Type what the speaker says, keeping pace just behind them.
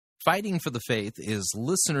Fighting for the Faith is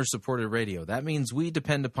listener-supported radio. That means we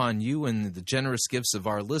depend upon you and the generous gifts of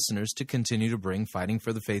our listeners to continue to bring Fighting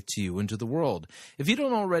for the Faith to you and to the world. If you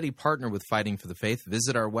don't already partner with Fighting for the Faith,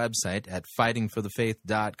 visit our website at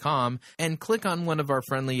fightingforthefaith.com and click on one of our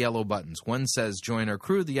friendly yellow buttons. One says Join Our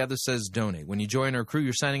Crew, the other says Donate. When you join our crew,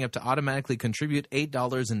 you're signing up to automatically contribute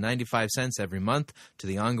 $8.95 every month to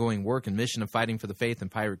the ongoing work and mission of Fighting for the Faith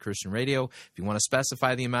and Pirate Christian Radio. If you want to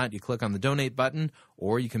specify the amount, you click on the Donate button,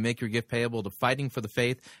 or you can make your gift payable to Fighting for the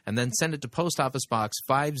Faith and then send it to Post Office Box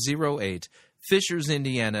 508, Fishers,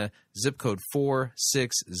 Indiana, zip code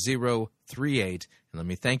 46038. And let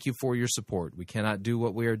me thank you for your support. We cannot do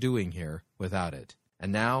what we are doing here without it.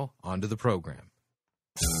 And now, on to the program.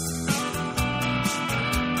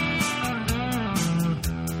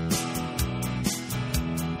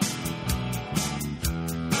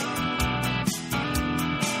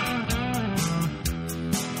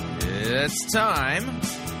 It's time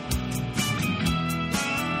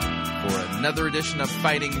for another edition of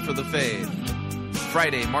Fighting for the Faith,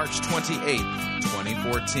 Friday, March 28th,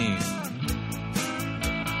 2014.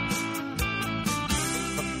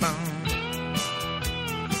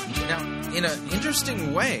 Now, in an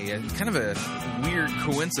interesting way, kind of a weird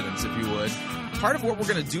coincidence, if you would, part of what we're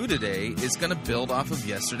going to do today is going to build off of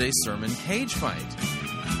yesterday's sermon cage fight.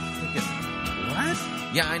 Thinking, what?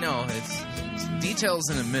 Yeah, I know. It's details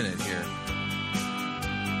in a minute here.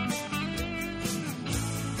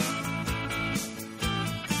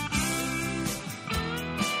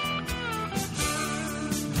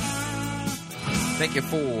 Thank you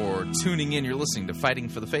for tuning in. You're listening to Fighting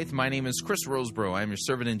for the Faith. My name is Chris Roseborough. I'm your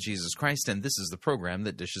servant in Jesus Christ, and this is the program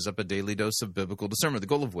that dishes up a daily dose of biblical discernment, the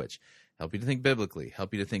goal of which, help you to think biblically,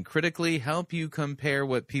 help you to think critically, help you compare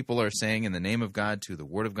what people are saying in the name of God to the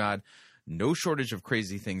Word of God. No shortage of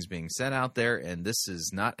crazy things being said out there, and this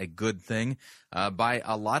is not a good thing by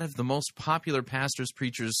a lot of the most popular pastors,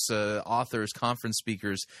 preachers, authors, conference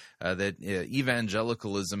speakers that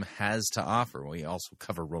evangelicalism has to offer. We also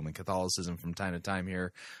cover Roman Catholicism from time to time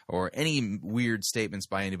here, or any weird statements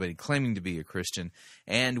by anybody claiming to be a Christian,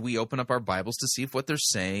 and we open up our Bibles to see if what they're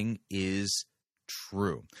saying is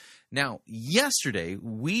true. Now, yesterday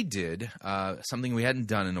we did something we hadn't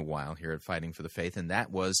done in a while here at Fighting for the Faith, and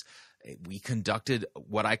that was we conducted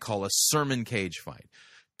what I call a sermon cage fight.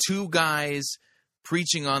 Two guys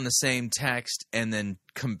preaching on the same text and then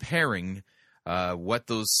comparing what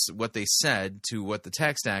they said to what the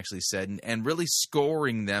text actually said, and really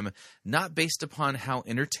scoring them not based upon how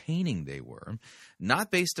entertaining they were, not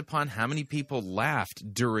based upon how many people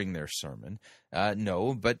laughed during their sermon,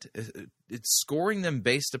 but it's scoring them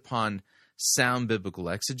based upon sound biblical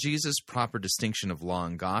exegesis, proper distinction of law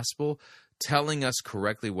and gospel, telling us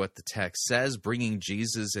correctly what the text says, bringing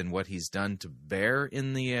Jesus and what he's done to bear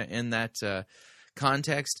in that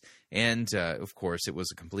context. And, of course, it was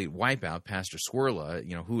a complete wipeout. Pastor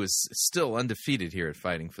Swirla, who is still undefeated here at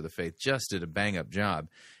Fighting for the Faith, just did a bang-up job.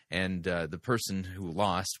 And the person who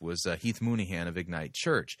lost was Heath Mooneyhan of Ignite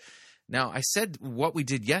Church. Now, I said what we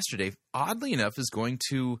did yesterday, oddly enough, is going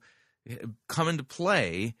to come into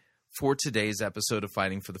play for today's episode of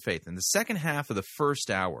Fighting for the Faith. In the second half of the first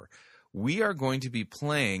hour, we are going to be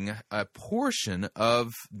playing a portion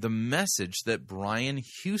of the message that Brian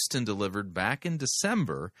Houston delivered back in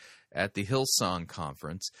December at the Hillsong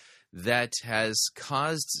Conference that has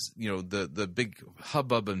caused, the big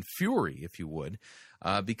hubbub and fury, if you would,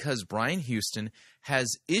 because Brian Houston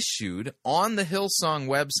has issued on the Hillsong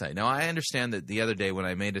website. Now, I understand that the other day when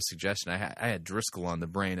I made a suggestion, I had Driscoll on the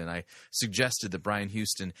brain, and I suggested that Brian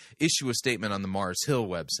Houston issue a statement on the Mars Hill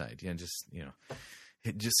website.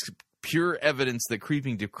 Just pure evidence that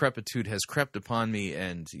creeping decrepitude has crept upon me,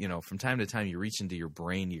 and from time to time you reach into your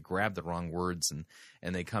brain, you grab the wrong words,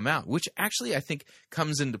 and they come out, which actually I think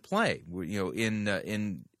comes into play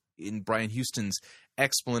in Brian Houston's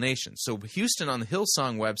explanation. So Houston on the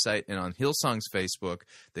Hillsong website and on Hillsong's Facebook,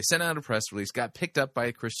 they sent out a press release, got picked up by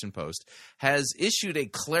a Christian Post, has issued a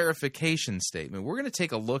clarification statement. We're going to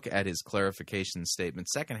take a look at his clarification statement,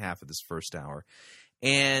 second half of this first hour.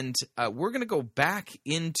 And we're going to go back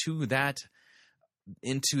into that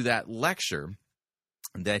lecture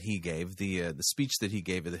that he gave, the speech that he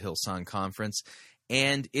gave at the Hillsong Conference.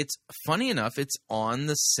 And it's funny enough, it's on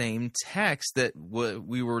the same text that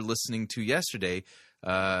we were listening to yesterday,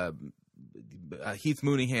 Heath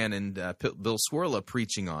Mooneyhan and Bill Swirla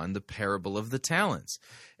preaching on the parable of the talents.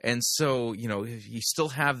 And so, you still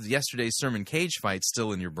have yesterday's sermon cage fight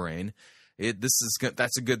still in your brain.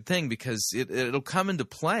 That's a good thing, because it'll come into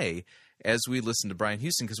play as we listen to Brian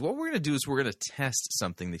Houston, because what we're going to do is we're going to test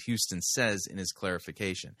something that Houston says in his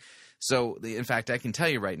clarification. So, in fact, I can tell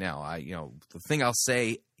you right now, the thing I'll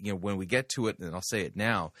say, when we get to it, and I'll say it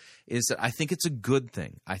now, is that I think it's a good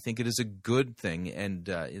thing. I think it is a good thing, and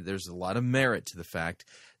there's a lot of merit to the fact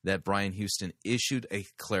that Brian Houston issued a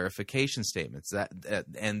clarification statement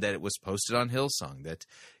and that it was posted on Hillsong, that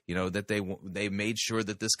that they made sure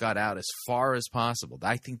that this got out as far as possible.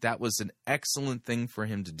 I think that was an excellent thing for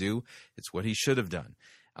him to do. It's what he should have done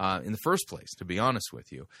in the first place, to be honest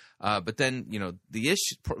with you. But then,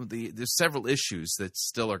 there's several issues that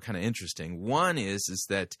still are kind of interesting. One is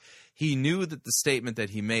that he knew that the statement that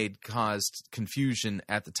he made caused confusion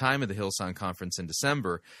at the time of the Hillsong conference in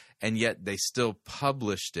December, and yet they still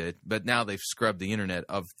published it. But now they've scrubbed the internet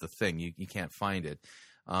of the thing. You can't find it.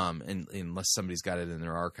 Unless somebody's got it in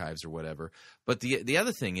their archives or whatever. But the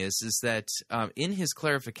other thing is that in his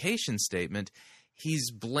clarification statement,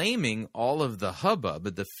 he's blaming all of the hubbub,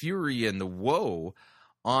 the fury, and the woe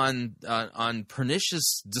on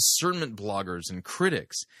pernicious discernment bloggers and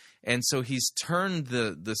critics. And so he's turned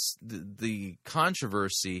the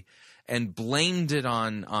controversy and blamed it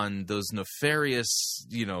on those nefarious,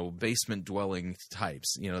 basement dwelling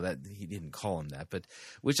types, that he didn't call them that, but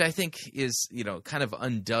which I think is, kind of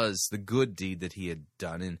undoes the good deed that he had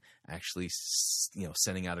done in actually,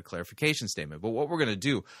 sending out a clarification statement. But what we're going to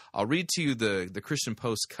do, I'll read to you the Christian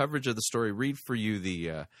Post coverage of the story, read for you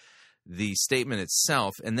the statement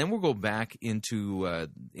itself, and then we'll go back into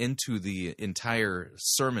the entire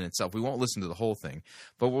sermon itself. We won't listen to the whole thing,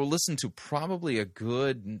 but we'll listen to probably a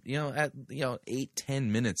good 8-10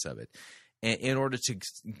 minutes of it, in order to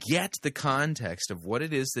get the context of what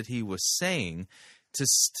it is that he was saying, to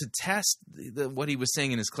test what he was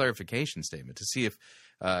saying in his clarification statement, to see if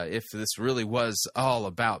this really was all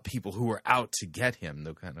about people who were out to get him,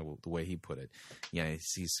 the way he put it.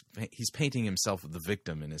 He's painting himself as the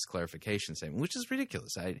victim in his clarification statement, which is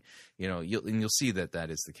ridiculous. You'll see that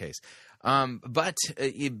is the case. But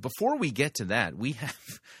before we get to that, we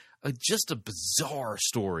have just a bizarre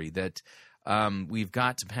story that we've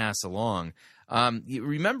got to pass along. You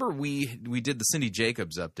remember we did the Cindy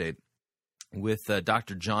Jacobs update with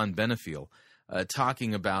Dr. John Benefiel,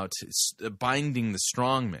 talking about binding the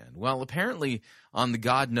strong man. Well, apparently on the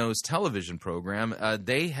God Knows television program,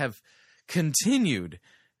 they have continued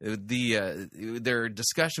their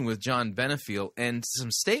discussion with John Benefiel, and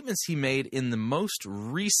some statements he made in the most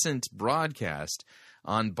recent broadcast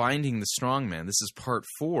on binding the strong man. This is part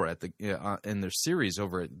 4 in their series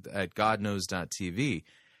over at godknows.tv.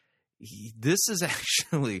 This is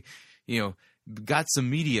actually, got some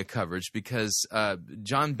media coverage because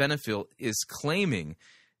John Benefiel is claiming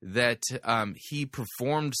that he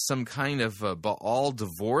performed some kind of Baal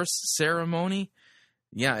divorce ceremony,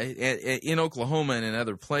 in Oklahoma and in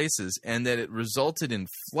other places, and that it resulted in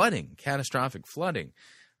flooding, catastrophic flooding.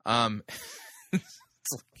 You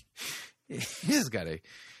just got to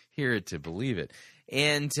hear it to believe it.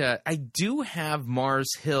 And I do have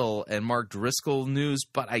Mars Hill and Mark Driscoll news,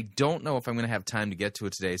 but I don't know if I'm going to have time to get to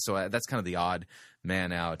it today. So that's kind of the odd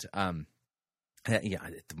man out. At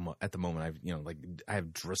the moment, I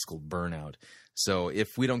have Driscoll burnout. So if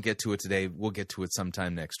we don't get to it today, we'll get to it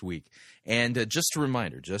sometime next week. And just a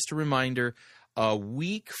reminder, a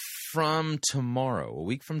week from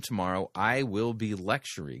tomorrow, I will be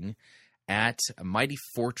lecturing at Mighty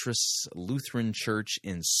Fortress Lutheran Church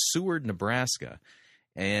in Seward, Nebraska.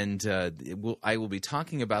 And I will be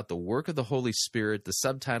talking about the work of the Holy Spirit. The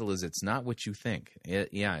subtitle is "It's Not What You Think."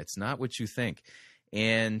 It's not what you think.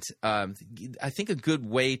 And I think a good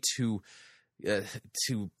way to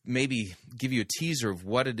maybe give you a teaser of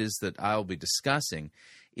what it is that I'll be discussing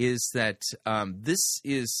is that this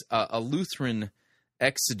is a Lutheran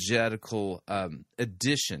exegetical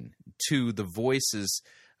addition to the voices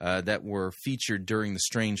that were featured during the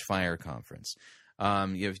Strange Fire Conference.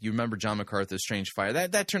 If you remember John MacArthur's Strange Fire,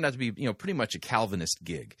 that turned out to be pretty much a Calvinist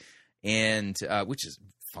gig, and which is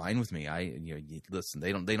fine with me. Listen,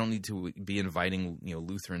 they don't need to be inviting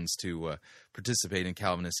Lutherans to participate in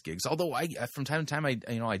Calvinist gigs. Although from time to time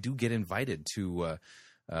I do get invited to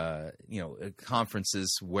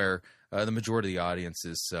conferences where the majority of the audience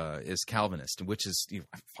is Calvinist, which is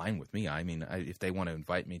fine with me. I mean, if they want to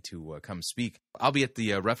invite me to come speak, I'll be at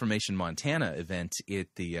the Reformation Montana event in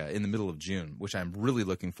the middle of June, which I'm really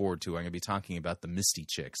looking forward to. I'm going to be talking about the Misty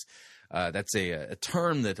Chicks. That's a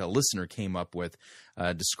term that a listener came up with,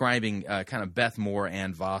 describing kind of Beth Moore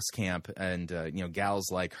and Voskamp and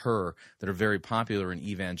gals like her that are very popular in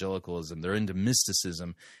evangelicalism. They're into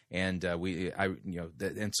mysticism, and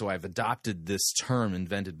so I've adopted this term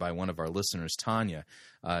invented by one of our listeners, Tanya.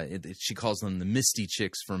 She calls them the Misty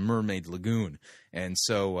Chicks from Mermaid Lagoon, and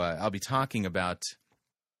so I'll be talking about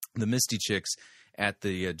the Misty Chicks at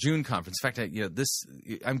the June conference. In fact,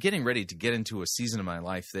 I'm getting ready to get into a season of my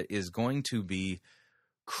life that is going to be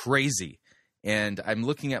crazy, and I'm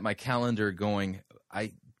looking at my calendar, going,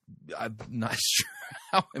 I'm not sure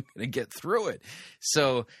how I'm going to get through it.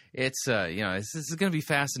 So it's this is going to be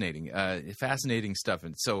fascinating, fascinating stuff.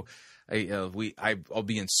 And so I'll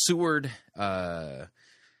be in Seward.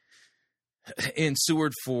 In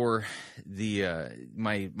Seward for the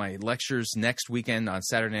my lectures next weekend on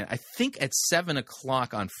Saturday night. I think at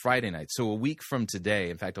 7:00 on Friday night. So a week from today.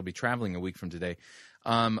 In fact, I'll be traveling a week from today.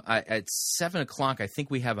 At 7:00, I think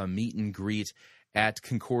we have a meet and greet at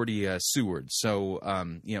Concordia Seward. So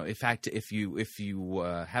in fact, if you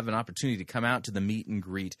have an opportunity to come out to the meet and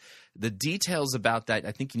greet, the details about that,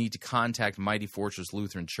 I think you need to contact Mighty Fortress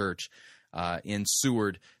Lutheran Church in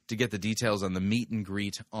Seward to get the details on the meet and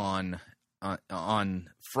greet on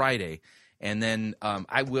Friday. And then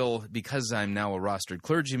I will, because I'm now a rostered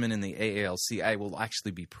clergyman in the AALC, I will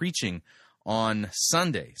actually be preaching on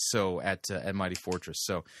Sunday, so at Mighty Fortress.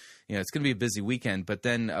 So, it's going to be a busy weekend. But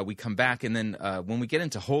then we come back, and then when we get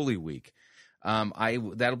into Holy Week,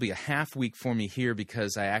 that'll be a half week for me here,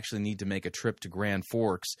 because I actually need to make a trip to Grand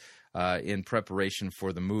Forks in preparation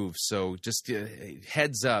for the move. So just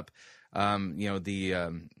heads up.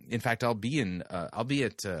 In fact, I'll be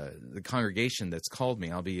at the congregation that's called me.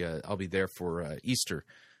 I'll be there for Easter.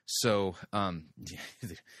 So,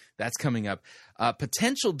 that's coming up.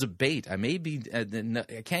 Potential debate. I may be, I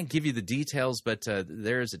can't give you the details, but,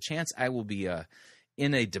 there is a chance I will be,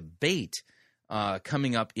 in a debate,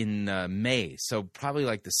 coming up in, May. So probably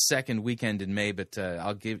like the second weekend in May, but,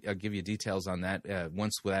 I'll give you details on that,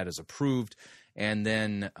 once that is approved. And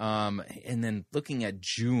then looking at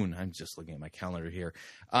June, I'm just looking at my calendar here.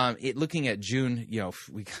 Looking at June,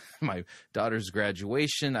 we got my daughter's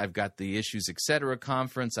graduation. I've got the Issues Etc.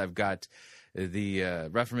 conference. I've got the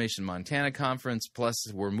Reformation Montana conference.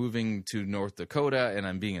 Plus, we're moving to North Dakota, and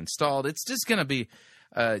I'm being installed. It's just going to be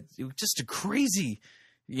just a crazy,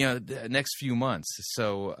 next few months.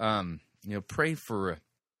 So, pray for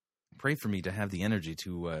me to have the energy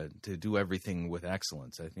to do everything with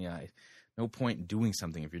excellence. I think no point in doing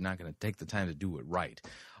something if you're not going to take the time to do it right.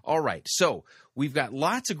 All right, so we've got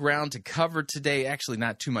lots of ground to cover today. Actually,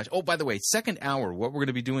 not too much. Oh, by the way, second hour, what we're going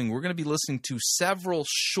to be doing, we're going to be listening to several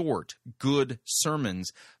short, good sermons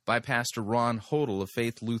by Pastor Ron Hodel of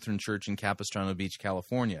Faith Lutheran Church in Capistrano Beach,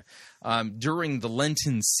 California. During the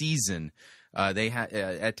Lenten season,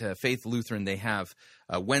 at Faith Lutheran, they have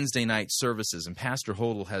Wednesday night services, and Pastor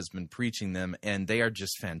Hodel has been preaching them, and they are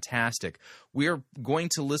just fantastic. We are going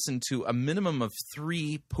to listen to a minimum of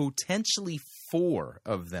 3, potentially 4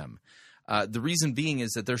 of them. The reason being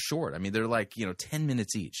is that they're short. I mean, they're like 10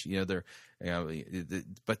 minutes each.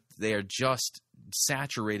 But they are just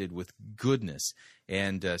saturated with goodness,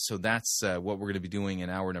 and so that's what we're going to be doing in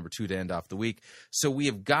hour number 2 to end off the week. So we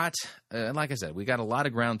have got, like I said, we got a lot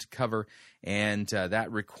of ground to cover, and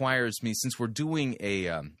that requires me, since we're doing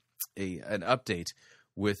an update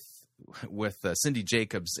with Cindy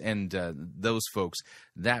Jacobs and those folks,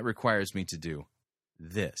 that requires me to do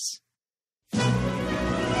this.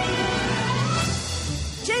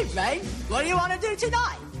 Gee, Ray, what do you want to do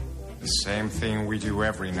tonight? The same thing we do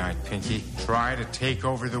every night, Pinky. Try to take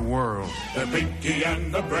over the world. The Pinky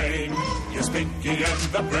and the Brain. Yes, Pinky and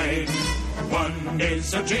the Brain. One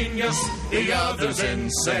is a genius, the other's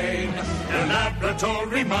insane. They're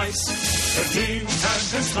laboratory mice. Their genes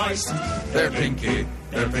have been sliced. They're Pinky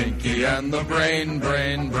and the Brain.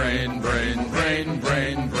 Brain, brain, brain, brain,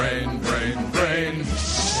 brain, brain, brain, brain.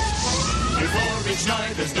 Before each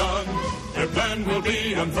night is done, their plan will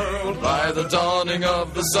be unfurled. By the dawning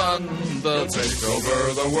of the sun, they'll take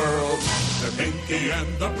over the world. They're Pinky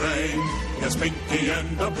and the Brain. Yes, Pinky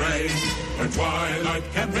and the Brain. Their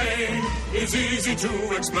twilight campaign is easy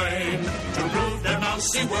to explain. To prove their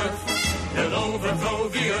mousy worth, they'll overthrow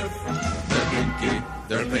the earth.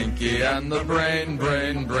 They're Pinky and the Brain.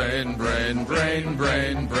 Brain, brain, brain, brain,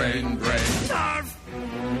 brain, brain, brain.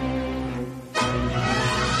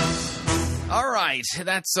 All right,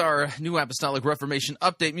 that's our New Apostolic Reformation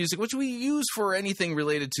update music, which we use for anything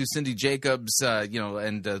related to Cindy Jacobs,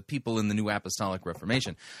 and people in the New Apostolic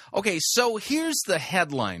Reformation. Okay, so here's the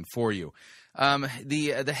headline for you.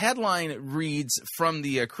 The headline reads from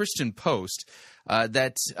the Christian Post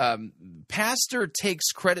that pastor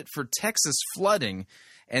takes credit for Texas flooding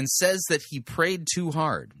and says that he prayed too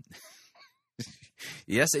hard.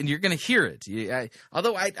 Yes, and you're going to hear it.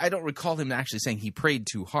 Although I don't recall him actually saying he prayed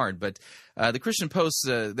too hard, but The Christian Post,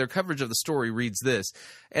 their coverage of the story reads this: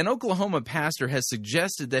 an Oklahoma pastor has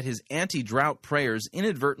suggested that his anti-drought prayers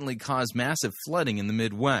inadvertently caused massive flooding in the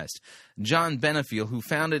Midwest. John Benefiel, who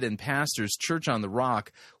founded and pastors Church on the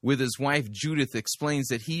Rock with his wife Judith, explains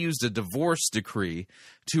that he used a divorce decree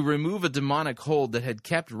to remove a demonic hold that had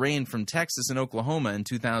kept rain from Texas and Oklahoma in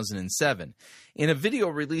 2007. In a video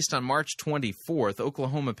released on March 24th,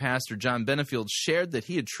 Oklahoma pastor John Benefiel shared that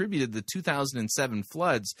he attributed the 2007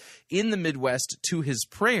 floods in the Midwest to his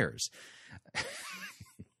prayers.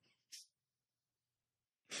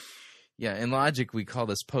 Yeah, in logic, we call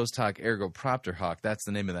this post hoc ergo propter hoc. That's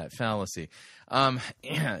the name of that fallacy. My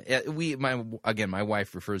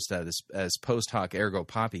wife refers to that as post hoc ergo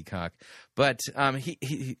poppycock. But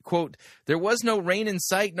he quote, there was no rain in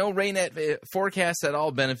sight, no rain forecast at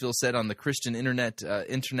all, Benefiel said on the Christian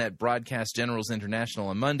Internet Broadcast Generals International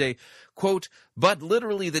on Monday. Quote, but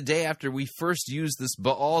literally the day after we first used this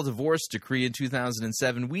Baal divorce decree in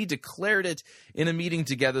 2007, we declared it in a meeting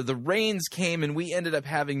together. The rains came, and we ended up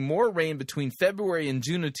having more rain between February and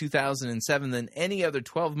June of 2007 than any other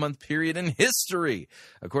 12-month period in history.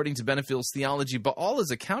 According to Benefiel's theology, Baal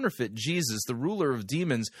is a counterfeit Jesus, the ruler of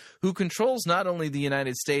demons, who controls not only the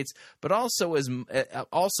United States, but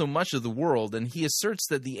also much of the world. And he asserts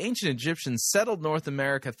that the ancient Egyptians settled North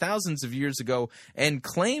America thousands of years ago and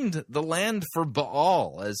claimed the land for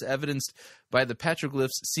Baal, as evidenced by the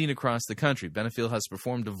petroglyphs seen across the country. Benefiel has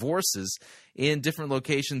performed divorces in different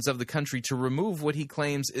locations of the country to remove what he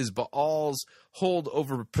claims is Baal's hold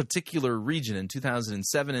over a particular region. In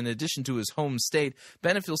 2007, in addition to his home state,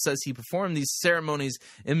 Benefiel says he performed these ceremonies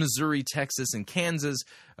in Missouri, Texas, and Kansas,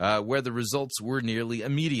 where the results were nearly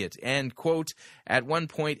immediate. And, quote, at one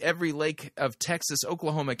point, every lake of Texas,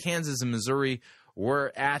 Oklahoma, Kansas, and Missouri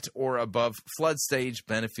were at or above flood stage,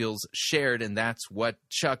 Benefiel's shared, and that's what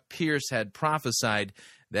Chuck Pierce had prophesied,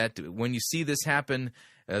 that when you see this happen,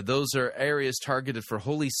 those are areas targeted for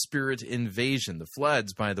Holy Spirit invasion. The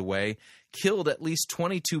floods, by the way, killed at least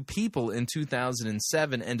 22 people in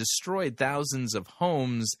 2007 and destroyed thousands of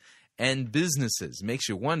homes and businesses. Makes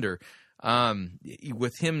you wonder,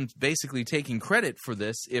 with him basically taking credit for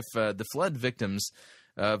this, if the flood victims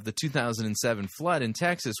of the 2007 flood in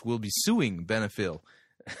Texas will be suing Benefiel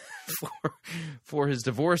for his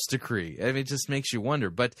divorce decree. I mean, it just makes you wonder.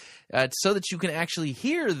 But so that you can actually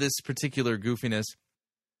hear this particular goofiness,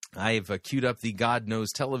 I've queued up the God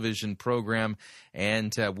Knows television program,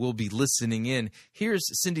 and we'll be listening in. Here's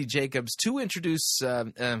Cindy Jacobs to introduce,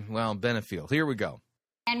 Benefiel. Here we go.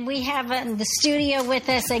 And we have the studio with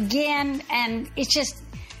us again, and it's just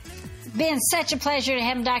been such a pleasure to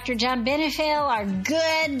have Dr. John Benefiel, our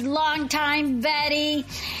good, longtime buddy.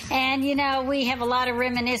 And, we have a lot of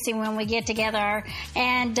reminiscing when we get together.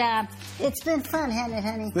 And it's been fun, hasn't it,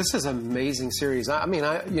 honey? This is an amazing series. I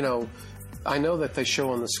know that they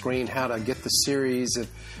show on the screen how to get the series.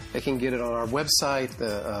 If they can get it on our website.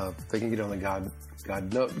 They can get it on the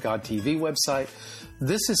God TV website.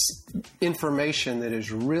 This is information that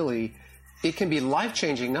is really... It can be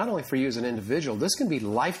life-changing, not only for you as an individual. This can be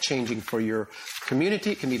life-changing for your community.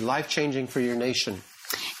 It can be life-changing for your nation.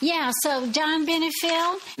 Yeah, so John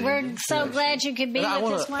Benefiel, we're so glad you could be with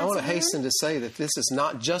us once again. I want to hasten to say that this is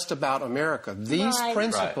not just about America. These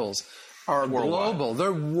principles are global.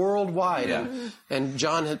 They're worldwide. Yeah. And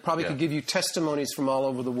John could give you testimonies from all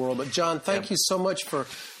over the world. But John, thank you so much for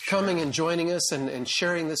coming and joining us and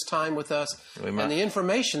sharing this time with us and the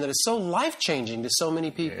information that is so life-changing to so many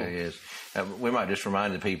people. Yeah, it is. We might just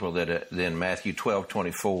remind the people that in Matthew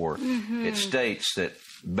 12:24, it states that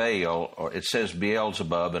Baal, or it says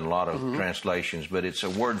Beelzebub in a lot of translations, but it's a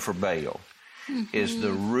word for Baal, is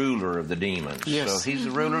the ruler of the demons. Yes. So if he's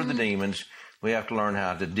the ruler of the demons, we have to learn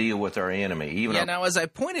how to deal with our enemy. Now, as I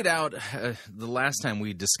pointed out the last time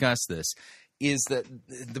we discussed this, is that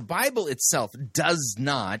the Bible itself does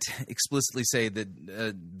not explicitly say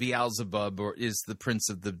that Beelzebub is the prince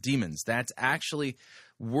of the demons. That's actually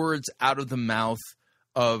words out of the mouth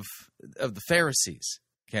of the Pharisees,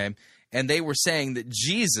 okay? And they were saying that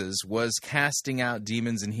Jesus was casting out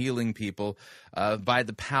demons and healing people by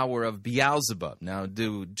the power of Beelzebub. Now,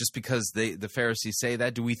 just because the Pharisees say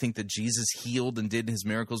that, do we think that Jesus healed and did his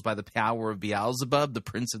miracles by the power of Beelzebub, the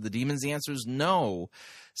prince of the demons? The answer is no.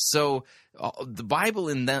 So the Bible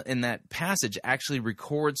in that passage actually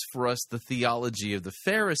records for us the theology of the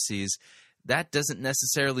Pharisees. That doesn't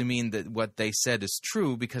necessarily mean that what they said is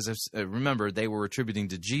true, because remember, they were attributing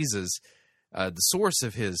to Jesus the source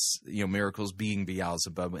of his miracles being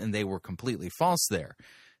Beelzebub, and they were completely false there.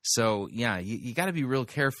 So, yeah, you got to be real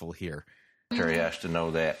careful here. has to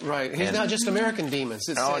know that. Right. He's not just American demons.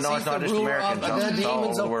 It's not just Americans. Of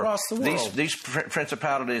demons across the world. These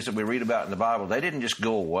principalities that we read about in the Bible, they didn't just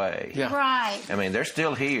go away. Yeah. Right. I mean, they're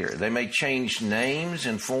still here. They may change names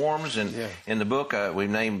and forms. And in the book, we've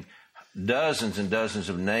named dozens and dozens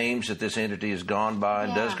of names that this entity has gone by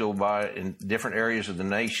and does go by in different areas of the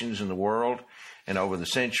nations and the world and over the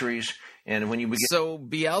centuries. And when you begin, so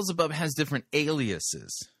Beelzebub has different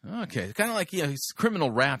aliases. Okay, kind of like it's a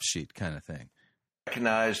criminal rap sheet kind of thing.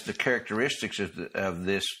 Recognize the characteristics of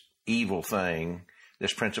this evil thing,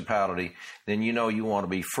 this principality, then you want to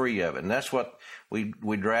be free of it. And that's what we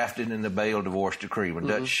drafted in the Baal divorce decree. When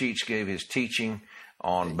Dutch Sheets gave his teaching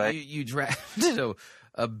on Baal. You drafted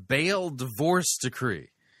a Baal divorce decree.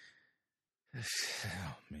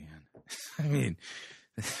 Oh, man. I mean,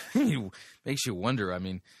 it makes you wonder. I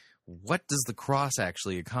mean, what does the cross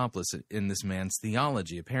actually accomplish in this man's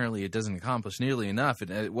theology? Apparently, it doesn't accomplish nearly enough.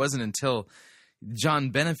 It wasn't until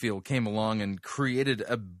John Benefiel came along and created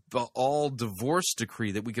a Baal divorce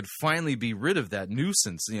decree that we could finally be rid of that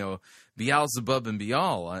nuisance, Beelzebub and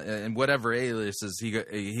Baal and whatever aliases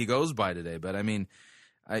he goes by today. But I mean,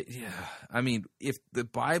 if the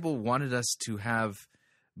Bible wanted us to have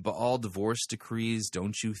Baal divorce decrees,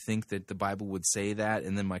 don't you think that the Bible would say that?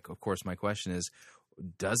 And then, my question is,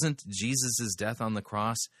 doesn't Jesus' death on the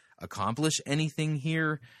cross accomplish anything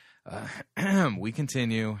here? We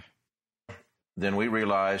continue. Then we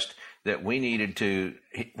realized that we needed to,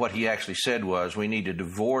 what he actually said was, we need to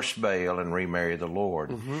divorce Baal and remarry the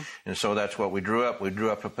Lord. Mm-hmm. And so that's what we drew up. We drew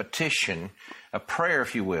up a petition, a prayer,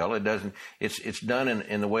 if you will. It's done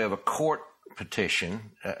in the way of a court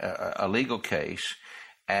petition, a legal case,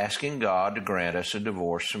 asking God to grant us a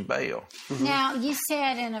divorce from Baal. Mm-hmm. Now, you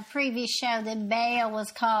said in a previous show that Baal was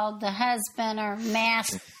called the husband or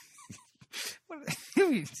master.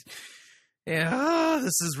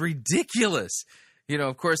 This is ridiculous.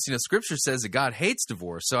 Of course, Scripture says that God hates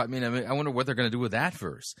divorce. So, I wonder what they're going to do with that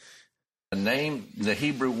verse. The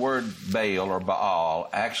Hebrew word Baal or Baal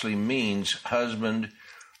actually means husband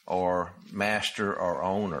or master or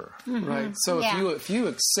owner. Mm-hmm. Right. So if you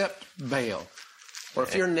accept Baal, or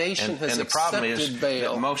if your nation has accepted Baal. And the problem is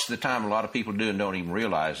that most of the time a lot of people do and don't even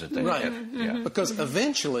realize that they have. Mm-hmm. Yeah. Because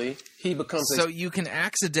eventually he becomes So you can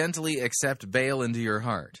accidentally accept Baal into your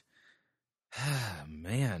heart.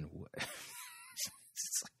 Man,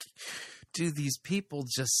 it's like, do these people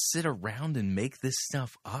just sit around and make this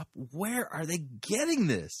stuff up? Where are they getting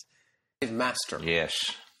this? Master. Yes.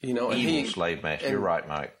 Evil slave master. You're right,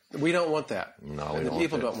 Mike. We don't want that. No, the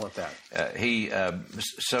people don't want that.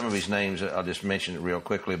 Some of his names, I'll just mention it real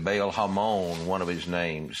quickly. Baal Hamon, one of his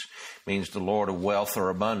names, means the Lord of wealth or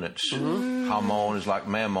abundance. Mm-hmm. Hamon is like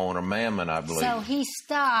Mammon or Mammon, I believe. So he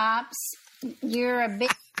stops. You're a big...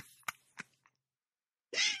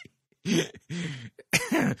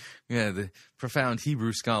 The profound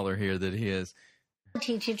Hebrew scholar here that he is.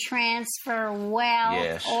 To transfer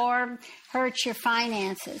wealth or hurt your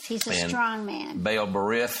finances. He's a strong man. Baal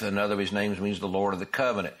Berith, another of his names, means the Lord of the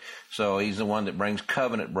covenant. So he's the one that brings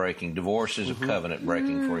covenant breaking, divorces of covenant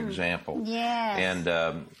breaking, for example. Yes.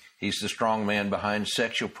 And he's the strong man behind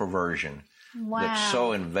sexual perversion. Wow. That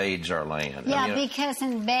so invades our land. Yeah, because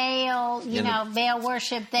in Baal, Baal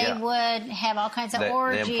worship, they would have all kinds of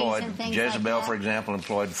orgies and things Jezebel, like that. for example,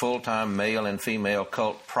 employed full-time male and female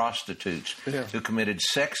cult prostitutes who committed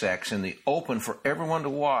sex acts in the open for everyone to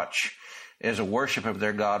watch as a worship of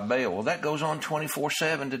their god Baal. Well, that goes on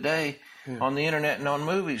 24/7 today on the internet and on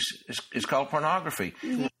movies. It's called pornography.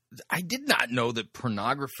 Yeah. I did not know that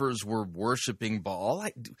pornographers were worshiping Baal.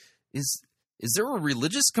 Is there a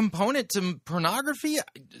religious component to pornography?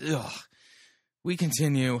 We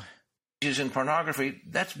continue. In pornography,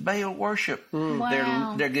 that's Baal worship.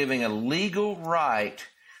 Wow. They're giving a legal right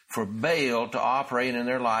for Baal to operate in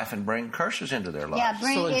their life and bring curses into their life.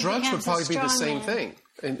 Yeah, so drugs would probably be the same thing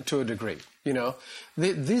to a degree.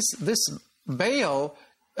 This Baal,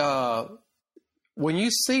 when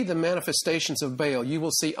you see the manifestations of Baal, you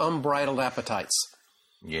will see unbridled appetites.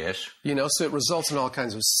 Yes. So it results in all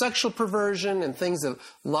kinds of sexual perversion and things of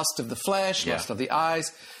lust of the flesh, lust of the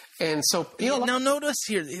eyes. And so, now notice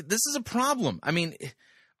here, this is a problem.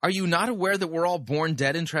 Are you not aware that we're all born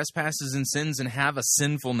dead in trespasses and sins and have a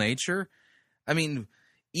sinful nature? Even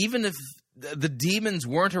if the demons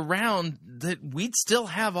weren't around, that we'd still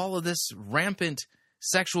have all of this rampant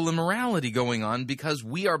sexual immorality going on because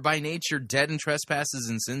we are by nature dead in trespasses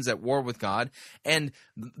and sins at war with God, and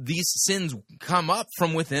these sins come up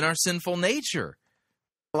from within our sinful nature.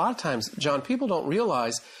 A lot of times, John, people don't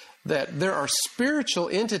realize that there are spiritual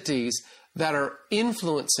entities that are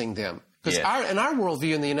influencing them. Because in our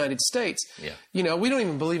worldview in the United States, we don't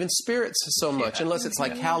even believe in spirits so much unless it's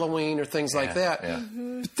like Halloween or things like that. Yeah.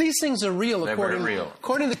 But these things are real according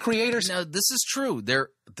to the creators. Now, this is true. There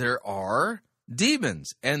are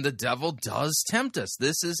demons, and the devil does tempt us.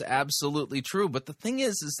 This is absolutely true. But the thing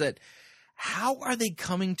is that how are they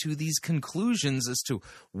coming to these conclusions as to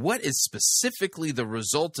what is specifically the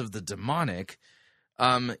result of the demonic,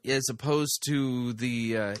 as opposed to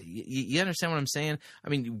the you understand what I'm saying? I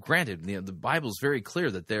mean, granted, the Bible's very clear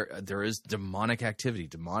that there is demonic activity,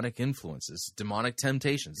 demonic influences, demonic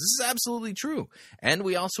temptations. This is absolutely true. And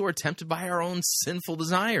we also are tempted by our own sinful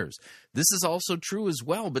desires. This is also true as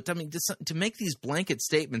well. But I mean, to make these blanket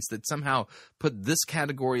statements that somehow put this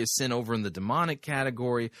category of sin over in the demonic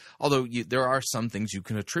category, although there are some things you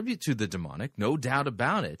can attribute to the demonic, no doubt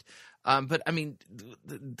about it. But, I mean,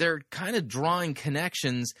 they're kind of drawing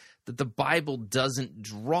connections that the Bible doesn't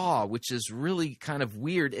draw, which is really kind of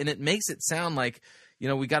weird. And it makes it sound like,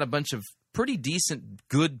 we got a bunch of pretty decent,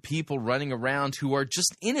 good people running around who are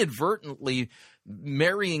just inadvertently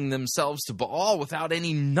marrying themselves to Baal without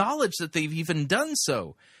any knowledge that they've even done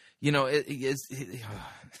so.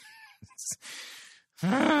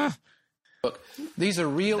 Look, these are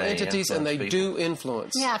real entities, and they do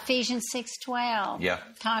influence. Yeah, Ephesians 6:12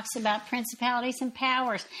 talks about principalities and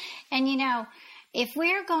powers. And, if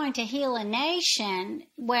we're going to heal a nation,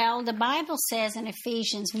 well, the Bible says in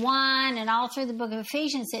Ephesians 1 and all through the book of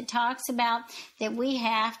Ephesians, it talks about that we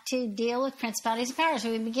have to deal with principalities and powers.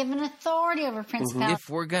 We've been given authority over principalities. If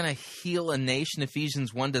we're going to heal a nation,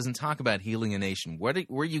 Ephesians 1 doesn't talk about healing a nation. Where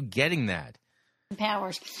are you getting that?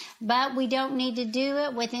 Powers, but we don't need to do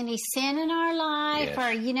it with any sin in our life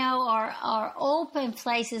or open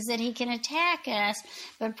places that he can attack us.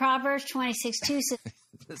 But Proverbs 26:2 says,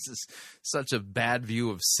 this is such a bad view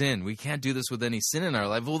of sin. We can't do this with any sin in our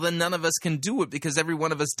life. Well, then none of us can do it, because every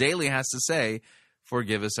one of us daily has to say,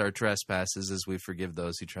 forgive us our trespasses as we forgive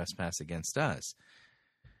those who trespass against us.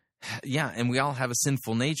 Yeah, and we all have a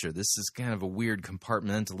sinful nature. This is kind of a weird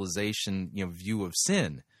compartmentalization, view of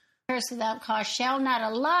sin. Without cause shall not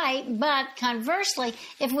alight, but conversely,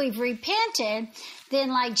 if we've repented, then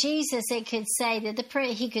like Jesus, it could say that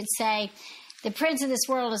he could say, the prince of this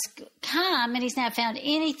world has come and he's not found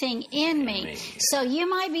anything in me. So you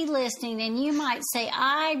might be listening and you might say,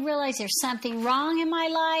 I realize there's something wrong in my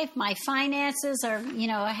life. My finances are,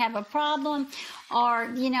 I have a problem,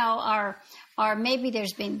 or maybe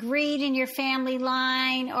there's been greed in your family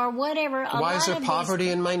line, or whatever. Why is there poverty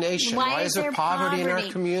in my nation? Why is there poverty in our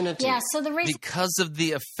community? Yeah, so the reason... Because of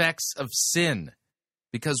the effects of sin.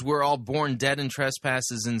 Because we're all born dead in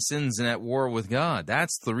trespasses and sins and at war with God.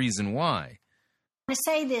 That's the reason why. To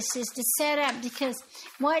say this is to set up, because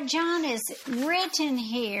what John has written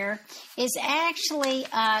here is actually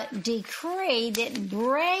a decree that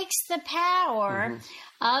breaks the power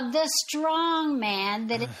of the strong man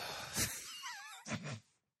that...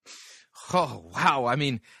 Oh, wow. I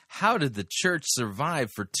mean, how did the church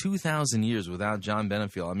survive for 2,000 years without John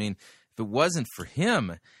Benefiel? I mean, if it wasn't for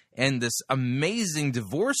him and this amazing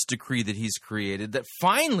divorce decree that he's created, that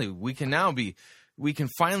finally we can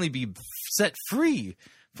finally be set free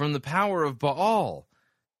from the power of Baal.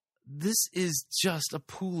 This is just a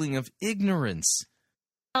pooling of ignorance.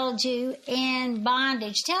 Held you in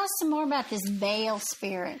bondage. Tell us some more about this Baal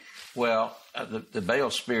spirit. Well, the Baal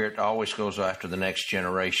spirit always goes after the next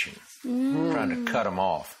generation, trying to cut them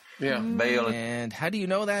off. Yeah. Baal, and how do you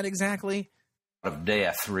know that exactly? Of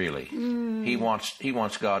death, really. He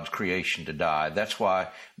wants God's creation to die. That's why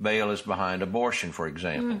Baal is behind abortion, for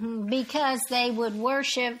example. Because they would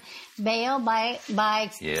worship Baal by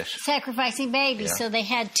sacrificing babies. Yeah. So they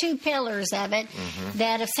had two pillars of it,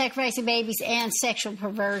 that of sacrificing babies and sexual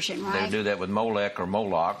perversion, right? They would do that with Molech or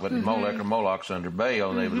Moloch, but Molech or Moloch's under Baal,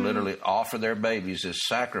 and they would literally offer their babies as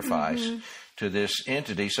sacrifice to this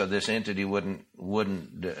entity, so this entity wouldn't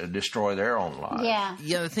destroy their own lives.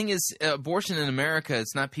 Yeah. The thing is, abortion in America,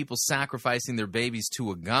 it's not people sacrificing their babies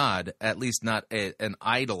to a god, at least not an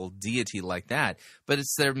idol deity like that, but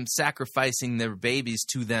it's them sacrificing their babies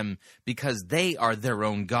to them because they are their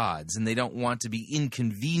own gods and they don't want to be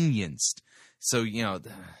inconvenienced. So,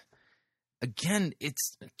 again,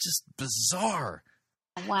 it's just bizarre.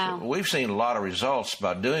 Wow. We've seen a lot of results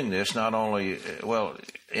by doing this, not only,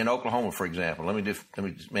 in Oklahoma, for example. Let me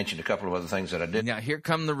mention a couple of other things that I did. Now, here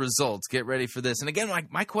come the results. Get ready for this. And again,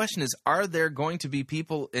 my question is, are there going to be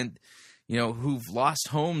people who've lost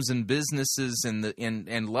homes and businesses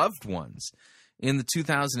and loved ones in the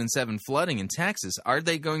 2007 flooding in Texas? Are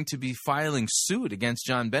they going to be filing suit against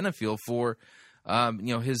John Benefiel for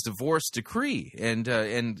his divorce decree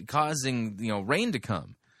and causing rain to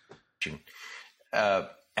come?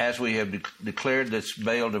 as we have declared this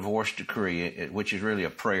Baal divorce decree, which is really a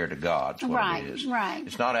prayer to God, is what it is. Right.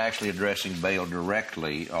 It's not actually addressing Baal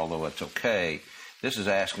directly, although it's okay. This is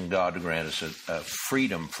asking God to grant us a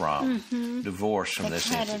freedom from divorce from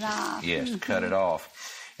this entity. Cut it off. Yes, cut it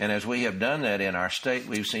off. And as we have done that in our state,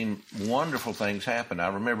 we've seen wonderful things happen. I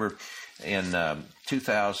remember in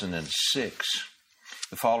 2006,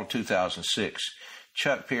 the fall of 2006,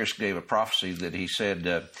 Chuck Pierce gave a prophecy that he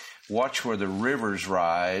said, watch where the rivers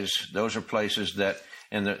rise. Those are places that,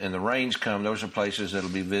 and the rains come, those are places that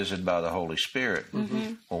will be visited by the Holy Spirit.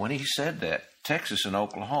 Well, when he said that, Texas and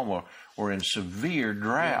Oklahoma were in severe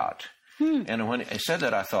drought. And when he said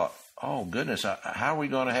that, I thought, oh, goodness, how are we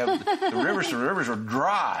going to have the rivers? The rivers are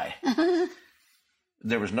dry.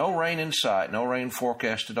 There was no rain in sight, no rain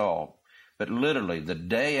forecast at all. But literally, the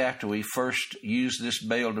day after we first used this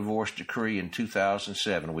Baal divorce decree in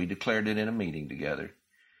 2007, we declared it in a meeting together.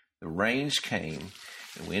 The rains came,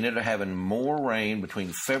 and we ended up having more rain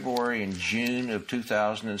between February and June of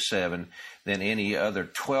 2007 than any other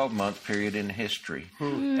 12-month period in history.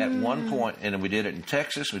 At one point, and we did it in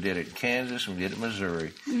Texas, we did it in Kansas, we did it in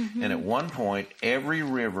Missouri. And at one point, every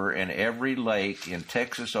river and every lake in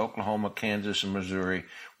Texas, Oklahoma, Kansas, and Missouri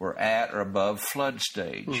were at or above flood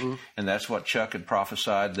stage. And that's what Chuck had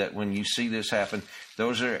prophesied, that when you see this happen,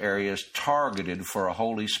 those are areas targeted for a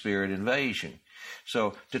Holy Spirit invasion.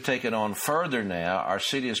 So to take it on further now, our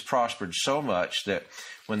city has prospered so much that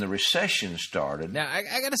when the recession started... Now,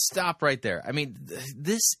 I got to stop right there. I mean,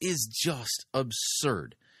 this is just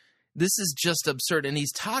absurd. This is just absurd. And he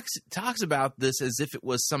talks about this as if it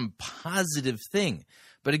was some positive thing.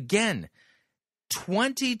 But again,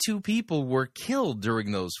 22 people were killed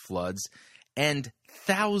during those floods, and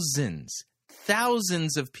thousands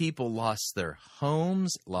of people lost their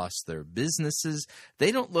homes, lost their businesses.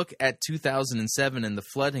 They don't look at 2007 and the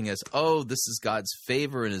flooding as, oh, this is God's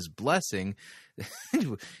favor and his blessing.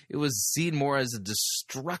 It was seen more as a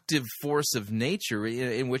destructive force of nature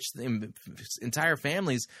in which the entire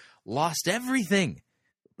families lost everything.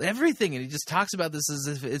 And he just talks about this as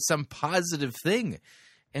if it's some positive thing.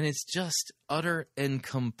 And it's just utter and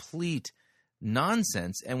complete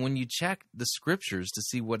nonsense. And when you check the scriptures to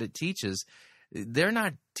see what it teaches, they're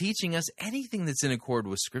not teaching us anything that's in accord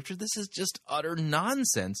with Scripture. This is just utter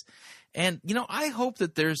nonsense. And, I hope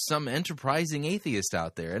that there's some enterprising atheist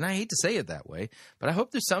out there, and I hate to say it that way, but I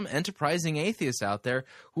hope there's some enterprising atheist out there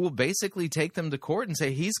who will basically take them to court and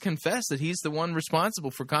say, he's confessed that he's the one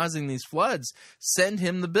responsible for causing these floods. Send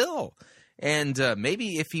him the bill. And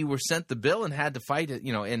maybe if he were sent the bill and had to fight it,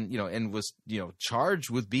 and was, charged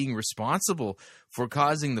with being responsible for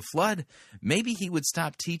causing the flood, maybe he would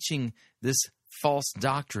stop teaching this false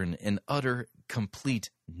doctrine and utter complete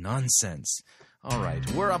nonsense. All right,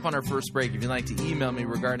 we're up on our first break. If you'd like to email me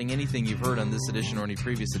regarding anything you've heard on this edition or any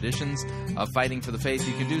previous editions of Fighting for the Faith,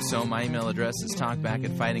 you can do so. My email address is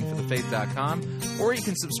talkback@fightingforthefaith.com, or you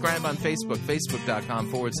can subscribe on Facebook,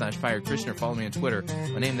 facebook.com/Pirate Christian, or follow me on Twitter.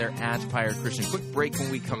 My name there, @Pirate Christian. Quick break. When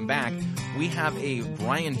we come back, we have a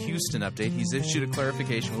Brian Houston update. He's issued a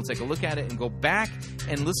clarification. We'll take a look at it and go back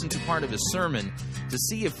and listen to part of his sermon to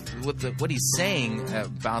see if what he's saying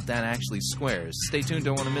about that actually squares. Stay tuned.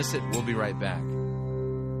 Don't want to miss it. We'll be right back.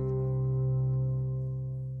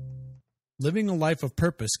 Living a life of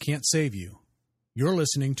purpose can't save you. You're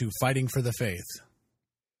listening to Fighting for the Faith.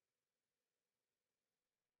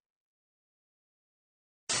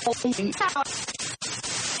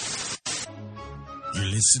 You're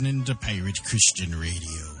listening to Pirate Christian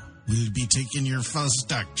Radio. We'll be taking your false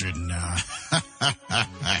doctrine now.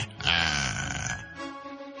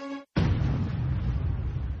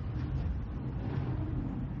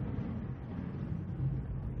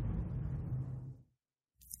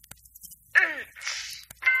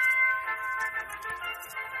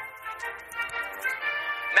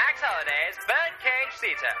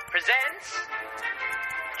 Presents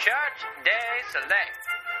Church Day Select.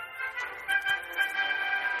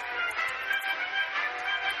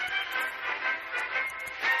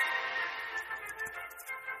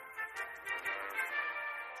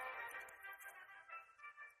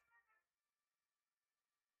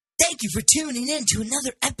 Thank you for tuning in to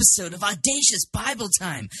another episode of Audacious Bible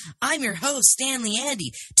Time. I'm your host, Stanley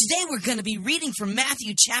Andy. Today we're going to be reading from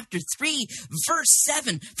Matthew chapter 3, verse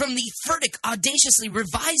 7, from the Furtick Audaciously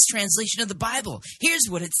Revised translation of the Bible. Here's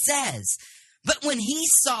what it says. But when he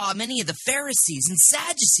saw many of the Pharisees and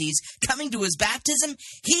Sadducees coming to his baptism,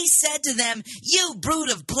 he said to them, "You brood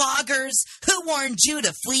of bloggers, who warned you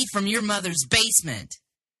to flee from your mother's basement?"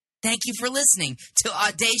 Thank you for listening to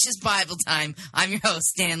Audacious Bible Time. I'm your host,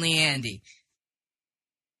 Stanley Andy.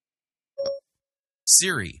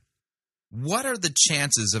 Siri, What are the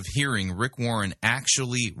chances of hearing Rick Warren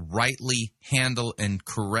actually rightly handle and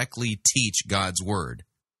correctly teach God's Word?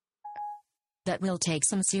 That will take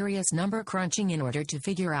some serious number crunching in order to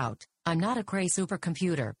figure out. I'm not a cray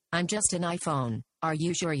supercomputer. I'm just an iPhone. Are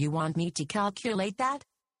you sure you want me to calculate that?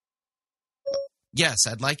 Yes,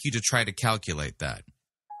 I'd like you to try to calculate that.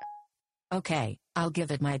 Okay, I'll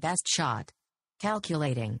give it my best shot.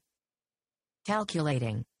 Calculating.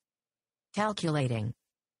 Calculating. Calculating.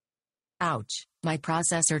 Ouch, my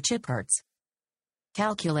processor chip hurts.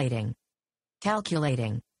 Calculating.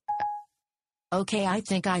 Calculating. Okay, I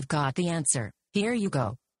think I've got the answer. Here you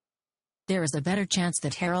go. There is a better chance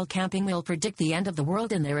that Harold Camping will predict the end of the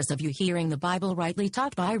world than there is of you hearing the Bible rightly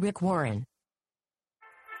taught by Rick Warren.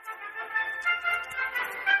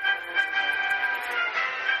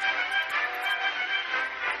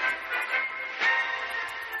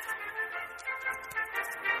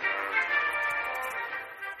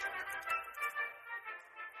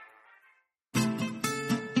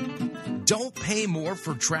 Don't pay more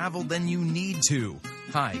for travel than you need to.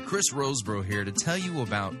 Hi, Chris Rosebrough here to tell you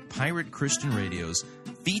about Pirate Christian Radio's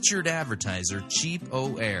featured advertiser,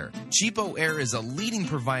 Cheap-O Air. Cheap-O Air is a leading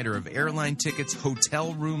provider of airline tickets,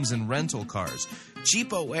 hotel rooms, and rental cars.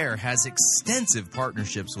 Cheap-O Air has extensive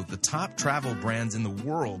partnerships with the top travel brands in the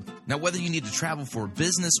world. Now, whether you need to travel for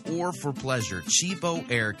business or for pleasure, Cheap-O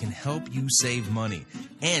Air can help you save money.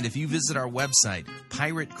 And if you visit our website,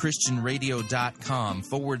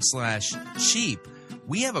 piratechristianradio.com/cheap,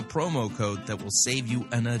 we have a promo code that will save you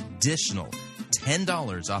an additional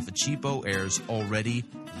 $10 off of Cheap-O Air's already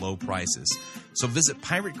low prices. So visit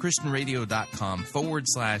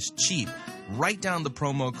piratechristianradio.com/cheap. Write down the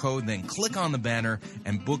promo code, then click on the banner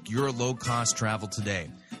and book your low-cost travel today.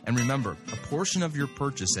 And remember, a portion of your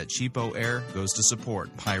purchase at Cheap-O Air goes to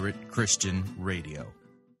support Pirate Christian Radio.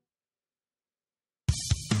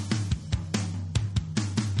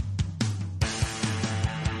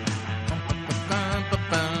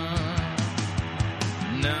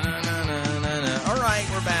 All right,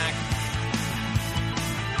 we're back.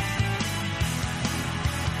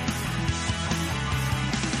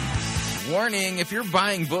 Warning, if you're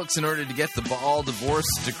buying books in order to get the Baal divorce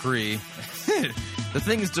decree, the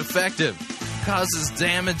thing's defective, causes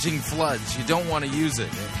damaging floods. You don't want to use it.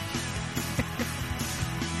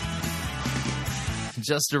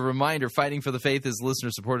 Just a reminder, Fighting for the Faith is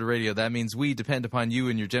listener-supported radio. That means we depend upon you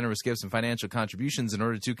and your generous gifts and financial contributions in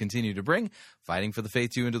order to continue to bring Fighting for the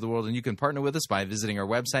Faith to you into the world. And you can partner with us by visiting our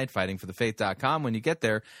website, fightingforthefaith.com. When you get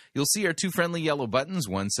there, you'll see our two friendly yellow buttons.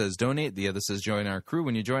 One says donate, the other says join our crew.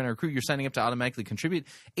 When you join our crew, you're signing up to automatically contribute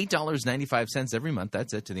 $8.95 every month.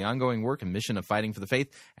 That's it, to the ongoing work and mission of Fighting for the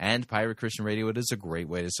Faith and Pirate Christian Radio. It is a great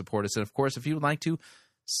way to support us. And, of course, if you would like to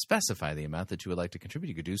specify the amount that you would like to contribute,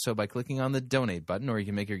 you could do so by clicking on the donate button, or you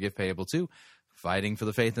can make your gift payable to Fighting for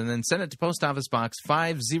the Faith and then send it to Post Office Box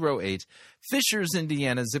 508, Fishers,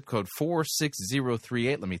 Indiana, zip code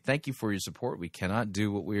 46038. Let me thank you for your support. We cannot do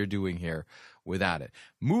what we are doing here without it.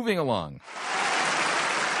 Moving along.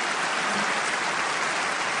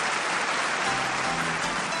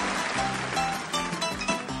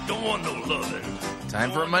 Don't want no loving.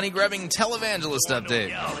 Time for a money-grabbing televangelist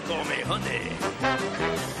update. Y'all call me honey.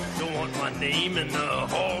 Don't want my name in the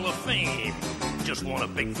Hall of Fame. Just want a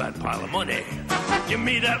big fat pile of money. Give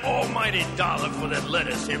me that almighty dollar for that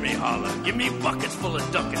lettuce, hear me holler. Give me buckets full of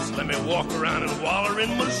ducats. Let me walk around and waller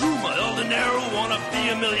in Mazuma. El Dinero, wanna be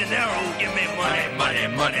a millionaire. Give me money, money,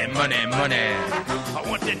 money, money, money. I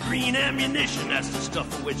want that green ammunition. That's the stuff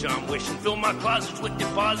for which I'm wishing. Fill my closets with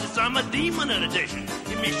deposits. I'm a demon in addition.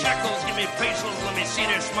 Give me shekels, give me pesos. Let me see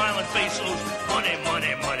their smiling faces. Money,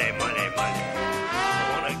 money, money, money, money.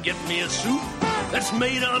 I wanna get me a suit that's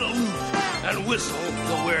made out of loot and whistle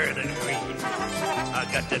the wearing and green. I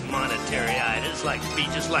got that monetary-itis, like to be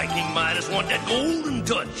just like King Midas. Want that golden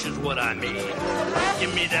touch is what I mean.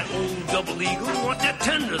 Give me that old double eagle. Want that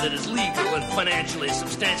tender that is legal and financially,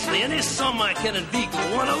 substantially. Any sum I can inveigle.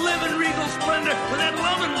 Want to live in regal splendor with that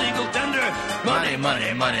loving legal tender. Money,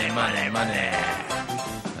 money, money, money, money.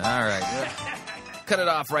 All right. Cut it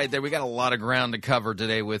off right there. We got a lot of ground to cover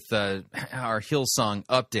today with our Hillsong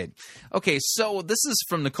update. Okay, so this is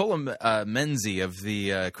from Nicola Menzi of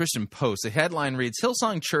the Christian Post. The headline reads,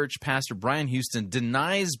 Hillsong Church Pastor Brian Houston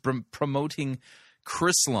denies promoting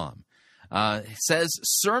Chrislam. Says,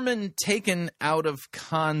 sermon taken out of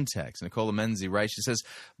context. Nicola Menzi writes, she says,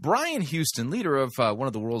 Brian Houston, leader of one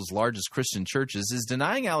of the world's largest Christian churches, is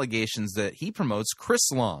denying allegations that he promotes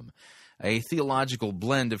Chrislam, a theological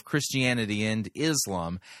blend of Christianity and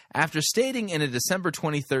Islam, after stating in a December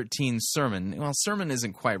 2013 sermon, well, sermon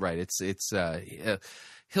isn't quite right.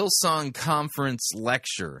 Hillsong Conference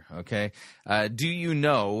lecture, okay? Do you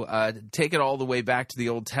know, take it all the way back to the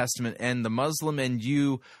Old Testament, and the Muslim and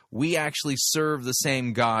you, we actually serve the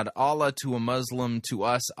same God. Allah to a Muslim, to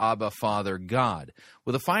us, Abba, Father, God.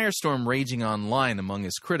 With a firestorm raging online among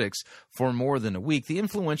his critics for more than a week, the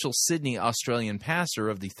influential Sydney, Australian pastor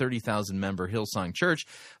of the 30,000-member Hillsong Church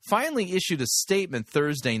finally issued a statement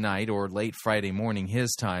Thursday night, or late Friday morning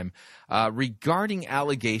his time, regarding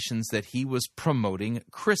allegations that he was promoting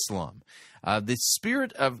Chrislam. The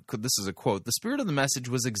spirit of, this is a quote, the spirit of the message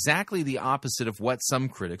was exactly the opposite of what some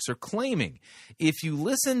critics are claiming. If you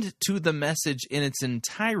listened to the message in its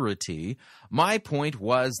entirety, my point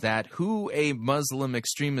was that who a Muslim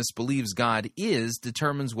extremist believes God is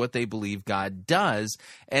determines what they believe God does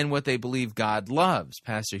and what they believe God loves.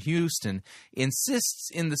 Pastor Houston insists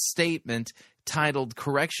in the statement titled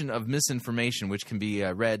Correction of Misinformation, which can be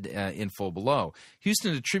read in full below.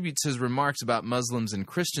 Houston attributes his remarks about Muslims and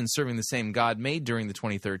Christians serving the same God made during the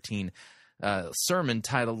 2013 sermon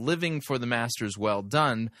titled Living for the Master's Well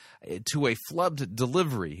Done to a flubbed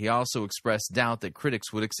delivery. He also expressed doubt that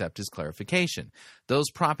critics would accept his clarification.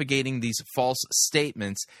 Those propagating these false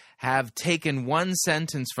statements have taken one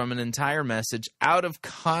sentence from an entire message out of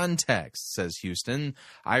context, says Houston.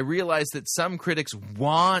 I realize that some critics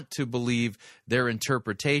want to believe their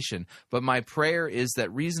interpretation, but my prayer is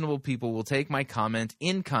that reasonable people will take my comment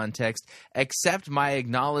in context, accept my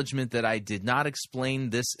acknowledgement that I did not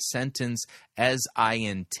explain this sentence as I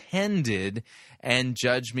intended, and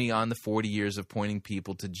judge me on the 40 years of pointing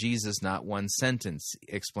people to Jesus, not one sentence,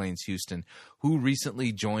 explains Houston, who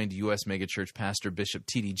recently joined U.S. megachurch pastor Bishop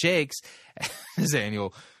T.D. Jakes at his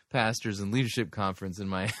annual Pastors and Leadership Conference in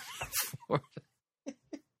Miami, Florida.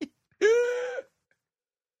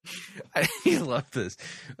 I love this.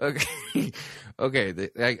 Okay.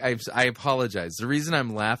 I apologize. The reason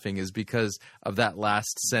I'm laughing is because of that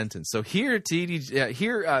last sentence. So here,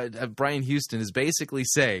 Brian Houston is basically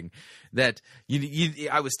saying that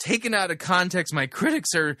I was taken out of context. My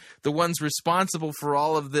critics are the ones responsible for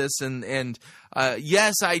all of this, and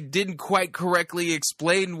yes, I didn't quite correctly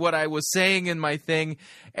explain what I was saying in my thing.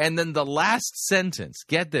 And then the last sentence,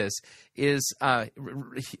 get this, is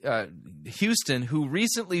Houston, who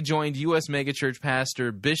recently joined U.S. megachurch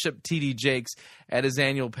pastor Bishop T.D. Jakes at his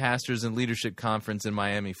annual Pastors and Leadership Conference in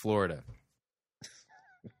Miami, Florida.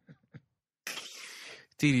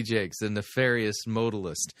 T.D. Jakes, the nefarious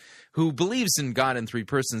modalist, who believes in God in three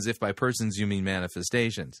persons, if by persons you mean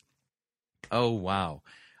manifestations. Oh, wow.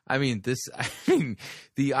 I mean,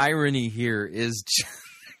 the irony here is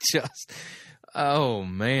just oh,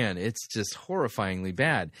 man, it's just horrifyingly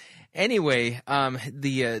bad. Anyway,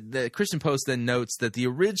 the Christian Post then notes that the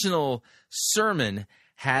original sermon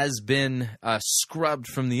has been scrubbed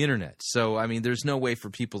from the internet. So, I mean, there's no way for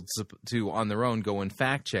people to on their own go and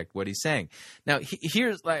fact check what he's saying. Now,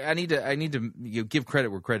 here's I need to give credit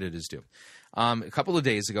where credit is due. A couple of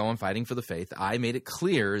days ago on Fighting for the Faith, I made it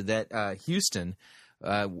clear that Houston,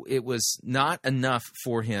 it was not enough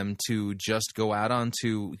for him to just go out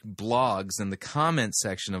onto blogs and the comment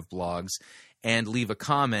section of blogs and leave a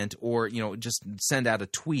comment, or just send out a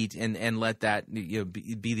tweet and let that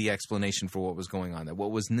be the explanation for what was going on. That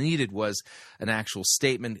what was needed was an actual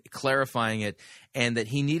statement clarifying it, and that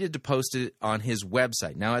he needed to post it on his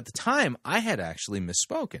website. Now, at the time, I had actually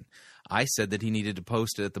misspoken. I said that he needed to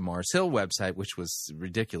post it at the Mars Hill website, which was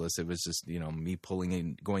ridiculous. It was just, me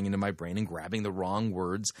going into my brain and grabbing the wrong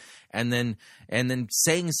words and then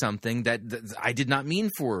saying something that I did not mean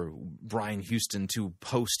for Brian Houston to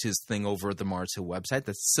post his thing over at the Mars Hill website.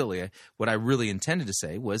 That's silly. What I really intended to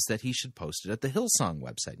say was that he should post it at the Hillsong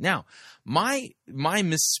website. Now, my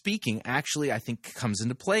misspeaking actually, I think, comes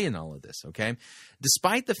into play in all of this, okay?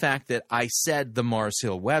 Despite the fact that I said the Mars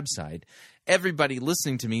Hill website, everybody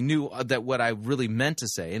listening to me knew that what I really meant to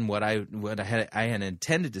say and what I had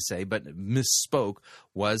intended to say, but misspoke,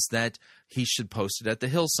 was that he should post it at the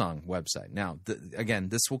Hillsong website. Now, again,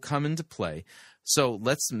 this will come into play, so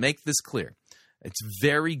let's make this clear. It's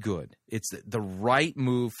very good. It's the right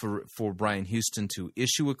move for Brian Houston to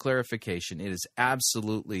issue a clarification. It is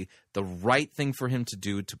absolutely the right thing for him to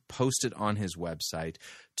do, to post it on his website,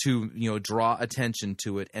 to draw attention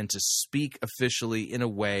to it, and to speak officially in a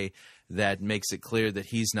way that makes it clear that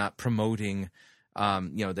he's not promoting,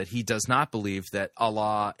 that he does not believe that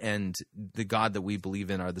Allah and the God that we believe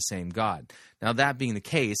in are the same God. Now, that being the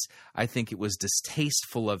case, I think it was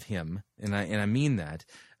distasteful of him, and I mean that,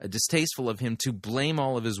 distasteful of him to blame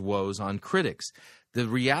all of his woes on critics. The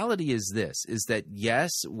reality is this, is that yes,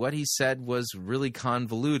 what he said was really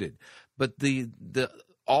convoluted, but the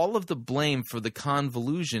all of the blame for the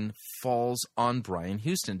convolution falls on Brian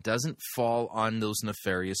Houston. It doesn't fall on those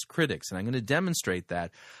nefarious critics. And I'm going to demonstrate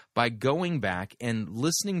that by going back and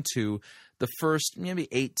listening to the first maybe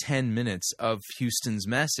 8-10 minutes of Houston's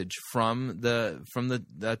message from the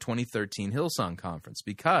 2013 Hillsong Conference,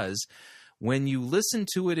 because when you listen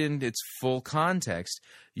to it in its full context,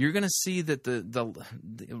 you're going to see that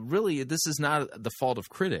really this is not the fault of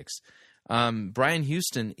critics. Brian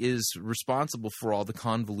Houston is responsible for all the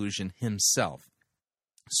convolution himself.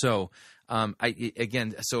 So,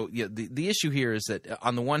 the issue here is that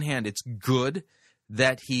on the one hand, it's good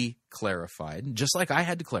that he clarified, just like I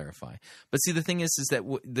had to clarify. But see, the thing is that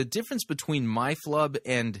the difference between my flub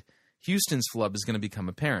and Houston's flub is going to become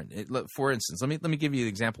apparent. For instance, let me give you an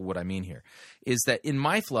example of what I mean here. Is that in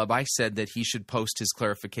my flub, I said that he should post his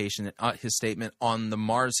clarification, his statement on the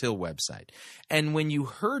Mars Hill website. And when you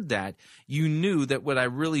heard that, you knew that what I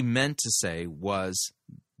really meant to say was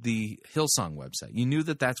the Hillsong website. You knew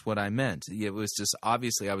that that's what I meant. It was just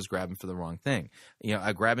obviously I was grabbing for the wrong thing.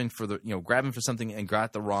 Grabbing for something and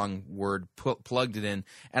got the wrong word, plugged it in,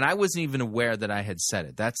 and I wasn't even aware that I had said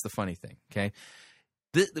it. That's the funny thing. Okay.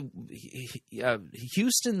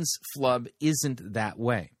 Houston's flub isn't that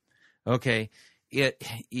way, okay?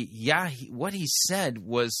 What he said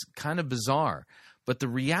was kind of bizarre, but the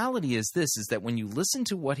reality is that when you listen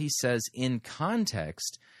to what he says in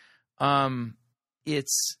context, when you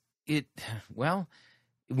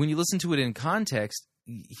listen to it in context,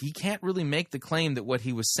 he can't really make the claim that what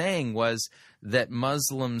he was saying was that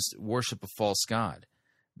Muslims worship a false god.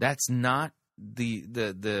 That's not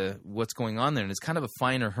the what's going on there, and it's kind of a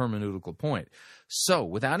finer hermeneutical point. So,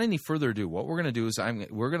 without any further ado, what we're going to do is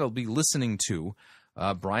we're going to be listening to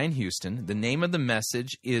Brian Houston. The name of the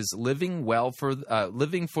message is "Living for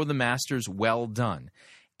the Master's Well Done,"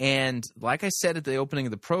 and like I said at the opening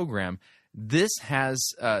of the program, this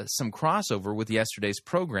has some crossover with yesterday's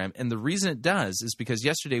program, and the reason it does is because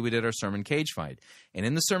yesterday we did our Sermon Cage Fight. And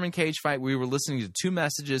in the Sermon Cage Fight, we were listening to two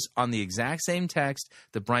messages on the exact same text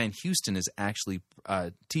that Brian Houston is actually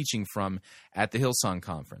teaching from at the Hillsong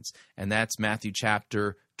Conference. And that's Matthew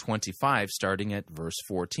chapter 25, starting at verse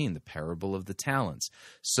 14, the parable of the talents.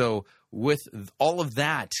 So with all of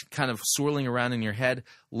that kind of swirling around in your head,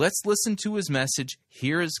 let's listen to his message,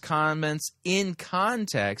 hear his comments in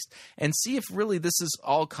context, and see if really this is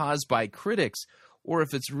all caused by critics or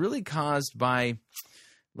if it's really caused by,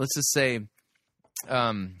 let's just say,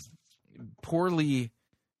 poorly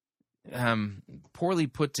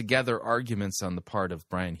put together arguments on the part of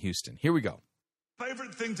Brian Houston. Here we go.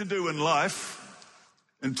 Favorite thing to do in life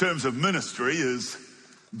in terms of ministry is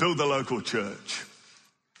build a local church.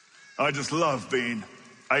 I just love being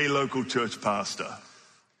a local church pastor.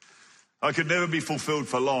 I could never be fulfilled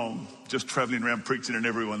for long just traveling around preaching in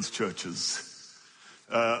everyone's churches.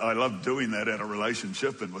 I love doing that out of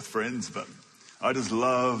relationship and with friends, but I just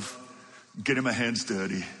love getting my hands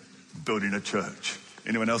dirty, building a church.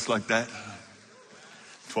 Anyone else like that?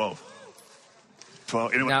 12.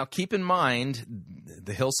 Anyone? Now, keep in mind,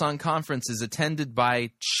 the Hillsong Conference is attended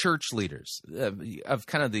by church leaders of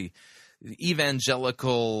kind of the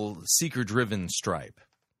evangelical, seeker-driven stripe.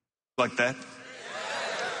 Like that?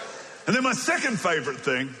 And then my second favorite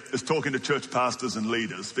thing is talking to church pastors and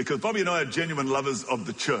leaders, because Bobby and I are genuine lovers of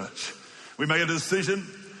the church. We made a decision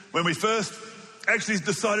when we first actually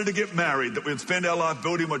decided to get married that we'd spend our life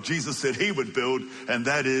building what Jesus said he would build, and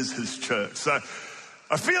that is his church. So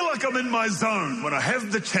I feel like I'm in my zone when I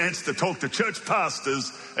have the chance to talk to church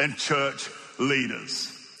pastors and church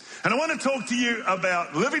leaders. And I want to talk to you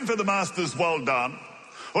about living for the Master's well done,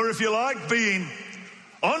 or if you like, being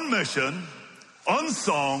on mission, on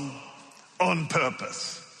song, on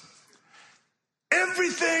purpose.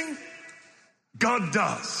 Everything God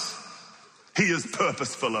does, he is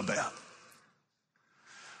purposeful about.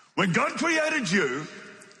 When God created you,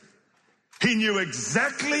 he knew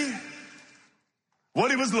exactly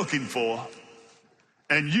what he was looking for,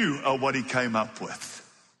 and you are what he came up with.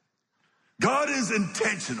 God is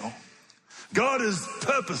intentional. God is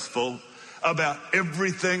purposeful about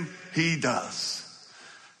everything he does.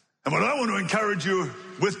 And what I want to encourage you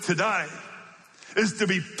with today is to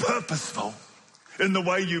be purposeful in the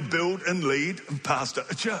way you build and lead and pastor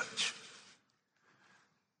a church.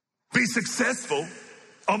 Be successful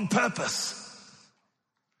on purpose.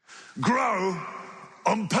 Grow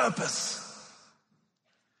on purpose.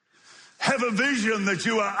 Have a vision that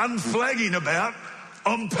you are unflagging about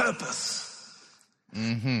on purpose.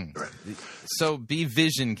 Mm-hmm. So be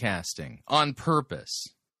vision casting on purpose.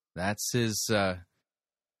 That's his.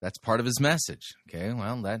 That's part of his message. Okay,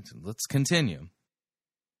 well, let's continue.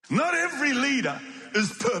 Not every leader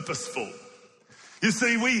is purposeful. You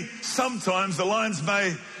see, sometimes the lines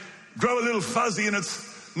may grow a little fuzzy and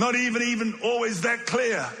it's not even always that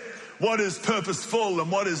clear what is purposeful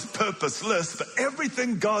and what is purposeless, but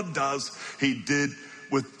everything God does, he did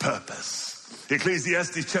with purpose.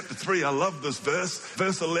 Ecclesiastes chapter 3, I love this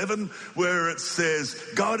verse 11, where it says,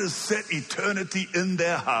 God has set eternity in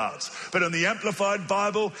their hearts. But in the Amplified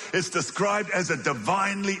Bible, it's described as a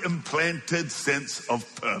divinely implanted sense of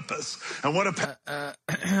purpose. And what a...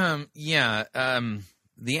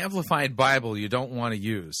 the Amplified Bible you don't want to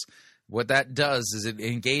use. What that does is it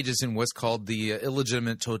engages in what's called the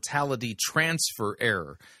illegitimate totality transfer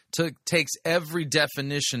error. Takes every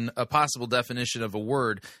definition, a possible definition of a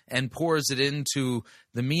word, and pours it into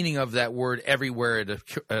the meaning of that word everywhere it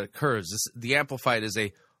occurs. The Amplified is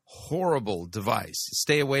a horrible device.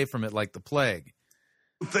 Stay away from it like the plague.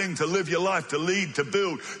 Thing to live your life, to lead, to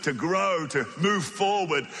build, to grow, to move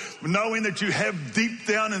forward, knowing that you have deep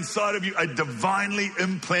down inside of you a divinely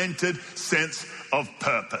implanted sense of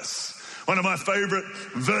purpose. One of my favorite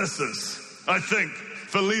verses, I think,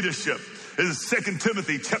 for leadership is 2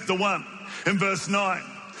 Timothy chapter 1 in verse 9,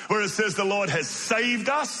 where it says the Lord has saved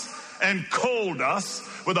us and called us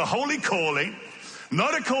with a holy calling,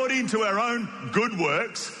 not according to our own good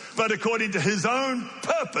works, but according to his own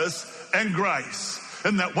purpose and grace.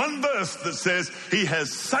 And that one verse that says he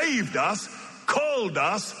has saved us, called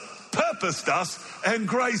us, purposed us, and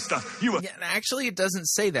graced us. Actually, it doesn't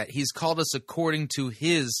say that. He's called us according to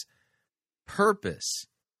his purpose.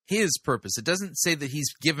 His purpose. It doesn't say that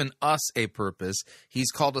he's given us a purpose.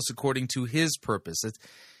 He's called us according to his purpose.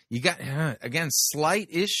 You got, again, slight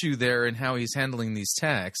issue there in how he's handling these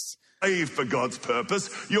texts. Saved for God's purpose.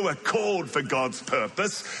 You are called for God's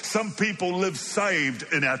purpose. Some people live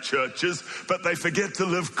saved in our churches, but they forget to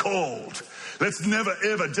live called. Let's never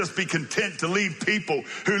ever just be content to lead people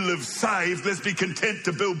who live saved. Let's be content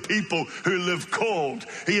to build people who live called.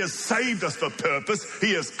 He has saved us for purpose.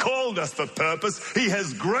 He has called us for purpose. He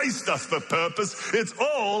has graced us for purpose. It's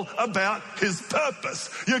all about his purpose.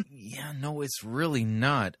 No, it's really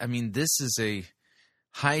not. I mean, this is a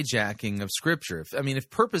hijacking of Scripture. If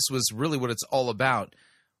purpose was really what it's all about,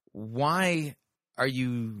 why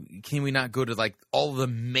can we not go to like all the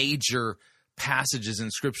major passages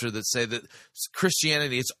in Scripture that say that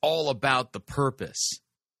Christianity, it's all about the purpose.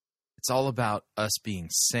 It's all about us being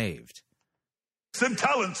saved. Some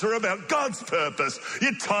talents are about God's purpose.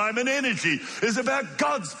 Your time and energy is about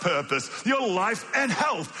God's purpose. Your life and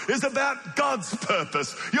health is about God's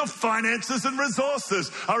purpose. Your finances and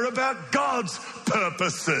resources are about God's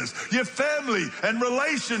purposes. Your family and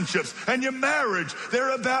relationships and your marriage,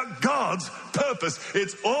 they're about God's purpose.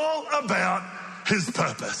 It's all about his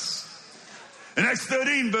purpose. In Acts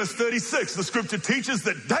 13, verse 36, the scripture teaches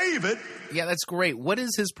that David... Yeah, that's great. What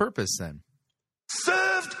is his purpose then?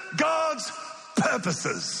 Served God's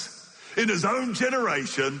purposes in his own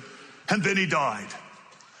generation, and then he died.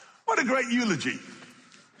 What a great eulogy.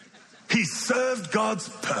 He served God's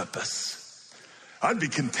purpose. I'd be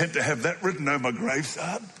content to have that written on my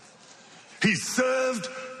graveside. He served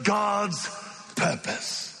God's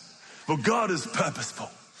purpose. Well, God is purposeful.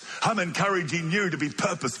 I'm encouraging you to be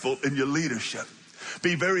purposeful in your leadership.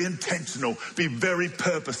 Be very intentional. Be very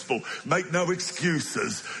purposeful. Make no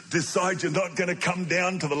excuses. Decide you're not going to come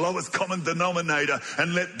down to the lowest common denominator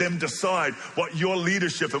and let them decide what your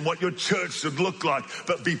leadership and what your church should look like.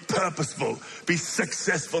 But be purposeful. Be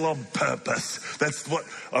successful on purpose. That's what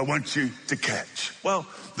I want you to catch. Well,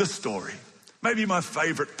 this story, maybe my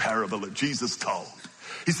favorite parable that Jesus told.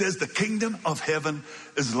 He says the kingdom of heaven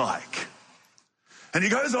is like. And he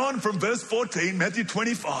goes on from verse 14, Matthew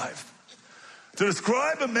 25, to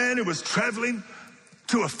describe a man who was traveling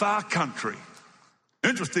to a far country.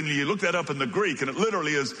 Interestingly, you look that up in the Greek, and it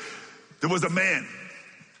literally is, there was a man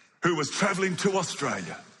who was traveling to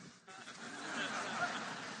Australia,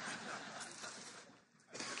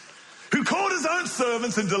 who called his own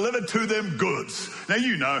servants and delivered to them goods. Now,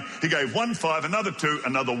 you know, he gave 1 5, another 2,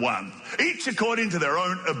 another 1, each according to their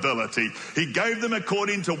own ability. He gave them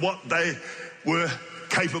according to what they were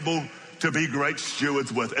capable to be great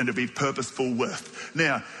stewards with and to be purposeful with.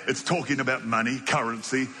 Now, it's talking about money,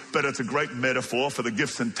 currency, but it's a great metaphor for the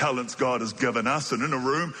gifts and talents God has given us. And in a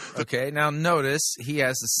room... Okay, now notice he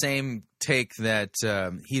has the same take that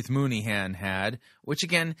Heath Mooneyhan had, which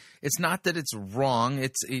again, it's not that it's wrong.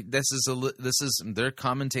 This is there are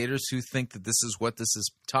commentators who think that this is what this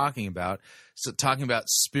is talking about. So talking about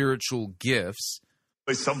spiritual gifts.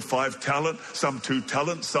 Some 5 talent, some 2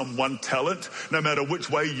 talent, some 1 talent. No matter which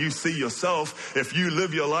way you see yourself, if you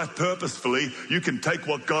live your life purposefully, you can take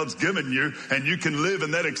what God's given you and you can live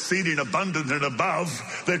in that exceeding abundant and above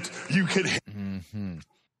that you can. Mm-hmm.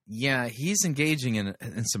 Yeah, he's engaging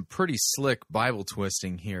in some pretty slick Bible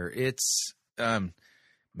twisting here. It's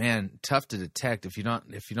man, tough to detect if you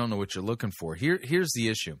don't know what you're looking for. Here's the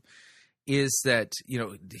issue. Is that,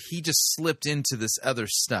 he just slipped into this other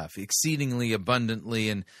stuff exceedingly abundantly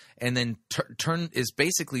and then is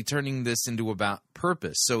basically turning this into about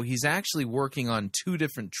purpose. So he's actually working on two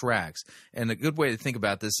different tracks. And a good way to think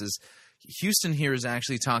about this is Houston here is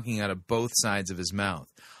actually talking out of both sides of his mouth.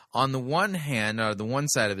 On the one hand, or the one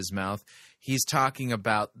side of his mouth, he's talking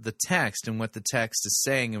about the text and what the text is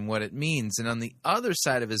saying and what it means. And on the other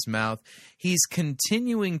side of his mouth, he's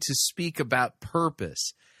continuing to speak about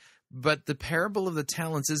purpose. But the parable of the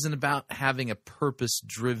talents isn't about having a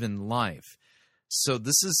purpose-driven life. So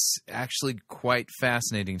this is actually quite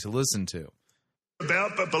fascinating to listen to.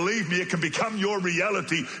 But believe me, it can become your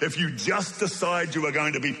reality if you just decide you are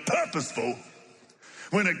going to be purposeful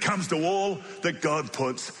when it comes to all that God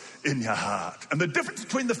puts in your heart. And the difference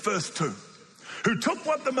between the first two, who took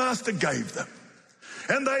what the master gave them,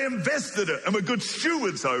 and they invested it and were good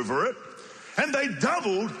stewards over it, and they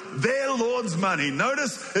doubled their Lord's money.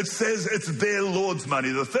 Notice it says it's their Lord's money.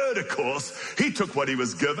 The third, of course, he took what he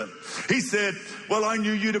was given. He said, well, I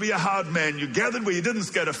knew you to be a hard man. You gathered where you didn't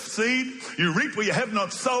scatter seed. You reap where you have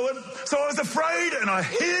not sown. So I was afraid and I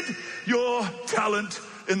hid your talent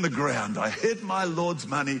in the ground. I hid my Lord's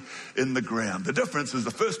money in the ground. The difference is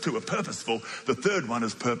the first two are purposeful. The third one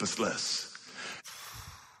is purposeless.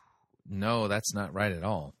 No, that's not right at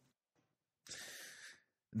all.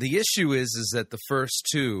 The issue is that the first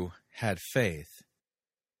two had faith.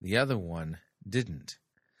 The other one didn't.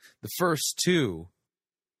 The first two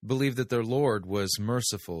believed that their Lord was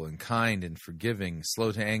merciful and kind and forgiving,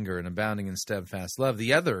 slow to anger and abounding in steadfast love.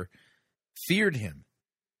 The other feared him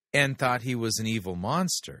and thought he was an evil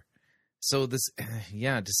monster. So to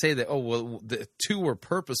say that, the two were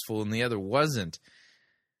purposeful and the other wasn't,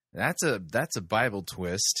 that's a Bible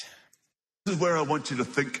twist. This is where I want you to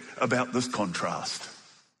think about this contrast.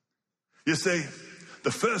 You see,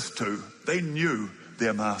 the first two, they knew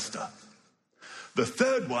their master. The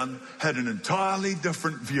third one had an entirely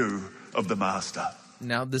different view of the master.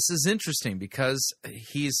 Now, this is interesting because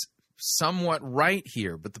he's somewhat right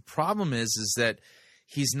here, but the problem is that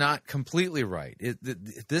he's not completely right.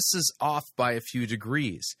 This is off by a few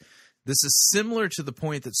degrees. This is similar to the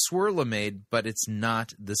point that Swirla made, but it's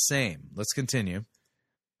not the same. Let's continue.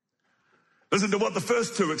 Listen to what the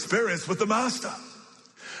first two experienced with the master.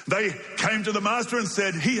 They came to the master and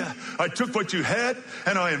said, here, I took what you had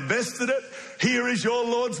and I invested it. Here is your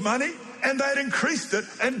Lord's money. And they'd increased it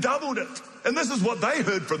and doubled it. And this is what they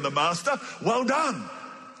heard from the master. Well done.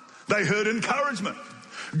 They heard encouragement.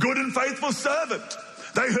 Good and faithful servant.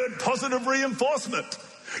 They heard positive reinforcement.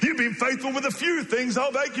 You've been faithful with a few things.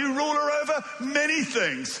 I'll make you ruler over many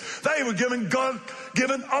things. They were given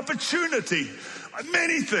God-given opportunity.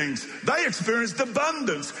 Many things. They experienced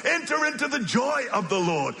abundance. Enter into the joy of the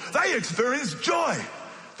Lord. They experienced joy.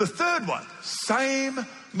 The third one, same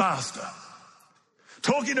master.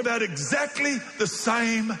 Talking about exactly the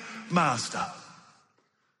same master.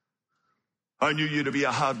 I knew you to be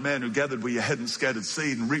a hard man who gathered where you hadn't scattered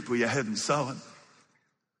seed and reaped where you hadn't sown.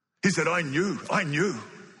 He said, I knew.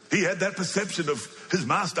 He had that perception of his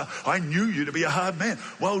master. I knew you to be a hard man.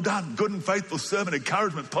 Well done, good and faithful servant,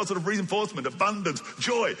 encouragement, positive reinforcement, abundance,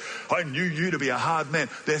 joy. I knew you to be a hard man.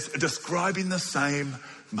 They're describing the same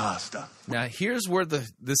master. Now, here's where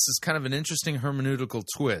this is kind of an interesting hermeneutical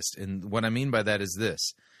twist. And what I mean by that is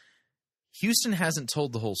this. Houston hasn't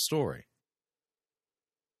told the whole story.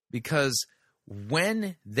 Because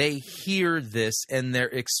when they hear this and their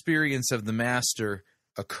experience of the master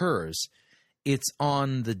occurs, it's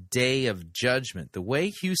on the day of judgment. The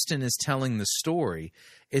way Houston is telling the story,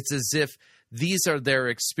 it's as if these are their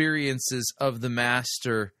experiences of the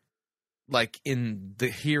master, like in the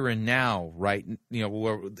here and now, right? You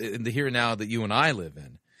know, in the here and now that you and I live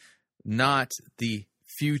in, not the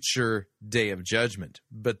future day of judgment.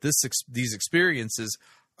 But these experiences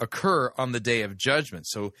occur on the day of judgment.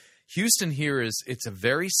 So Houston here it's a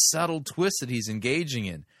very subtle twist that he's engaging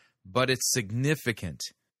in, but it's significant.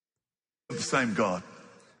 The same God.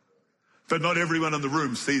 But not everyone in the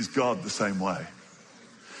room sees God the same way.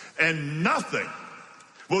 And nothing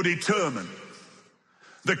will determine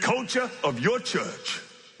the culture of your church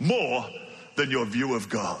more than your view of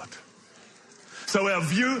God. So our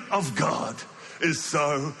view of God is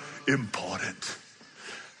so important.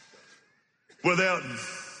 Without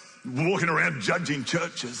walking around judging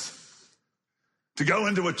churches, to go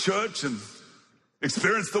into a church and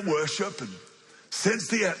experience the worship and sense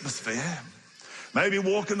the atmosphere, maybe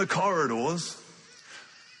walk in the corridors,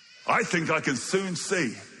 I think I can soon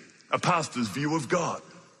see a pastor's view of God.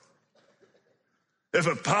 If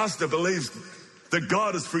a pastor believes that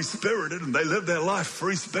God is free-spirited and they live their life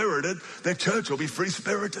free-spirited, their church will be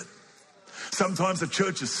free-spirited. Sometimes the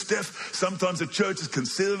church is stiff. Sometimes the church is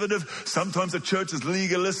conservative. Sometimes the church is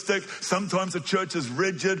legalistic. Sometimes the church is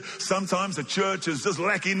rigid. Sometimes the church is just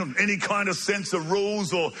lacking any kind of sense of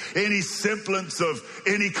rules or any semblance of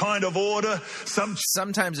any kind of order.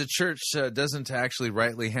 Sometimes a church doesn't actually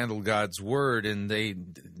rightly handle God's word, and they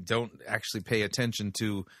don't actually pay attention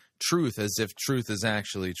to truth as if truth is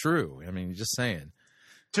actually true. I mean, just saying.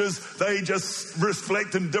 They just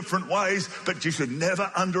reflect in different ways, but you should never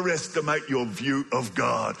underestimate your view of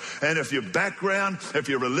God. And if your background, if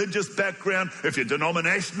your religious background, if your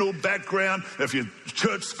denominational background, if your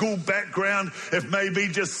church school background, if maybe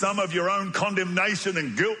just some of your own condemnation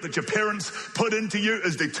and guilt that your parents put into you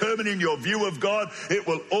is determining your view of God, it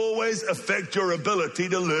will always affect your ability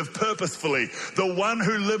to live purposefully. The one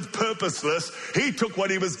who lived purposeless, he took what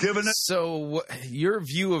he was given. So your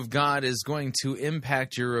view of God is going to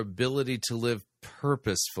impact your ability to live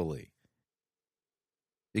purposefully.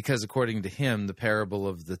 Because according to him, the parable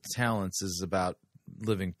of the talents is about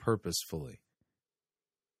living purposefully.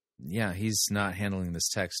 Yeah, he's not handling this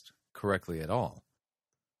text correctly at all.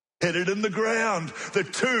 Hit it in the ground. The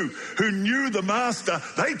two who knew the master,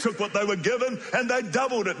 they took what they were given and they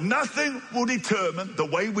doubled it. Nothing will determine the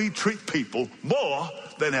way we treat people more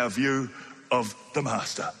than our view of the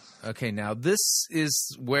master. Okay, now this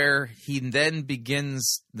is where he then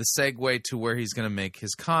begins the segue to where he's going to make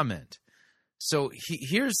his comment. So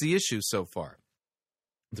here's the issue so far.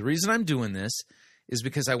 The reason I'm doing this is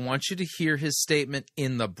because I want you to hear his statement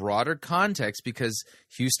in the broader context, because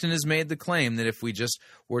Houston has made the claim that if we just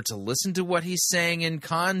were to listen to what he's saying in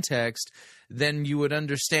context, then you would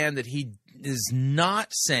understand that he is not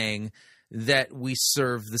saying that we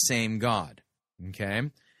serve the same God.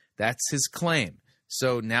 Okay? That's his claim.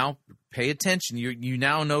 So now pay attention. You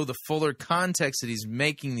now know the fuller context that he's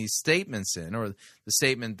making these statements in, or the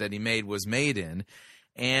statement that he made was made in.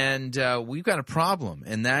 And we've got a problem,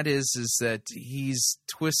 and that is that he's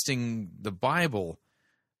twisting the Bible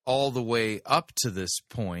all the way up to this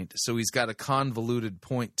point, so he's got a convoluted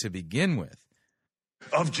point to begin with.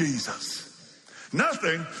 Of Jesus.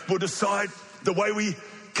 Nothing will decide the way we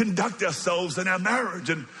conduct ourselves in our marriage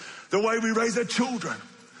and the way we raise our children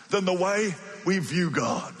than the way we view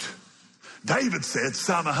God. David said,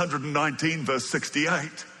 Psalm 119, verse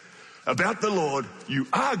 68, about the Lord, you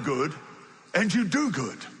are good and you do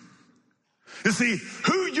good. You see,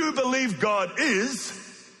 who you believe God is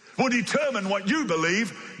will determine what you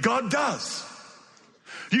believe God does.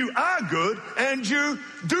 You are good and you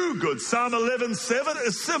do good. Psalm 11:7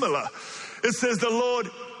 is similar. It says the Lord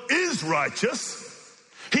is righteous.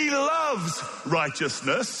 He loves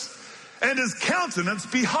righteousness, and his countenance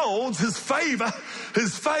beholds his favor.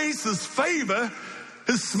 His face, his favor,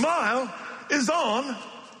 his smile is on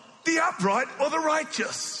the upright or the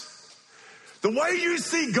righteous. The way you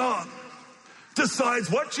see God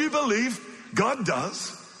decides what you believe God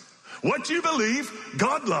does, what you believe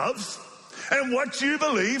God loves, and what you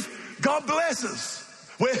believe God blesses,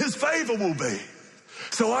 where his favor will be.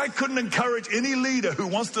 So I couldn't encourage any leader who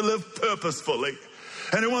wants to live purposefully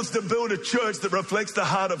and who wants to build a church that reflects the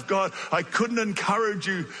heart of God. I couldn't encourage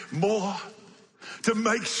you more to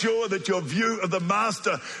make sure that your view of the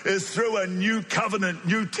master is through a new covenant,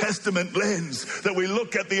 New Testament lens, that we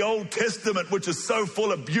look at the Old Testament, which is so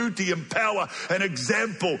full of beauty and power and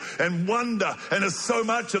example and wonder, and is so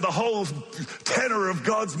much of the whole tenor of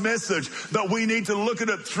God's message, that we need to look at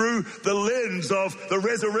it through the lens of the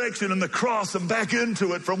resurrection and the cross and back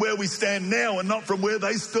into it from where we stand now and not from where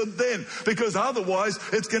they stood then, because otherwise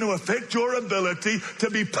it's going to affect your ability to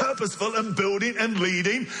be purposeful in building and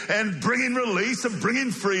leading and bringing release and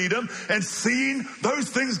bringing freedom and seeing those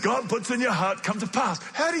things God puts in your heart come to pass.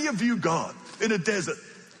 How do you view God in a desert?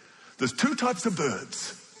 There's two types of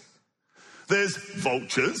birds. There's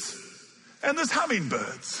vultures and there's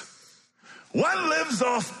hummingbirds. One lives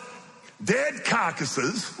off dead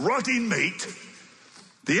carcasses, rotting meat.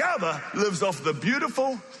 The other lives off the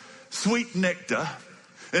beautiful, sweet nectar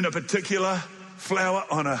in a particular flower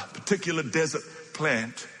on a particular desert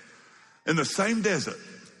plant. In the same desert,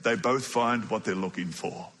 they both find what they're looking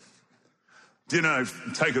for. Do you know,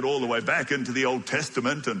 take it all the way back into the Old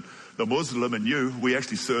Testament, and the Muslim and you, we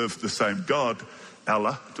actually serve the same God.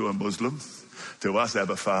 Allah to a Muslim, to us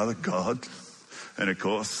Abba Father, God. And of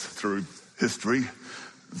course, through history,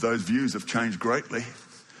 those views have changed greatly.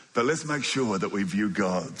 But let's make sure that we view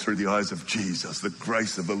God through the eyes of Jesus, the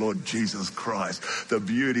grace of the Lord Jesus Christ, the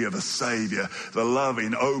beauty of a Savior, the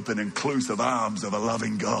loving, open, inclusive arms of a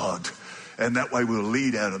loving God. And that way we'll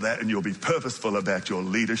lead out of that, and you'll be purposeful about your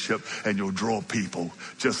leadership, and you'll draw people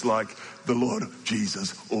just like the Lord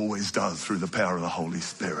Jesus always does through the power of the Holy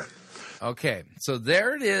Spirit. Okay, so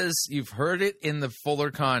there it is. You've heard it in the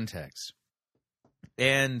fuller context.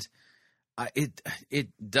 And it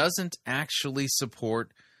doesn't actually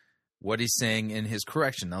support what he's saying in his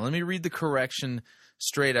correction. Now, let me read the correction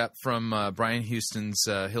straight up from Brian Houston's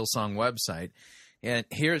Hillsong website. And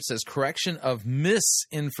here it says, correction of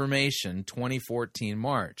misinformation, 2014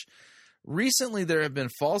 March. Recently, there have been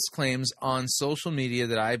false claims on social media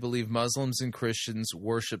that I believe Muslims and Christians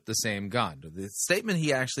worship the same God. The statement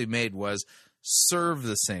he actually made was, serve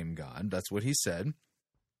the same God. That's what he said.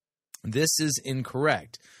 This is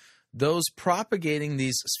incorrect. Those propagating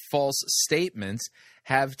these false statements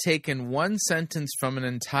have taken one sentence from an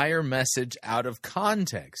entire message out of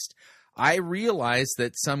context. I realize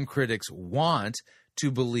that some critics want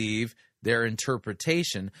to believe their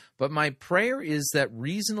interpretation, but my prayer is that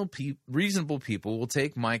reasonable people will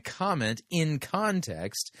take my comment in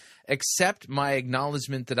context, accept my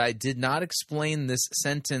acknowledgement that I did not explain this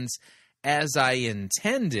sentence as I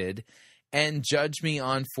intended, and judge me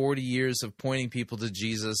on 40 years of pointing people to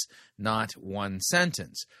Jesus, not one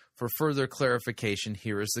sentence. For further clarification,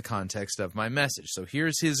 here is the context of my message. So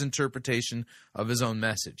here's his interpretation of his own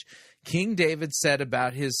message. King David said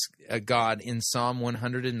about his God in Psalm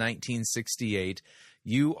 119:68,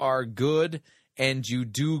 "You are good and you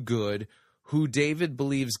do good. Who David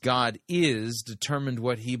believes God is determined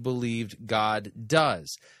what he believed God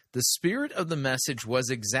does." The spirit of the message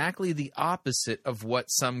was exactly the opposite of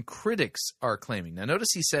what some critics are claiming. Now,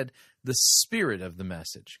 notice he said the spirit of the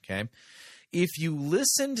message, okay? If you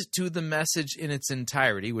listened to the message in its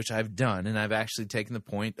entirety, which I've done, and I've actually taken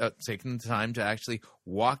the time to actually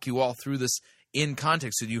walk you all through this in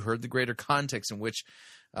context, so you heard the greater context in which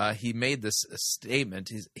he made this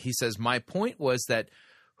statement. He says, my point was that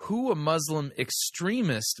who a Muslim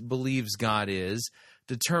extremist believes God is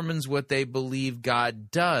determines what they believe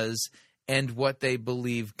God does and what they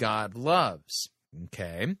believe God loves.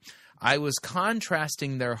 Okay? I was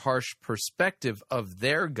contrasting their harsh perspective of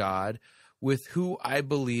their God with who I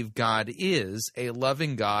believe God is, a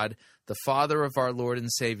loving God, the Father of our Lord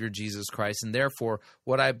and Savior Jesus Christ, and therefore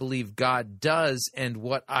what I believe God does and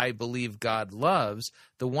what I believe God loves.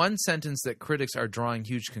 The one sentence that critics are drawing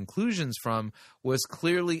huge conclusions from was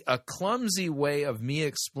clearly a clumsy way of me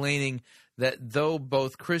explaining that though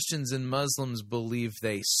both Christians and Muslims believe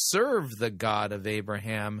they serve the God of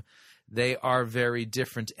Abraham, they are very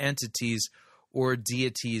different entities or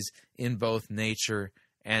deities in both nature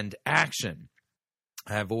and action.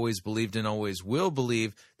 I have always believed and always will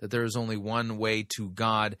believe that there is only one way to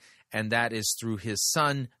God, and that is through his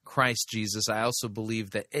Son, Christ Jesus. I also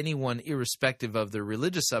believe that anyone, irrespective of their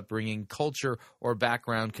religious upbringing, culture, or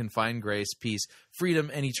background, can find grace, peace,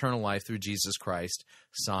 freedom, and eternal life through Jesus Christ.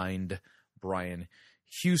 Signed, Brian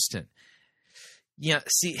Houston. Yeah,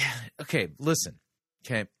 see, okay, listen,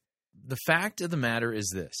 okay. The fact of the matter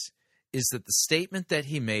is this, is that the statement that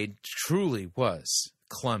he made truly was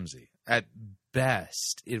clumsy. At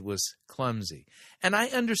best, it was clumsy. And I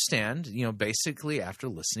understand, basically after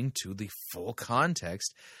listening to the full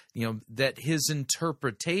context, that his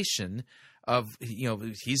interpretation of,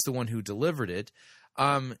 he's the one who delivered it,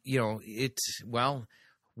 what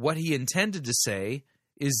he intended to say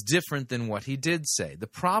is different than what he did say. The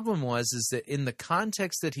problem is that in the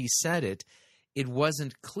context that he said it, it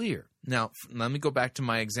wasn't clear. Now, let me go back to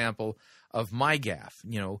my example of my gaffe.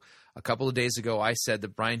 A couple of days ago, I said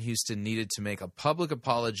that Brian Houston needed to make a public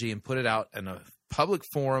apology and put it out in a public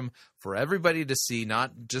forum for everybody to see,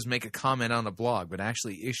 not just make a comment on a blog, but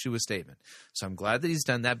actually issue a statement. So I'm glad that he's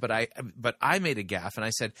done that, but I made a gaffe, and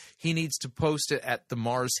I said he needs to post it at the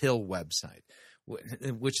Mars Hill website,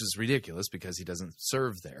 which is ridiculous because he doesn't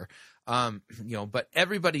serve there. But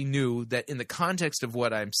everybody knew that in the context of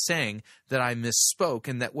what I'm saying that I misspoke,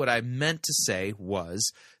 and that what I meant to say was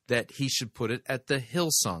that he should put it at the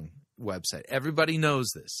Hillsong website. Everybody knows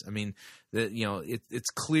this. I mean, it's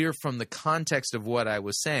clear from the context of what I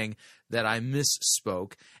was saying that I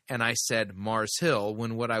misspoke, and I said Mars Hill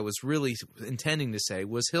when what I was really intending to say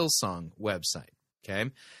was Hillsong website. Okay?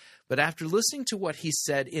 But after listening to what he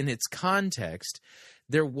said in its context,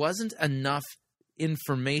 there wasn't enough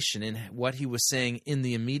information in what he was saying in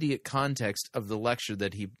the immediate context of the lecture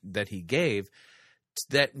that he gave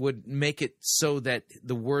that would make it so that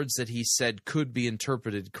the words that he said could be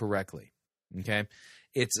interpreted correctly. Okay?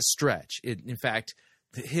 It's a stretch. In fact,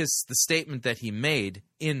 the statement that he made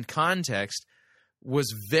in context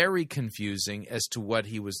was very confusing as to what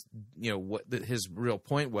he was, what his real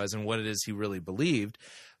point was and what it is he really believed.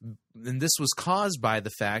 And this was caused by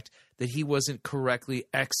the fact that he wasn't correctly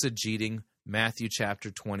exegeting Matthew chapter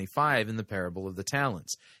 25 in the parable of the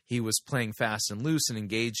talents. He was playing fast and loose and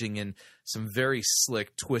engaging in some very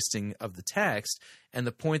slick twisting of the text, and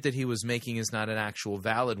the point that he was making is not an actual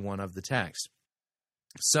valid one of the text.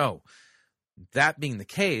 So, that being the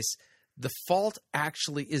case, the fault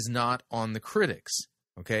actually is not on the critics.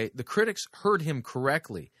 Okay? The critics heard him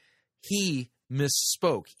correctly. He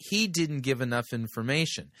misspoke. He didn't give enough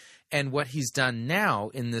information. And what he's done now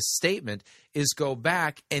in this statement is go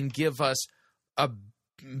back and give us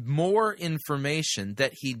more information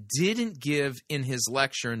that he didn't give in his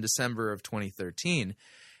lecture in December of 2013,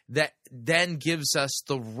 that then gives us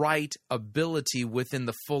the right ability within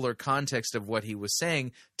the fuller context of what he was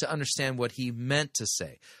saying to understand what he meant to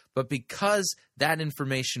say. But because that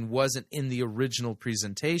information wasn't in the original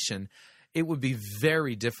presentation, it would be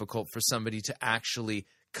very difficult for somebody to actually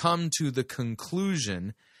come to the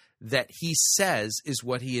conclusion that he says is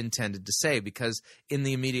what he intended to say, because in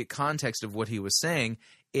the immediate context of what he was saying,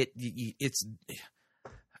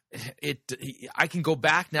 I can go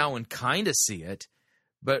back now and kind of see it,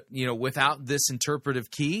 but without this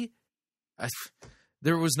interpretive key,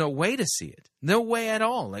 there was no way to see it. No way at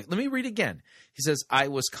all. Let me read again. He says, I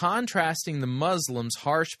was contrasting the Muslims'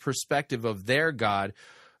 harsh perspective of their God,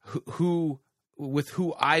 with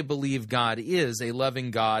who I believe God is, a loving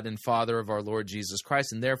God and Father of our Lord Jesus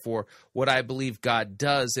Christ, and therefore what I believe God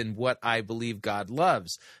does and what I believe God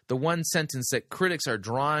loves. The one sentence that critics are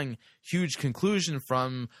drawing huge conclusions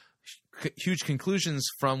from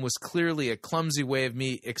was clearly a clumsy way of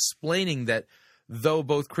me explaining that though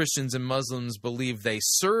both Christians and Muslims believe they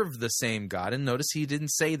serve the same God, and notice he didn't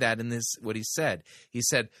say that in this, what he said. He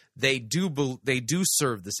said they do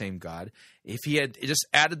serve the same God. If he had just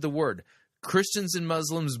added the word, Christians and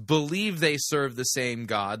Muslims believe they serve the same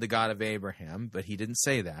God, the God of Abraham, but he didn't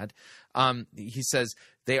say that. He says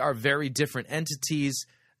they are very different entities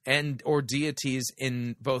or deities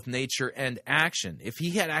in both nature and action. If he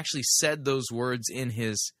had actually said those words in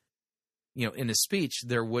his speech,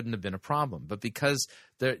 there wouldn't have been a problem. But because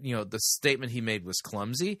the statement he made was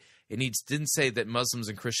clumsy, and he didn't say that Muslims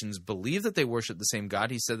and Christians believe that they worship the same God.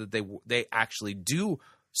 He said that they actually do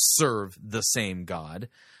serve the same God.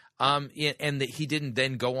 And that he didn't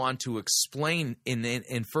then go on to explain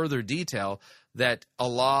in further detail that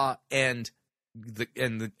Allah and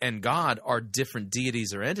God are different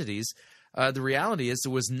deities or entities. The reality is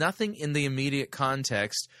there was nothing in the immediate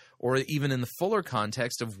context or even in the fuller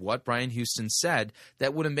context of what Brian Houston said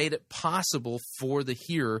that would have made it possible for the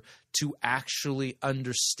hearer to actually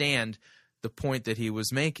understand the point that he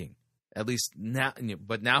was making. At least now,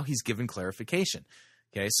 but now he's given clarification.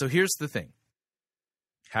 Okay, so here's the thing.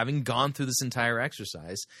 Having gone through this entire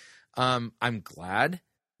exercise, I'm glad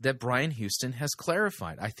that Brian Houston has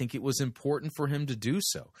clarified. I think it was important for him to do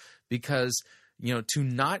so because, to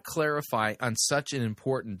not clarify on such an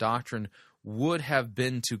important doctrine would have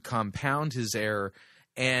been to compound his error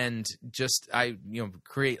and just,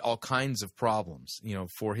 create all kinds of problems,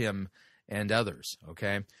 for him and others,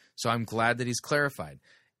 okay? So I'm glad that he's clarified.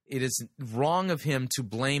 It is wrong of him to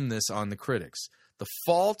blame this on the critics. The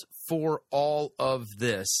fault for all of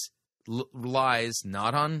this lies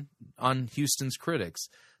not on Houston's critics.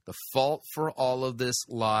 The fault for all of this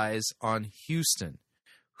lies on Houston,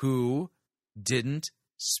 who didn't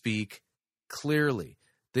speak clearly.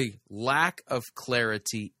 The lack of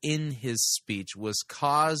clarity in his speech was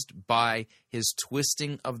caused by his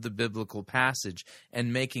twisting of the biblical passage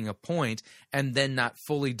and making a point and then not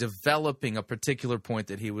fully developing a particular point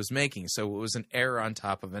that he was making. So it was an error on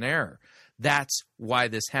top of an error. That's why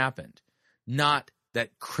this happened, not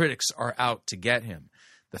that critics are out to get him.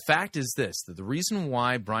 The fact is this, that the reason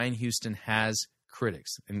why Brian Houston has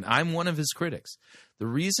critics, and I'm one of his critics, the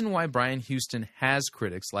reason why Brian Houston has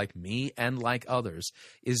critics like me and like others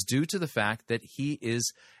is due to the fact that he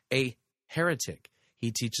is a heretic. He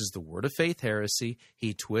teaches the word of faith heresy.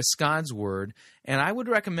 He twists God's word. And I would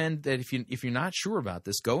recommend that if you're not sure about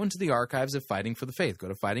this, go into the archives of Fighting for the Faith. Go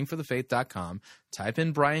to fightingforthefaith.com. Type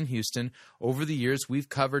in Brian Houston. Over the years, we've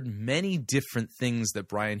covered many different things that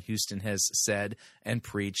Brian Houston has said and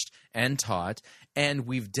preached and taught. And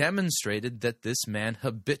we've demonstrated that this man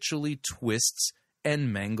habitually twists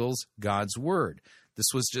and mangles God's word.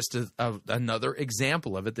 This was just another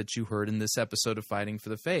example of it that you heard in this episode of Fighting for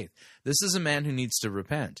the Faith. This is a man who needs to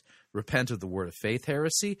repent. Repent of the word of faith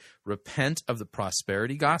heresy. Repent of the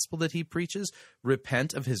prosperity gospel that he preaches.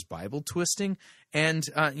 Repent of his Bible twisting. And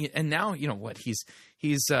now, he's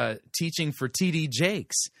teaching for T.D.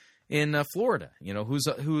 Jakes. in Florida,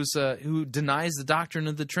 who denies the doctrine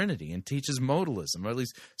of the Trinity and teaches modalism, or at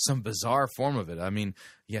least some bizarre form of it. I mean,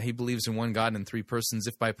 yeah, he believes in one God in three persons,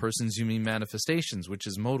 if by persons you mean manifestations, which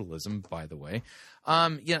is modalism, by the way.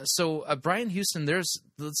 So Brian Houston,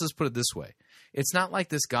 let's just put it this way. It's not like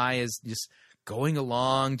this guy is just going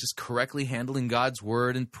along, just correctly handling God's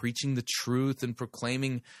word and preaching the truth and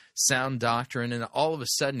proclaiming sound doctrine, and all of a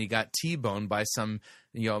sudden he got T-boned by some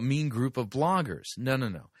mean group of bloggers. No.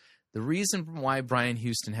 The reason why Brian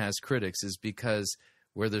Houston has critics is because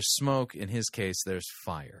where there's smoke, in his case, there's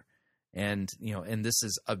fire. And this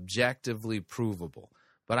is objectively provable.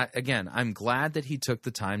 But I'm glad that he took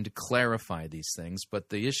the time to clarify these things. But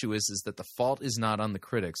the issue is that the fault is not on the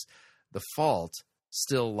critics. The fault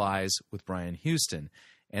still lies with Brian Houston.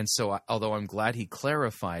 And so, although I'm glad he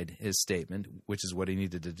clarified his statement, which is what he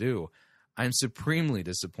needed to do, I'm supremely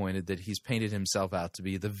disappointed that he's painted himself out to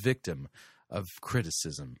be the victim of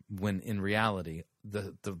criticism, when in reality,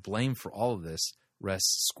 the blame for all of this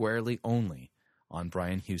rests squarely only on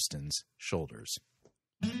Brian Houston's shoulders.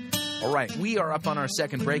 All right, we are up on our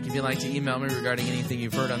second break. If you'd like to email me regarding anything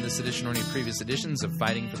you've heard on this edition or any previous editions of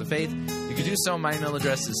Fighting for the Faith, you can do so. My email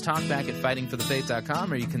address is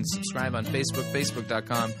talkback@fightingforthefaith.com, or you can subscribe on Facebook,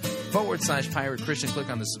 facebook.com/Pirate Christian. Click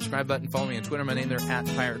on the subscribe button. Follow me on Twitter. My name there,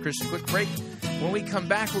 @Pirate Christian. Quick break. When we come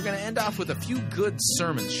back, we're going to end off with a few good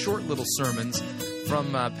sermons, short little sermons,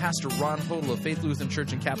 from Pastor Ron Hodel of Faith Lutheran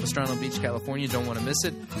Church in Capistrano Beach, California. Don't want to miss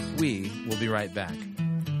it. We will be right back.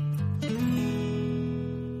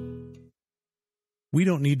 We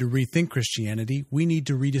don't need to rethink Christianity. We need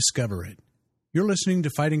to rediscover it. You're listening to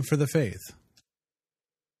Fighting for the Faith.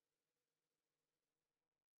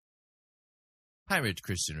 Pirate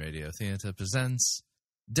Christian Radio Theater presents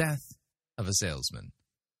Death of a Salesman.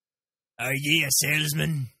 Are ye a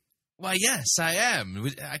salesman? Why, yes, I am.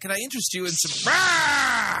 Can I interest you in some...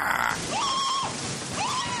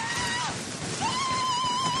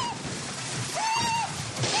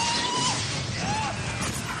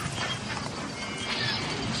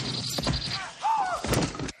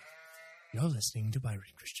 You're listening to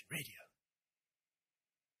Pirate Christian Radio.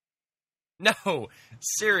 No,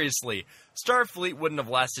 seriously. Starfleet wouldn't have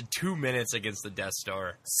lasted 2 minutes against the Death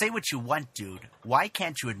Star. Say what you want, dude. Why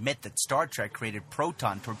can't you admit that Star Trek created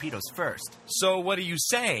proton torpedoes first? So what are you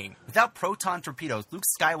saying? Without proton torpedoes, Luke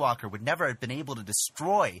Skywalker would never have been able to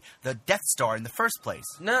destroy the Death Star in the first place.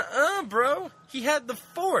 Nuh-uh, bro. He had the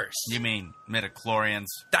Force. You mean midichlorians?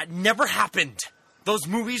 That never happened. Those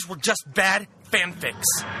movies were just bad fanfics.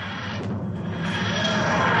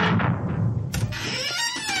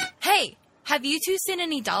 Hey! Have you two seen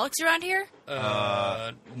any Daleks around here?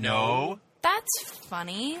 No. That's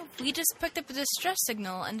funny. We just picked up a distress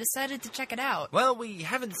signal and decided to check it out. Well, we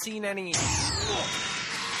haven't seen any...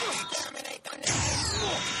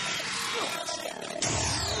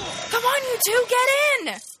 Come on, you two, get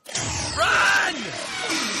in! Run!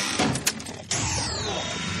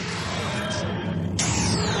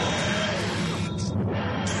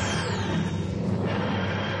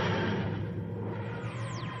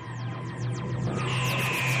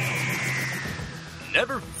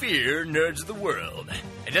 Never fear, nerds of the world.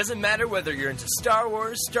 It doesn't matter whether you're into Star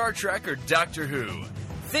Wars, Star Trek, or Doctor Who.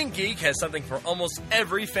 ThinkGeek has something for almost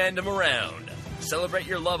every fandom around. Celebrate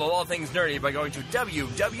your love of all things nerdy by going to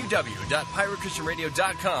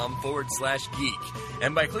www.piratechristianradio.com/geek.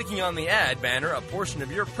 And by clicking on the ad banner, a portion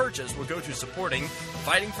of your purchase will go to supporting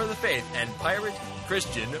Fighting for the Faith and Pirate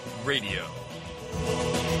Christian Radio.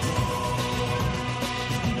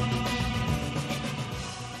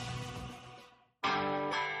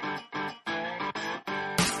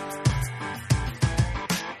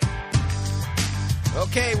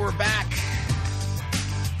 Okay, we're back.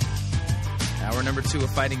 Hour number 2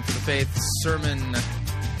 of Fighting for the Faith sermon.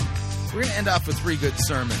 We're going to end off with 3 good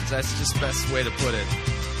sermons. That's just the best way to put it.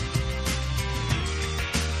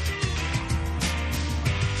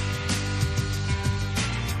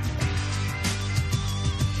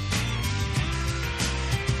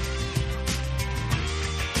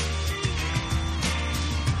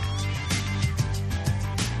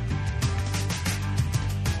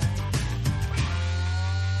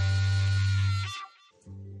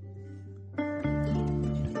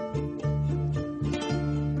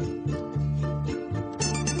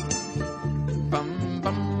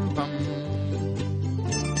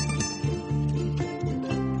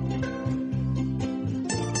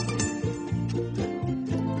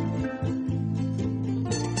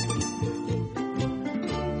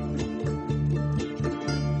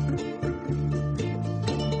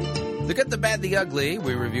 The good, the bad, the ugly.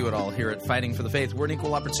 We review it all here at Fighting for the Faith. We're an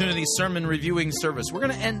equal opportunity sermon reviewing service. We're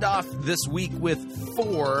going to end off this week with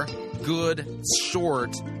 4 good,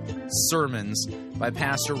 short sermons by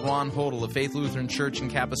Pastor Ron Hodel of Faith Lutheran Church in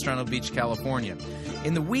Capistrano Beach, California.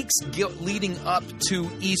 In the weeks leading up to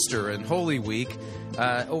Easter and Holy Week,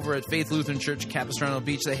 over at Faith Lutheran Church, Capistrano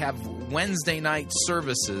Beach, they have Wednesday night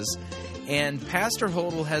services. And Pastor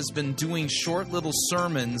Hodel has been doing short little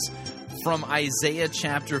sermons from Isaiah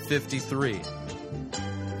chapter 53.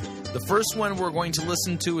 The first one we're going to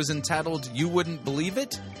listen to is entitled, You Wouldn't Believe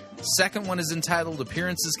It. Second one is entitled,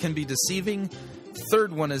 Appearances Can Be Deceiving.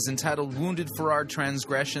 Third one is entitled, Wounded for Our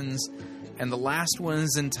Transgressions. And the last one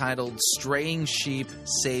is entitled, Straying Sheep,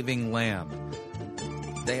 Saving Lamb.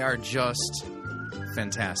 They are just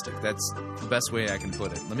fantastic. That's the best way I can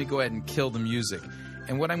put it. Let me go ahead and kill the music.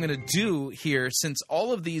 And what I'm going to do here, since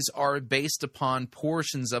all of these are based upon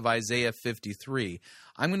portions of Isaiah 53,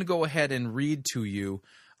 I'm going to go ahead and read to you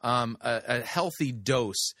a healthy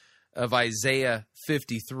dose of Isaiah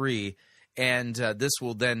 53, and this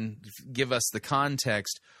will then give us the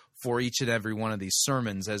context for each and every one of these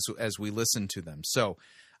sermons as we listen to them. So,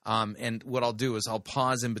 and what I'll do is I'll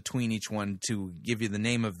pause in between each one to give you the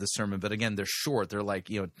name of the sermon. But again, they're short. They're like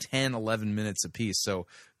 10, 11 minutes apiece. So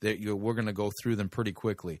we're going to go through them pretty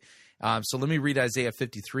quickly. So let me read Isaiah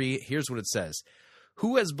 53. Here's what it says.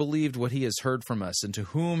 Who has believed what he has heard from us, and to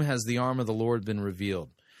whom has the arm of the Lord been revealed?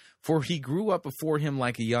 For he grew up before him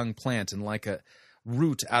like a young plant, and like a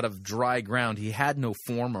root out of dry ground. He had no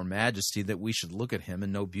form or majesty that we should look at him,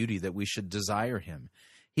 and no beauty that we should desire him.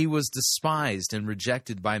 He was despised and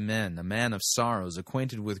rejected by men, a man of sorrows,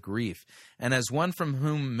 acquainted with grief. And as one from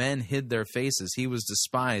whom men hid their faces, he was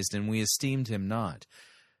despised, and we esteemed him not.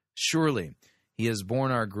 Surely he has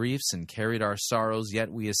borne our griefs and carried our sorrows, yet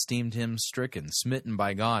we esteemed him stricken, smitten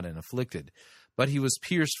by God, and afflicted. But he was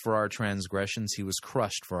pierced for our transgressions, he was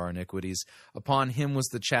crushed for our iniquities. Upon him was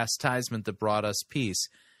the chastisement that brought us peace,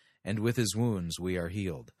 and with his wounds we are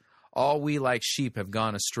healed. All we like sheep have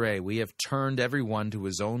gone astray. We have turned every one to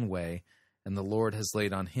his own way, and the Lord has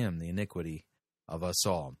laid on him the iniquity of us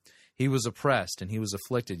all. He was oppressed, and he was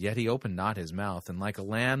afflicted, yet he opened not his mouth. And like a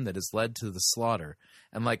lamb that is led to the slaughter,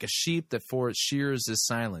 and like a sheep that for its shears is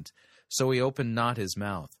silent, so he opened not his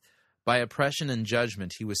mouth. By oppression and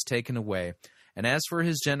judgment he was taken away. And as for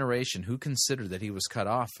his generation, who considered that he was cut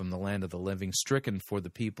off from the land of the living, stricken for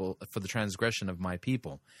the transgression of my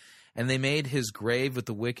people? And they made his grave with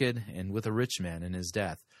the wicked and with a rich man in his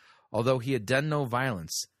death. Although he had done no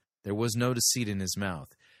violence, there was no deceit in his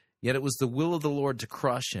mouth. Yet it was the will of the Lord to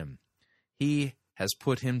crush him. He has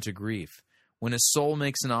put him to grief. When his soul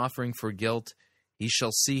makes an offering for guilt, he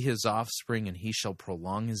shall see his offspring, and he shall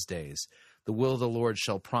prolong his days. The will of the Lord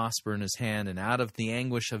shall prosper in his hand, and out of the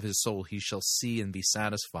anguish of his soul he shall see and be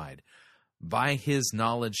satisfied. By his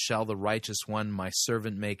knowledge shall the righteous one, my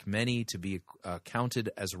servant, make many to be counted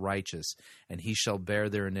as righteous, and he shall bear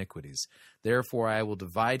their iniquities. Therefore I will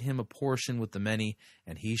divide him a portion with the many,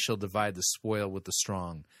 and he shall divide the spoil with the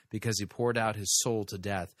strong, because he poured out his soul to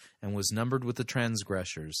death, and was numbered with the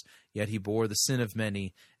transgressors. Yet he bore the sin of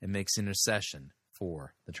many, and makes intercession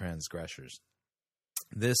for the transgressors.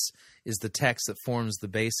 This is the text that forms the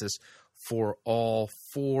basis for all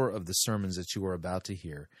 4 of the sermons that you are about to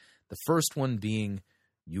hear. The first one being,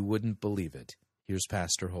 You Wouldn't Believe It. Here's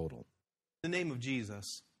Pastor Hodel. In the name of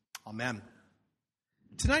Jesus, amen.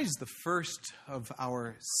 Tonight is the first of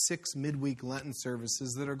our 6 midweek Lenten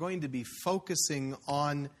services that are going to be focusing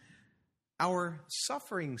on our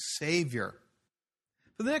suffering Savior.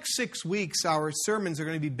 For the next 6 weeks, our sermons are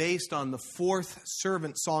going to be based on the 4th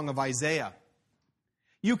servant song of Isaiah.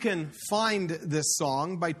 You can find this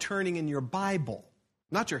song by turning in your Bible,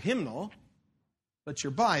 not your hymnal, but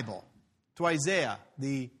your Bible, to Isaiah,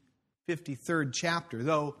 the 53rd chapter,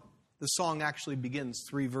 though the song actually begins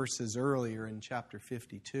 3 verses earlier in chapter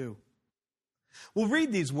 52. We'll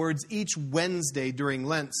read these words each Wednesday during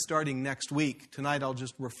Lent, starting next week. Tonight I'll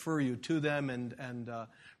just refer you to them and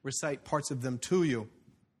recite parts of them to you.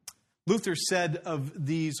 Luther said of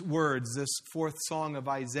these words, this 4th song of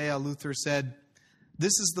Isaiah, Luther said,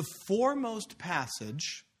 "This is the foremost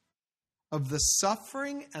passage of the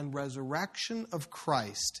suffering and resurrection of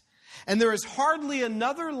Christ, and there is hardly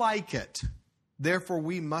another like it. Therefore,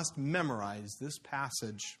 we must memorize this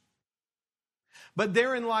passage." But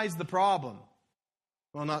therein lies the problem.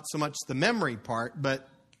 Well, not so much the memory part, but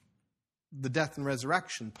the death and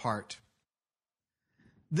resurrection part.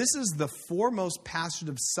 This is the foremost passage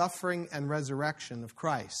of suffering and resurrection of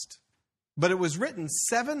Christ. But it was written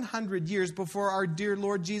 700 years before our dear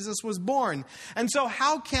Lord Jesus was born. And so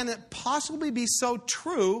how can it possibly be so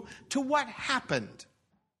true to what happened?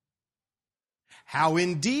 How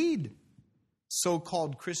indeed?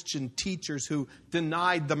 So-called Christian teachers who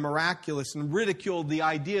denied the miraculous and ridiculed the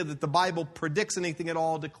idea that the Bible predicts anything at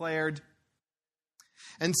all declared.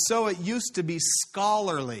 And so it used to be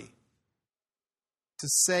scholarly to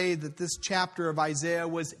say that this chapter of Isaiah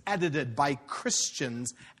was edited by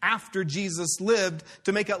Christians after Jesus lived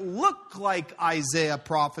to make it look like Isaiah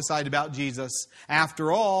prophesied about Jesus.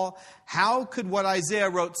 After all, how could what Isaiah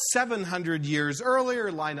wrote 700 years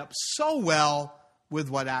earlier line up so well with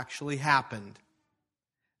what actually happened?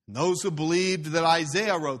 And those who believed that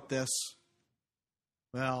Isaiah wrote this,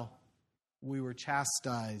 well, we were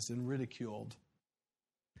chastised and ridiculed.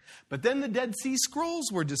 But then the Dead Sea Scrolls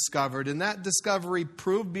were discovered, and that discovery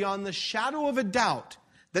proved beyond the shadow of a doubt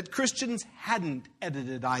that Christians hadn't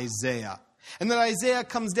edited Isaiah, and that Isaiah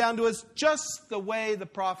comes down to us just the way the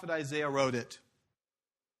prophet Isaiah wrote it.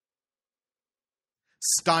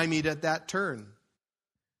 Stymied at that turn,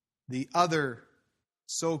 the other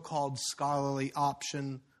so-called scholarly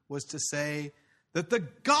option was to say that the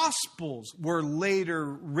Gospels were later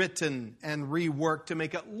written and reworked to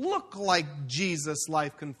make it look like Jesus'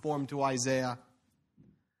 life conformed to Isaiah.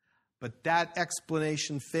 But that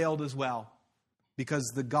explanation failed as well, because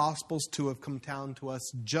the Gospels too have come down to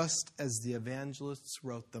us just as the evangelists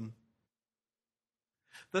wrote them.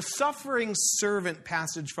 The suffering servant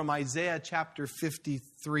passage from Isaiah chapter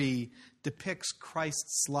 53 depicts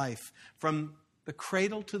Christ's life from the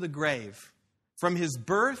cradle to the grave, from his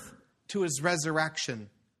birth to his resurrection.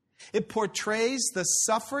 It portrays the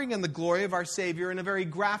suffering and the glory of our Savior in a very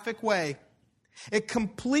graphic way. It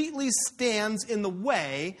completely stands in the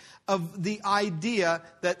way of the idea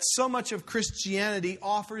that so much of Christianity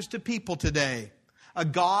offers to people today. A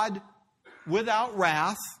God without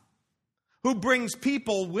wrath, who brings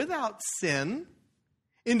people without sin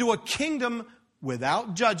into a kingdom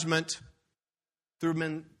without judgment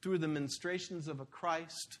through the ministrations of a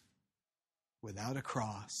Christ without a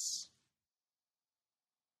cross.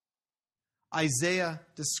 Isaiah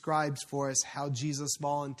describes for us how Jesus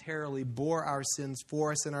voluntarily bore our sins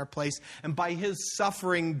for us in our place, and by his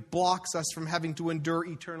suffering blocks us from having to endure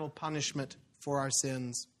eternal punishment for our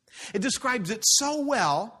sins. It describes it so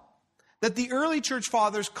well that the early church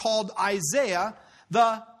fathers called Isaiah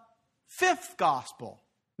the fifth gospel.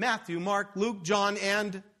 Matthew, Mark, Luke, John,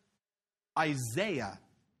 and Isaiah.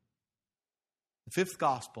 The fifth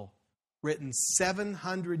gospel, written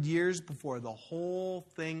 700 years before the whole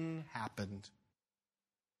thing happened.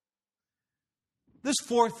 This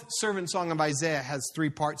fourth servant song of Isaiah has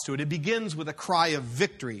three parts to it. It begins with a cry of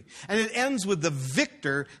victory, and it ends with the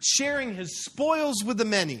victor sharing his spoils with the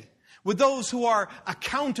many, with those who are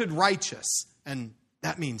accounted righteous, and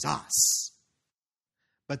that means us.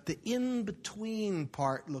 But the in-between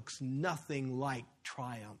part looks nothing like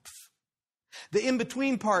triumph. The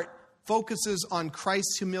in-between part focuses on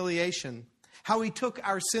Christ's humiliation, how he took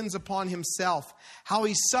our sins upon himself, how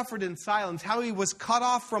he suffered in silence, how he was cut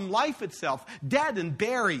off from life itself, dead and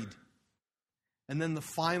buried. And then the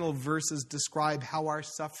final verses describe how our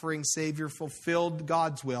suffering Savior fulfilled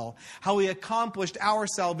God's will, how he accomplished our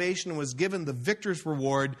salvation and was given the victor's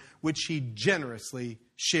reward, which he generously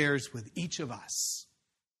shares with each of us.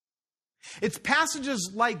 It's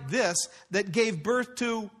passages like this that gave birth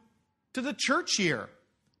to the church year,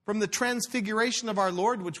 from the transfiguration of our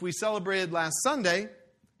Lord, which we celebrated last Sunday,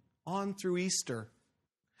 on through Easter.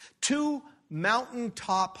 Two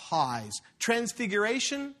mountaintop highs,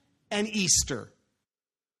 transfiguration and Easter,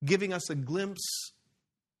 giving us a glimpse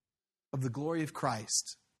of the glory of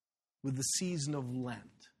Christ with the season of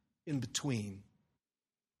Lent in between.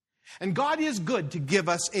 And God is good to give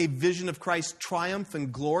us a vision of Christ's triumph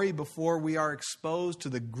and glory before we are exposed to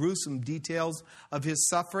the gruesome details of his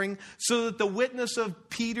suffering, so that the witness of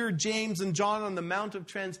Peter, James, and John on the Mount of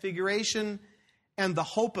Transfiguration and the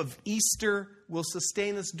hope of Easter will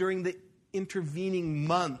sustain us during the intervening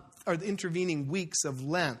month or the intervening weeks of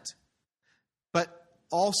Lent. But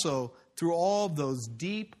also through all those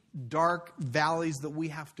deep, dark valleys that we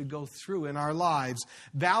have to go through in our lives.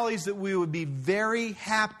 Valleys that we would be very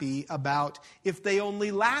happy about if they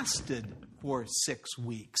only lasted for 6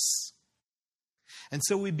 weeks. And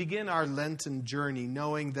so we begin our Lenten journey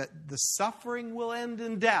knowing that the suffering will end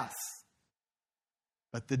in death,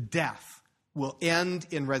 but the death will end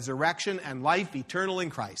in resurrection and life eternal in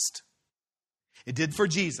Christ. It did for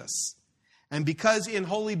Jesus. And because in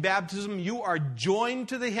holy baptism you are joined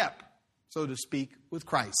to the hip, so to speak, with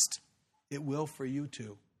Christ, it will for you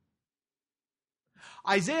too.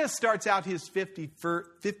 Isaiah starts out his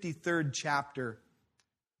 53rd chapter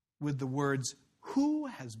with the words, "Who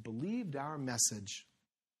has believed our message?"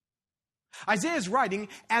 Isaiah is writing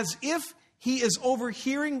as if he is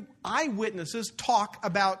overhearing eyewitnesses talk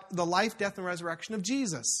about the life, death, and resurrection of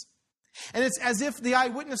Jesus. And it's as if the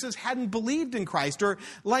eyewitnesses hadn't believed in Christ, or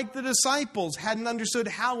like the disciples hadn't understood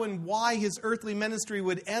how and why his earthly ministry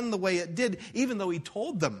would end the way it did, even though he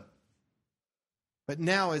told them. But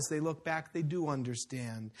now, as they look back, they do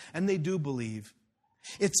understand, and they do believe.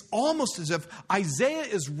 It's almost as if Isaiah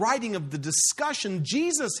is writing of the discussion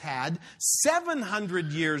Jesus had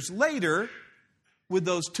 700 years later with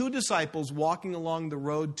those two disciples walking along the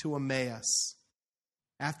road to Emmaus.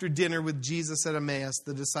 After dinner with Jesus at Emmaus,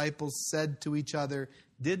 the disciples said to each other,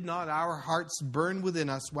 "Did not our hearts burn within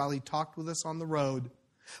us while he talked with us on the road,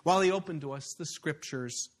 while he opened to us the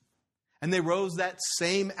Scriptures?" And they rose that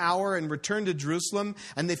same hour and returned to Jerusalem,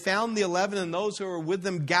 and they found the 11 and those who were with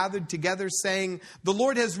them gathered together, saying, "The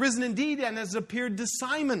Lord has risen indeed and has appeared to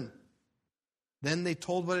Simon." Then they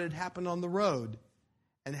told what had happened on the road,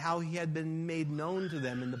 and how he had been made known to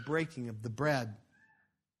them in the breaking of the bread.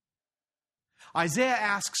 Isaiah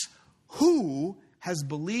asks, who has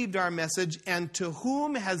believed our message, and to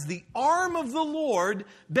whom has the arm of the Lord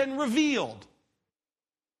been revealed?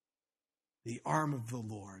 The arm of the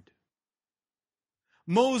Lord.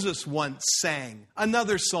 Moses once sang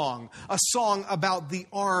another song, a song about the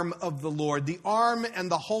arm of the Lord, the arm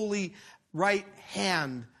and the holy right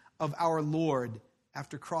hand of our Lord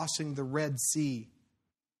after crossing the Red Sea.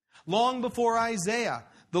 Long before Isaiah,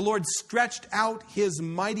 the Lord stretched out his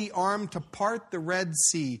mighty arm to part the Red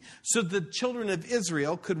Sea so the children of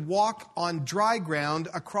Israel could walk on dry ground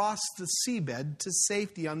across the seabed to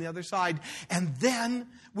safety on the other side. And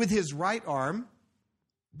then, with his right arm,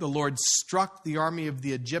 the Lord struck the army of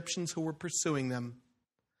the Egyptians who were pursuing them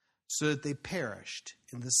so that they perished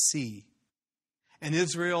in the sea. And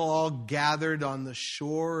Israel all gathered on the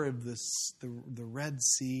shore of the Red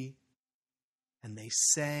Sea, and they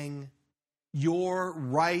sang, "Your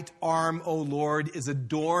right arm, O Lord, is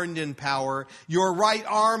adorned in power. Your right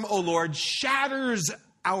arm, O Lord, shatters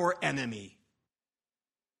our enemy."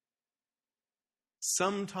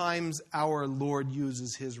 Sometimes our Lord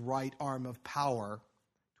uses his right arm of power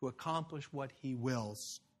to accomplish what he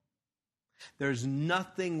wills. There's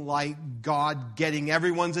nothing like God getting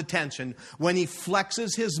everyone's attention when he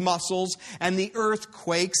flexes his muscles and the earth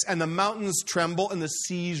quakes and the mountains tremble and the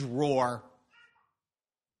seas roar.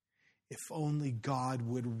 If only God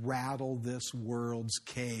would rattle this world's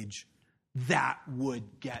cage, that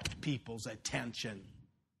would get people's attention.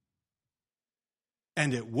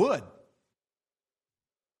 And it would,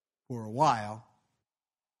 for a while.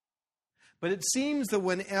 But it seems that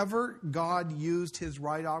whenever God used his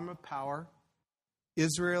right arm of power,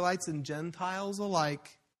 Israelites and Gentiles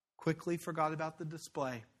alike quickly forgot about the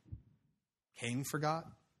display. Cain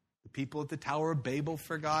forgot. The people at the Tower of Babel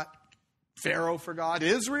forgot. Pharaoh forgot.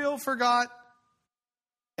 Israel forgot.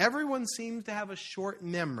 Everyone seems to have a short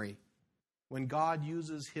memory when God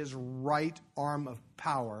uses his right arm of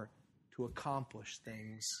power to accomplish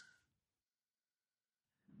things.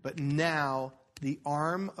 But now the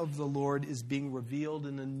arm of the Lord is being revealed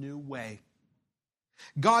in a new way.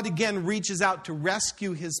 God again reaches out to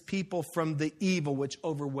rescue his people from the evil which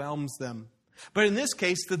overwhelms them. But in this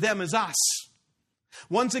case, the them is us.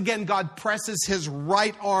 Once again, God presses his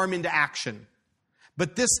right arm into action.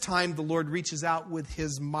 But this time, the Lord reaches out with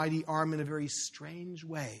his mighty arm in a very strange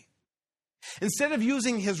way. Instead of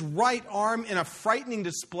using his right arm in a frightening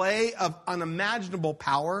display of unimaginable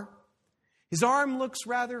power, his arm looks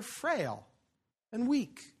rather frail and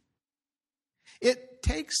weak. It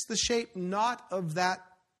takes the shape not of that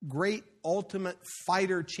great ultimate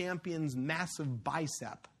fighter champion's massive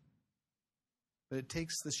bicep, but it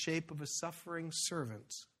takes the shape of a suffering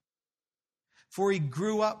servant. For he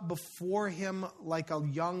grew up before him like a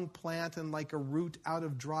young plant and like a root out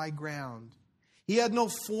of dry ground. He had no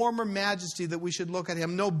form or majesty that we should look at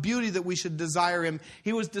him, no beauty that we should desire him.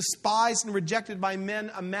 He was despised and rejected by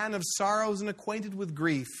men, a man of sorrows and acquainted with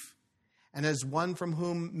grief. And as one from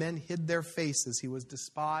whom men hid their faces, he was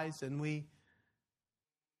despised, and we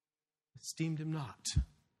esteemed him not.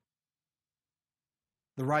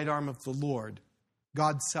 The right arm of the Lord,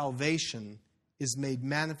 God's salvation, is made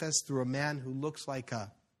manifest through a man who looks like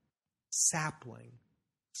a sapling,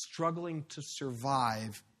 struggling to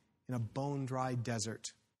survive in a bone-dry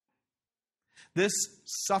desert. This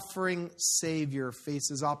suffering Savior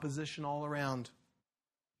faces opposition all around.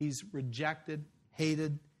 He's rejected,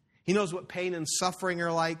 hated. He knows what pain and suffering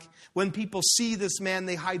are like. When people see this man,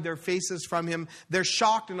 they hide their faces from him. They're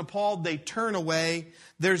shocked and appalled. They turn away.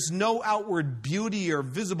 There's no outward beauty or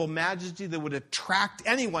visible majesty that would attract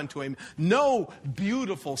anyone to him. No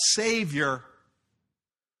beautiful Savior.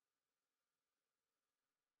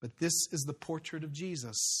 But this is the portrait of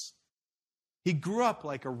Jesus. He grew up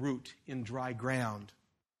like a root in dry ground.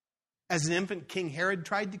 As an infant, King Herod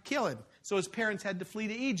tried to kill him, so his parents had to flee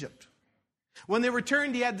to Egypt. When they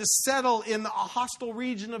returned, he had to settle in a hostile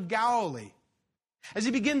region of Galilee. As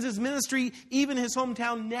he begins his ministry, even his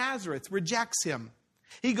hometown Nazareth rejects him.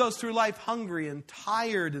 He goes through life hungry and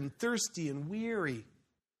tired and thirsty and weary.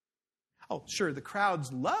 Oh, sure, the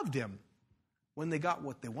crowds loved him when they got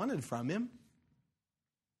what they wanted from him,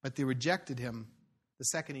 but they rejected him the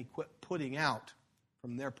second he quit putting out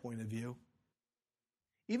from their point of view.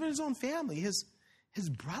 Even his own family, his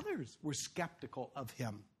brothers were skeptical of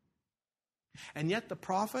him. And yet the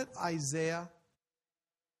prophet Isaiah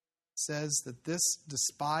says that this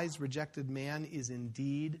despised, rejected man is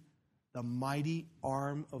indeed the mighty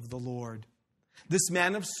arm of the Lord. This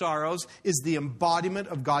man of sorrows is the embodiment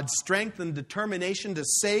of God's strength and determination to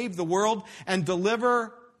save the world and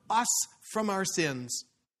deliver us from our sins.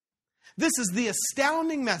 This is the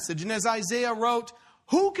astounding message, and as Isaiah wrote,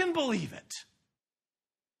 who can believe it?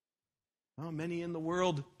 Well, many in the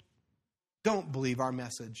world don't believe our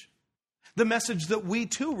message. The message that we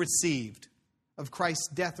too received of Christ's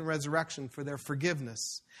death and resurrection for their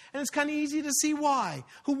forgiveness. And it's kind of easy to see why.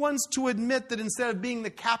 Who wants to admit that instead of being the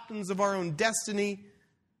captains of our own destiny,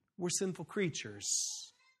 we're sinful creatures?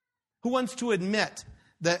 Who wants to admit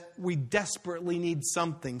that we desperately need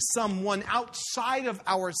something, someone outside of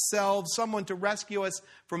ourselves, someone to rescue us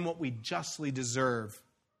from what we justly deserve?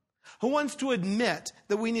 Who wants to admit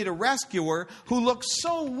that we need a rescuer who looks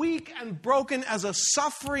so weak and broken as a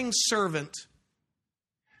suffering servant?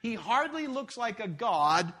 He hardly looks like a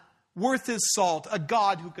God worth his salt, a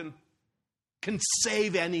God who can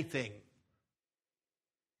save anything.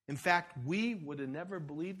 In fact, we would have never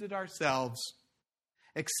believed it ourselves,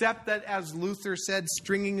 except that, as Luther said,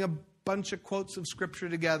 stringing a bunch of quotes of Scripture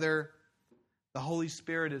together, the Holy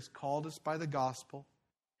Spirit has called us by the gospel,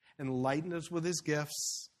 enlightened us with his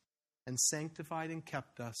gifts, and sanctified and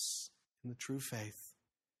kept us in the true faith.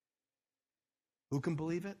 Who can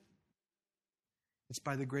believe it? It's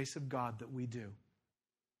by the grace of God that we do.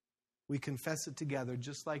 We confess it together,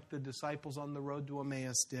 just like the disciples on the road to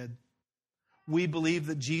Emmaus did. We believe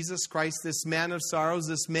that Jesus Christ, this man of sorrows,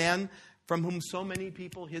 this man from whom so many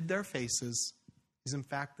people hid their faces, is in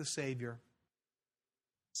fact the Savior.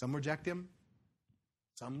 Some reject him,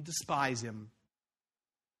 some despise him,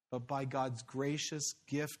 but by God's gracious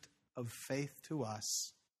gift of faith to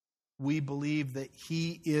us, we believe that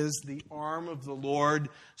he is the arm of the Lord,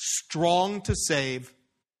 strong to save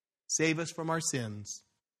us from our sins.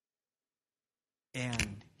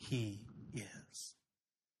 And he is.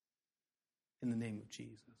 In the name of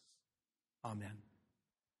Jesus. Amen.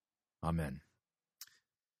 Amen.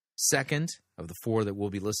 Second of the four that we'll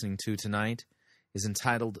be listening to tonight is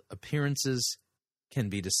entitled Appearances Can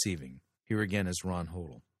Be Deceiving. Here again is Ron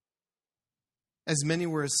Hodel. As many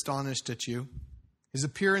were astonished at you, his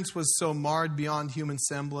appearance was so marred beyond human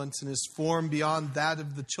semblance, and his form beyond that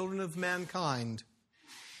of the children of mankind.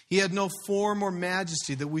 He had no form or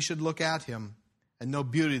majesty that we should look at him, and no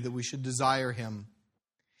beauty that we should desire him.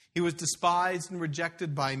 He was despised and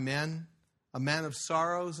rejected by men, a man of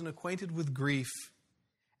sorrows and acquainted with grief.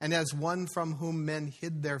 And as one from whom men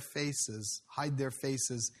hide their faces,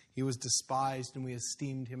 he was despised, and we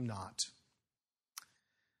esteemed him not.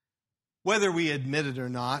 Whether we admit it or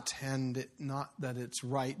not, and not that it's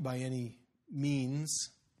right by any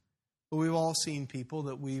means, but we've all seen people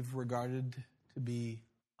that we've regarded to be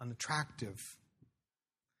unattractive.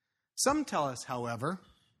 Some tell us, however,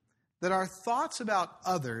 that our thoughts about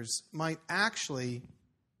others might actually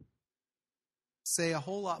say a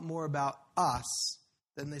whole lot more about us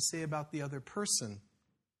than they say about the other person.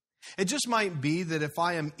 It just might be that if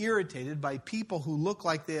I am irritated by people who look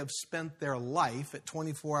like they have spent their life at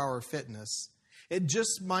 24-hour fitness, it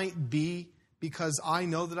just might be because I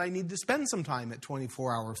know that I need to spend some time at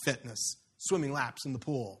 24-hour fitness, swimming laps in the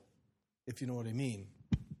pool, if you know what I mean.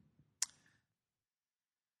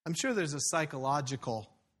 I'm sure there's a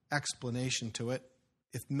psychological explanation to it.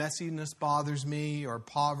 If messiness bothers me, or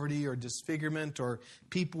poverty, or disfigurement, or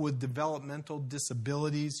people with developmental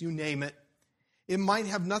disabilities, you name it, it might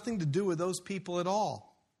have nothing to do with those people at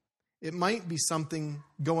all. It might be something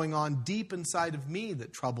going on deep inside of me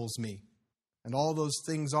that troubles me. And all those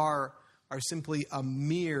things are simply a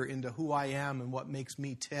mirror into who I am and what makes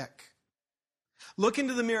me tick. Look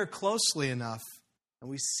into the mirror closely enough, and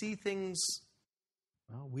we see things,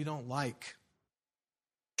 we don't like.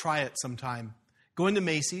 Try it sometime. Go into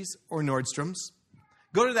Macy's or Nordstrom's.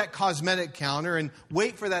 Go to that cosmetic counter and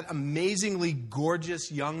wait for that amazingly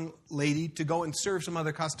gorgeous young lady to go and serve some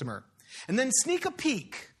other customer. And then sneak a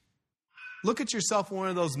peek. Look at yourself in one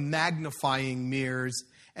of those magnifying mirrors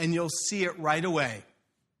and you'll see it right away.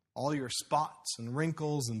 All your spots and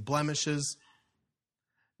wrinkles and blemishes.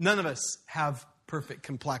 None of us have perfect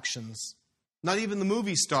complexions. Not even the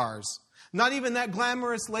movie stars. Not even that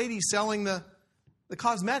glamorous lady selling the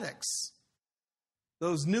cosmetics.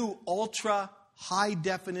 Those new ultra high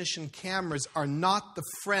definition cameras are not the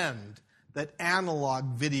friend that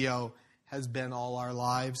analog video has been all our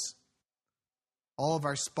lives. All of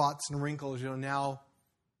our spots and wrinkles are now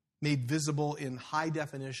made visible in high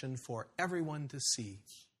definition for everyone to see.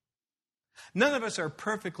 None of us are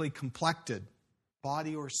perfectly complected,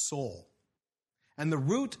 body or soul. And the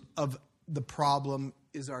root of the problem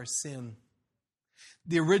is our sin.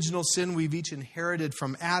 The original sin we've each inherited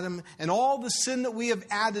from Adam, and all the sin that we have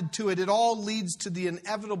added to it, it all leads to the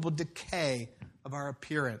inevitable decay of our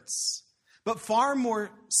appearance. But far more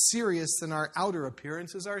serious than our outer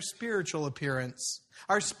appearance is our spiritual appearance,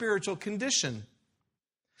 our spiritual condition.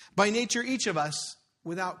 By nature, each of us,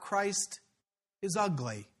 without Christ, is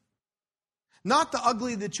ugly. Not the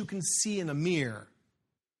ugly that you can see in a mirror,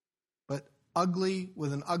 but ugly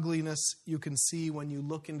with an ugliness you can see when you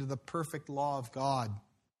look into the perfect law of God.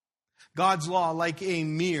 God's law, like a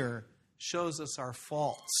mirror, shows us our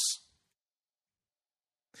faults.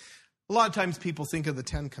 A lot of times people think of the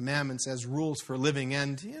Ten Commandments as rules for living,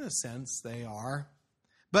 and in a sense they are.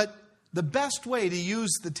 But the best way to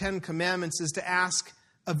use the Ten Commandments is to ask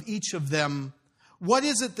of each of them, what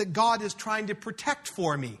is it that God is trying to protect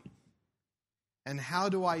for me? And how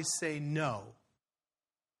do I say no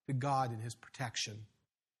to God and His protection?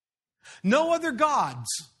 No other gods,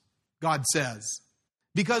 God says,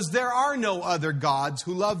 because there are no other gods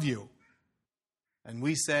who love you. And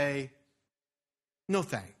we say, no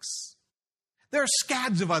thanks. There are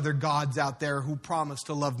scads of other gods out there who promise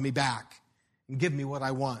to love me back and give me what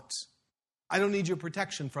I want. I don't need your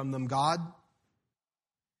protection from them, God.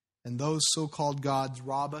 And those so-called gods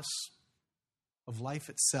rob us of life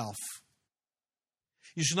itself.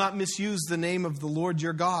 You shall not misuse the name of the Lord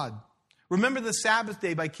your God. Remember the Sabbath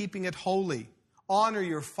day by keeping it holy. Honor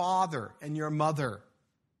your father and your mother.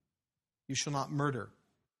 You shall not murder.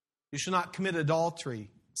 You shall not commit adultery,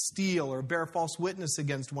 steal, or bear false witness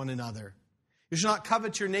against one another. You shall not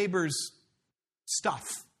covet your neighbor's stuff.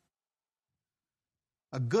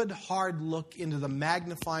 A good hard look into the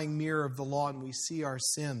magnifying mirror of the law, and we see our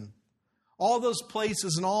sin. All those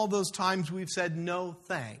places and all those times we've said no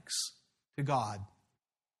thanks to God.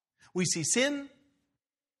 We see sin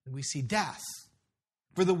and we see death.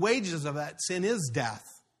 For the wages of that sin is death.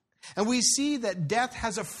 And we see that death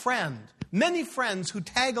has a friend, many friends who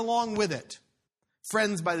tag along with it.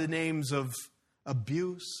 Friends by the names of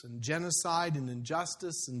abuse and genocide and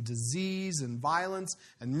injustice and disease and violence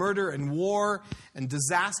and murder and war and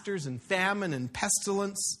disasters and famine and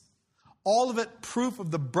pestilence. All of it proof of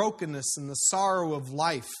the brokenness and the sorrow of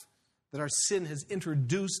life that our sin has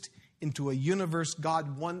introduced into a universe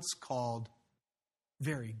God once called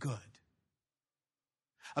very good.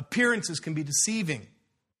 Appearances can be deceiving.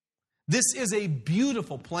 This is a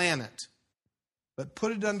beautiful planet, but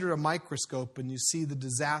put it under a microscope and you see the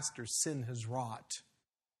disaster sin has wrought.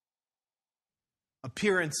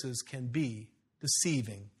 Appearances can be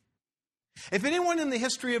deceiving. If anyone in the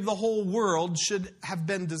history of the whole world should have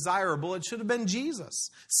been desirable, it should have been Jesus,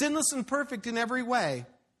 sinless and perfect in every way.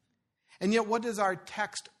 And yet, what does our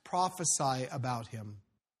text prophesy about him?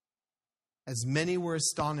 As many were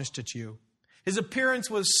astonished at you. His appearance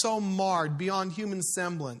was so marred beyond human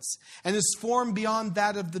semblance, and his form beyond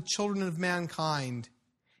that of the children of mankind.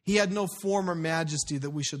 He had no form or majesty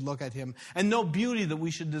that we should look at him, and no beauty that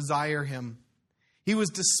we should desire him. He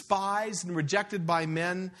was despised and rejected by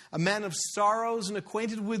men, a man of sorrows and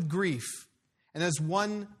acquainted with grief. And as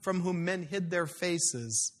one from whom men hid their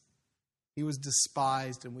faces, he was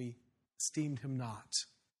despised, and we esteemed him not.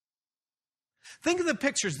 Think of the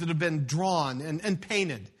pictures that have been drawn and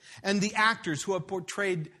painted, and the actors who have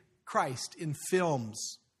portrayed Christ in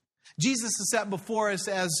films. Jesus is set before us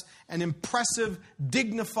as an impressive,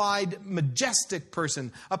 dignified, majestic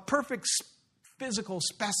person, a perfect physical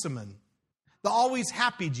specimen. The always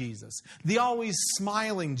happy Jesus, the always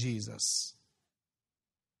smiling Jesus.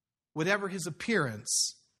 Whatever his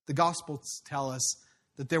appearance, the Gospels tell us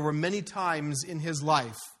that there were many times in his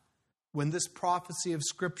life when this prophecy of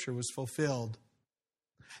Scripture was fulfilled.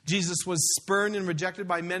 Jesus was spurned and rejected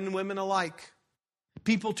by men and women alike.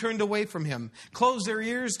 People turned away from him, closed their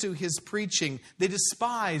ears to his preaching. They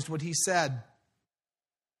despised what he said.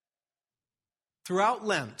 Throughout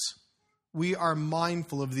Lent, we are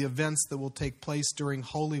mindful of the events that will take place during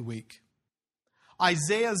Holy Week.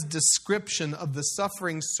 Isaiah's description of the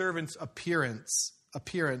suffering servant's appearance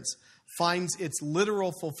finds its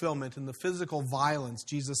literal fulfillment in the physical violence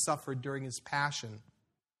Jesus suffered during his passion.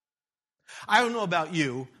 I don't know about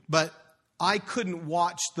you, but I couldn't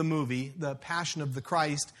watch the movie, The Passion of the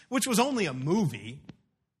Christ, which was only a movie,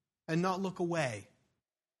 and not look away.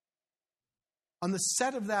 On the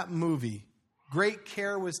set of that movie, great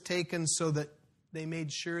care was taken so that they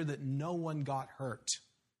made sure that no one got hurt.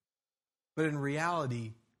 But in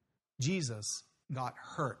reality, Jesus got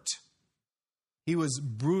hurt. He was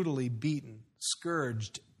brutally beaten,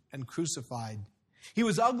 scourged, and crucified. He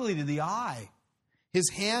was ugly to the eye. His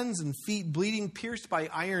hands and feet bleeding, pierced by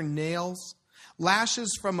iron nails,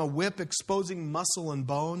 lashes from a whip exposing muscle and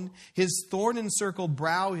bone, his thorn-encircled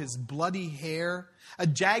brow, his bloody hair, a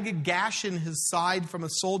jagged gash in his side from a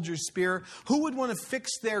soldier's spear. Who would want to fix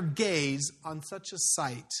their gaze on such a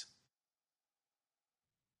sight?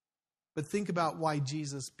 But think about why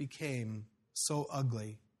Jesus became so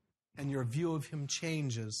ugly, and your view of him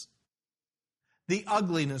changes. The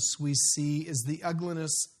ugliness we see is the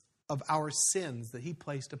ugliness of our sins that he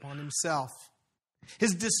placed upon himself.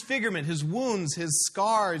 His disfigurement, his wounds, his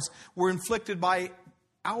scars were inflicted by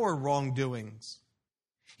our wrongdoings.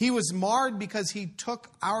 He was marred because he took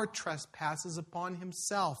our trespasses upon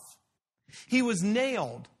himself. He was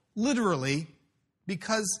nailed, literally,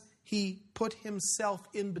 because he put himself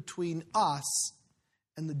in between us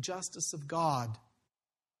and the justice of God.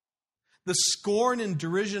 The scorn and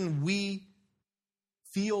derision we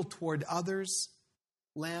feel toward others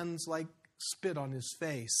lands like spit on his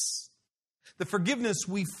face. The forgiveness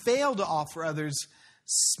we fail to offer others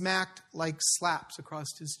smacked like slaps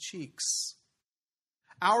across his cheeks.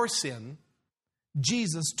 Our sin,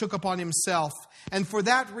 Jesus took upon himself, and for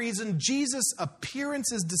that reason, Jesus'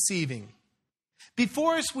 appearance is deceiving.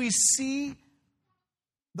 Before us, we see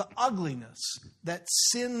the ugliness that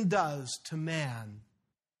sin does to man.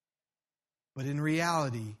 But in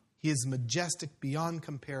reality, he is majestic beyond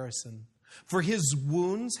comparison. For his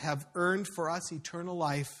wounds have earned for us eternal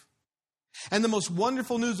life. And the most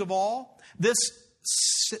wonderful news of all, this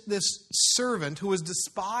servant who was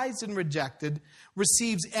despised and rejected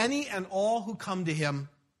receives any and all who come to him.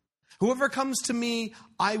 Whoever comes to me,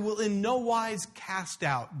 I will in no wise cast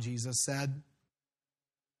out, Jesus said.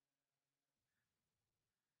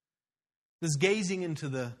 Does gazing into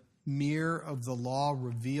the mirror of the law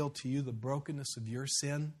reveal to you the brokenness of your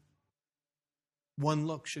sin? One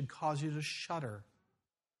look should cause you to shudder.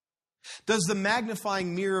 Does the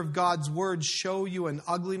magnifying mirror of God's word show you an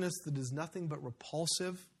ugliness that is nothing but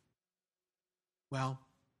repulsive? Well,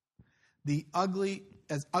 as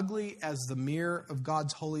ugly as the mirror of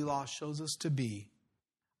God's holy law shows us to be,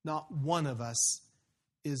 not one of us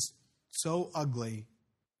is so ugly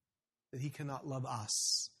that he cannot love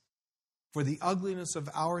us. For the ugliness of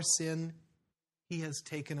our sin, he has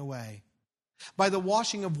taken away. By the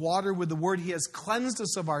washing of water with the word, he has cleansed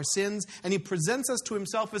us of our sins, and he presents us to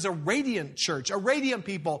himself as a radiant church, a radiant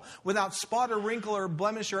people, without spot or wrinkle or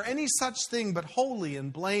blemish or any such thing, but holy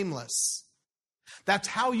and blameless. That's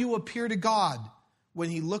how you appear to God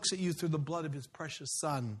when he looks at you through the blood of his precious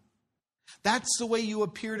Son. That's the way you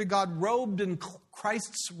appear to God, robed in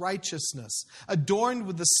Christ's righteousness, adorned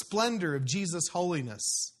with the splendor of Jesus'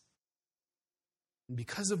 holiness. And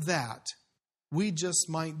because of that, we just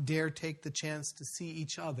might dare take the chance to see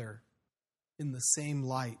each other in the same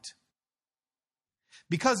light.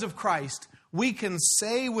 Because of Christ, we can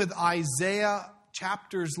say with Isaiah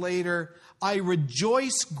chapters later, I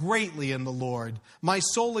rejoice greatly in the Lord. My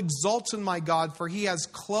soul exults in my God, for he has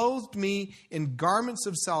clothed me in garments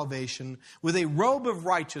of salvation. With a robe of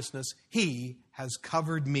righteousness, he has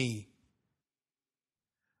covered me.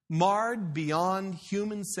 Marred beyond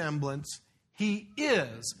human semblance, he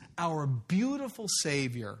is our beautiful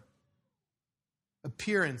Savior.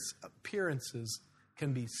 Appearances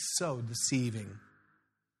can be so deceiving.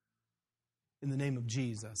 In the name of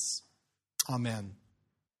Jesus, amen.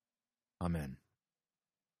 Amen.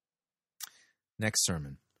 Next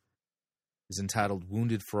sermon is entitled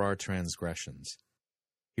Wounded for Our Transgressions.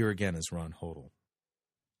 Here again is Ron Hodel.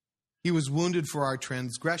 He was wounded for our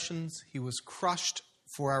transgressions. He was crushed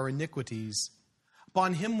for our iniquities.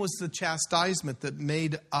 Upon him was the chastisement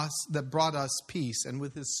that brought us peace, and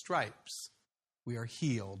with his stripes we are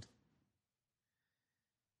healed.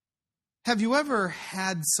 Have you ever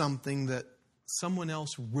had something that someone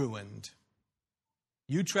else ruined?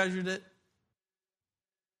 You treasured it,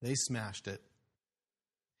 they smashed it.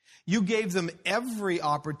 You gave them every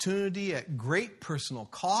opportunity at great personal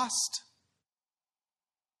cost,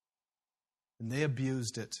 and they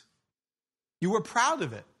abused it. You were proud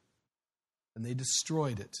of it, and they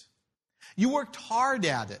destroyed it. You worked hard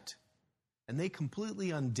at it, and they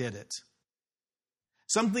completely undid it.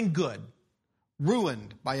 Something good,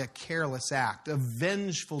 ruined by a careless act, a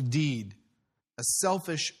vengeful deed, a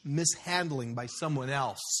selfish mishandling by someone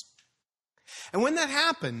else. And when that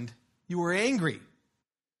happened, you were angry.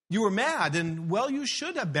 You were mad, and well, you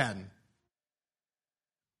should have been.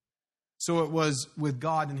 So it was with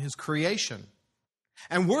God and His creation.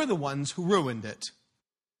 And we're the ones who ruined it.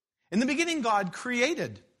 In the beginning, God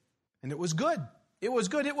created, and it was good. It was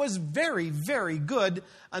good. It was very, very good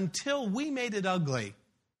until we made it ugly.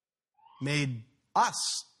 Made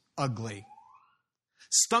us ugly.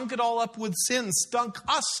 Stunk it all up with sin. Stunk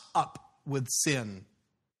us up with sin.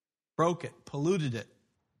 Broke it, polluted it,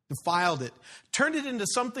 defiled it, turned it into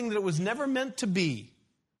something that it was never meant to be.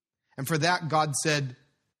 And for that, God said,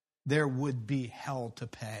 there would be hell to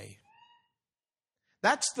pay.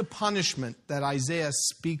 That's the punishment that Isaiah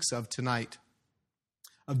speaks of tonight.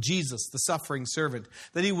 Of Jesus, the suffering servant,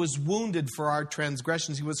 that He was wounded for our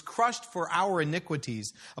transgressions. He was crushed for our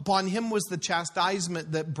iniquities. Upon Him was the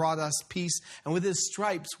chastisement that brought us peace, and with His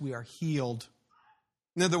stripes we are healed.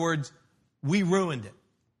 In other words, we ruined it.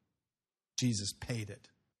 Jesus paid it.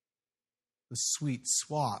 The sweet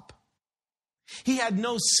swap. He had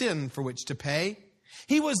no sin for which to pay.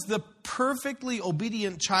 He was the perfectly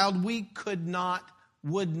obedient child we could not,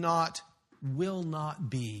 would not, will not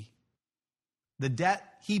be. The debt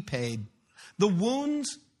He paid, the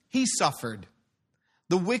wounds He suffered,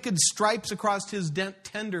 the wicked stripes across His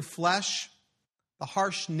tender flesh, the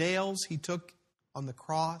harsh nails He took on the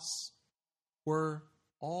cross were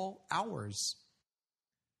all ours.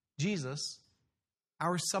 Jesus,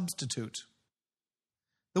 our substitute,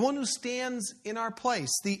 the one who stands in our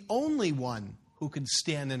place, the only one who can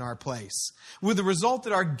stand in our place, with the result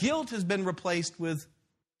that our guilt has been replaced with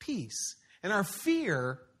peace and our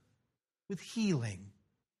fear with healing.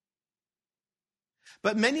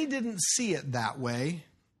 But many didn't see it that way,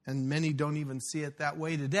 and many don't even see it that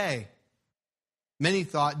way today. Many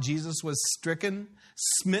thought Jesus was stricken,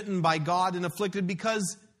 smitten by God, and afflicted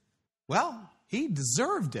because, well, He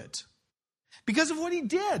deserved it. Because of what He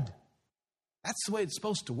did. That's the way it's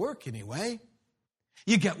supposed to work anyway.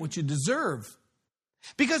 You get what you deserve.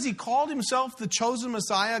 Because He called Himself the chosen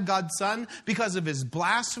Messiah, God's Son, because of His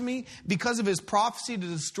blasphemy, because of His prophecy to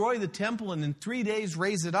destroy the temple and in 3 days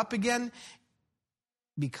raise it up again,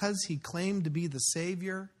 because He claimed to be the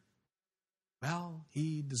Savior, well,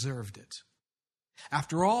 He deserved it.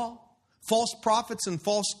 After all, false prophets and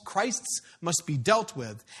false Christs must be dealt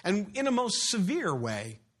with, and in a most severe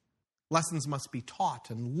way. Lessons must be taught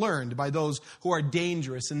and learned by those who are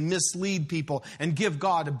dangerous and mislead people and give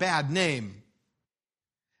God a bad name.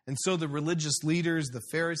 And so the religious leaders, the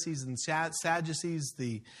Pharisees and Sadducees,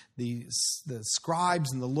 the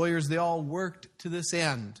scribes and the lawyers, they all worked to this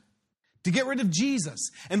end. To get rid of Jesus.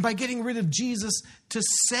 And by getting rid of Jesus, to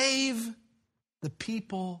save the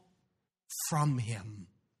people from Him.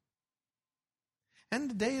 And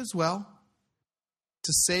today as well,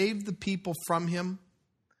 to save the people from Him,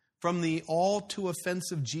 from the all too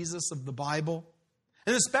offensive Jesus of the Bible,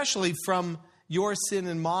 and especially from your sin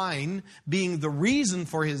and mine being the reason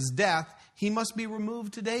for His death, He must be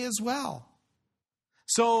removed today as well.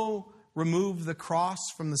 So remove the cross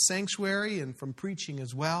from the sanctuary and from preaching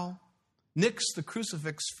as well. Nix the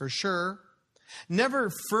crucifix for sure. Never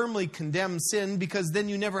firmly condemn sin, because then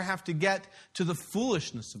you never have to get to the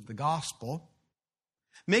foolishness of the gospel.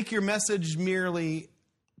 Make your message merely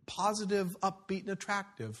positive, upbeat, and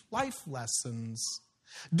attractive. Life lessons.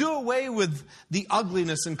 Do away with the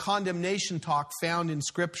ugliness and condemnation talk found in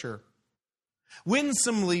Scripture.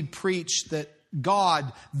 Winsomely preach that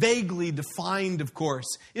God, vaguely defined, of course,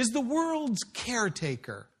 is the world's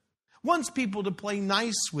caretaker. Wants people to play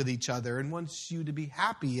nice with each other and wants you to be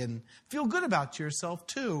happy and feel good about yourself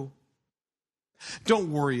too.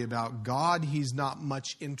 Don't worry about God. He's not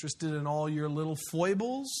much interested in all your little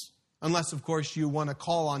foibles. Unless, of course, you want to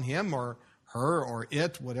call on Him or her or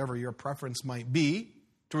it, whatever your preference might be,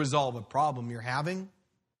 to resolve a problem you're having.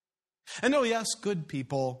 And oh yes, good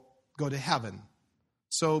people go to heaven.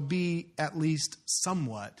 So be at least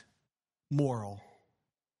somewhat moral.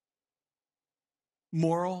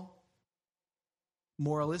 Moral,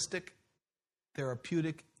 moralistic,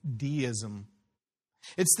 therapeutic deism.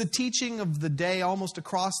 It's the teaching of the day almost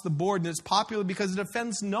across the board, and it's popular because it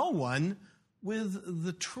offends no one with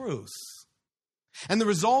the truth. And the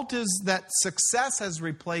result is that success has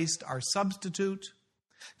replaced our substitute,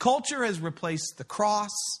 culture has replaced the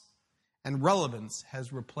cross, and relevance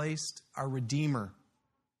has replaced our Redeemer.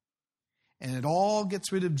 And it all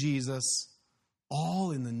gets rid of Jesus,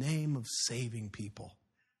 all in the name of saving people.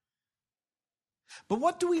 But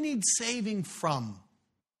what do we need saving from?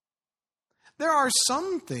 there are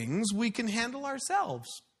some things we can handle ourselves.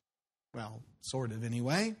 Well, sort of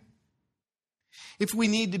anyway. If we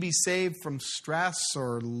need to be saved from stress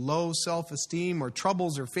or low self-esteem or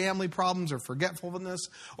troubles or family problems or forgetfulness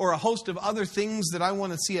or a host of other things that I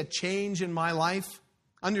want to see a change in my life,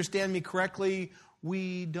 understand me correctly,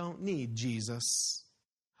 we don't need Jesus.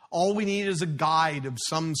 All we need is a guide of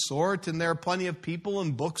some sort, and there are plenty of people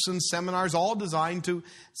and books and seminars all designed to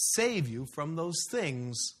save you from those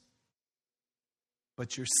things.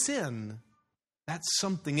 But your sin, that's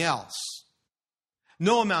something else.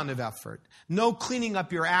 No amount of effort, no cleaning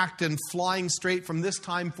up your act and flying straight from this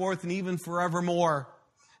time forth and even forevermore.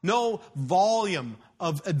 No volume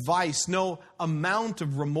of advice, no amount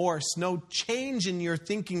of remorse, no change in your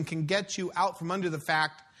thinking can get you out from under the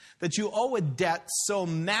fact that you owe a debt so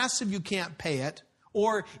massive you can't pay it,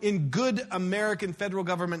 or in good American federal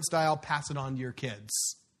government style, pass it on to your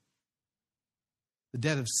kids. The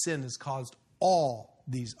debt of sin has caused all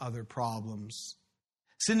these other problems.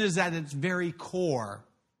 Sin is at its very core,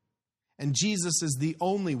 and Jesus is the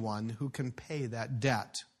only one who can pay that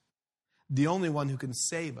debt, the only one who can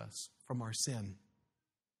save us from our sin.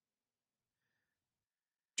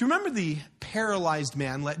 Do you remember the paralyzed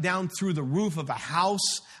man let down through the roof of a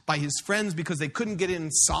house by his friends because they couldn't get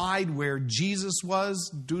inside where Jesus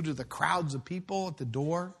was due to the crowds of people at the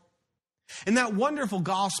door? In that wonderful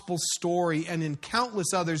gospel story and in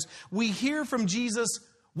countless others, we hear from Jesus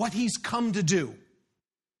what he's come to do.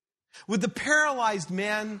 With the paralyzed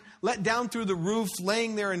man let down through the roof,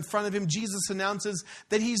 laying there in front of him, Jesus announces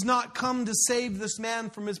that he's not come to save this man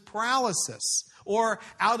from his paralysis, or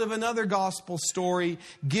out of another gospel story,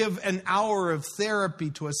 give an hour of therapy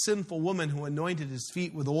to a sinful woman who anointed his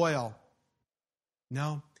feet with oil.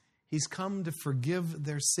 No, he's come to forgive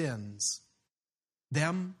their sins,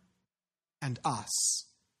 them and us.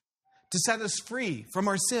 To set us free from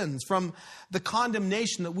our sins, from the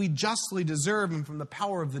condemnation that we justly deserve, and from the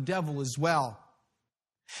power of the devil as well.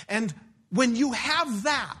 And when you have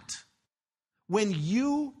that, when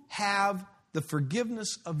you have the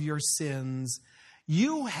forgiveness of your sins,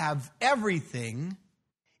 you have everything,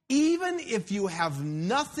 even if you have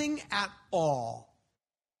nothing at all.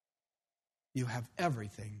 You have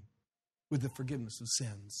everything with the forgiveness of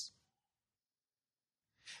sins.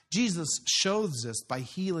 Jesus shows us by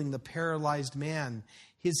healing the paralyzed man.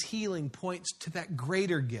 His healing points to that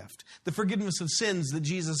greater gift, the forgiveness of sins that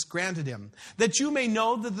Jesus granted him. That you may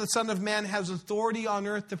know that the Son of Man has authority on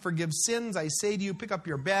earth to forgive sins, I say to you, pick up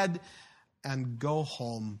your bed and go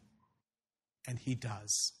home. And he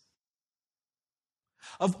does.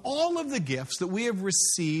 Of all of the gifts that we have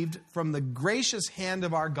received from the gracious hand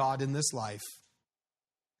of our God in this life,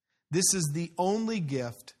 this is the only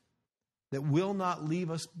gift that will not leave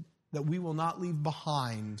us, that we will not leave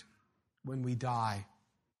behind when we die.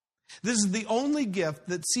 This is the only gift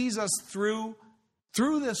that sees us through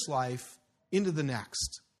this life into the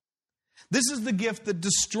next. This is the gift that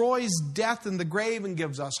destroys death and the grave and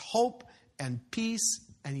gives us hope and peace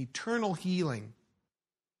and eternal healing.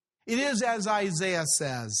 It is as Isaiah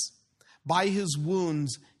says, by his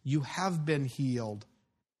wounds you have been healed.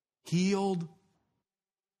 Healed,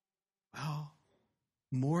 well,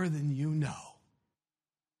 more than you know.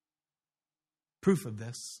 Proof of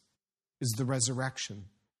this is the resurrection.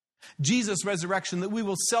 Jesus' resurrection that we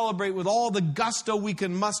will celebrate with all the gusto we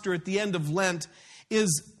can muster at the end of Lent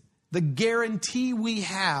is the guarantee we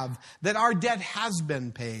have that our debt has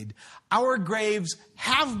been paid, our graves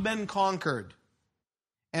have been conquered,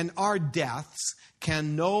 and our deaths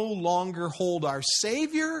can no longer hold our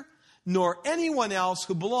Savior nor anyone else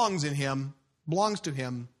who belongs to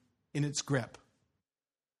him in its grip.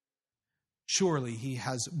 Surely he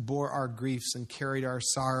has bore our griefs and carried our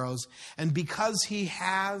sorrows. And because he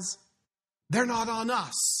has, they're not on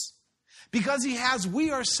us. Because he has,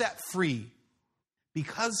 we are set free.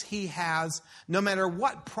 Because he has, no matter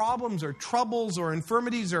what problems or troubles or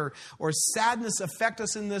infirmities or sadness affect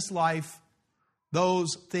us in this life, those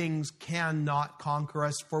things cannot conquer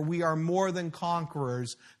us, for we are more than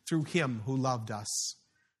conquerors through him who loved us.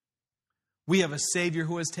 We have a Savior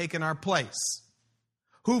who has taken our place,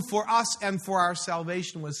 who for us and for our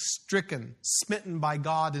salvation was stricken, smitten by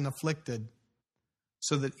God and afflicted,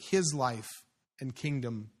 so that his life and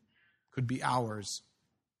kingdom could be ours.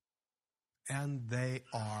 And they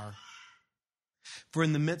are. For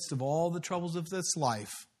in the midst of all the troubles of this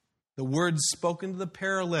life, the words spoken to the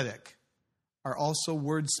paralytic are also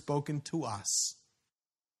words spoken to us,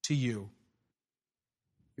 to you.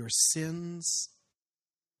 Your sins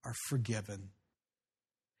are forgiven.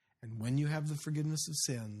 And when you have the forgiveness of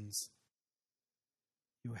sins,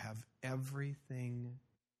 you have everything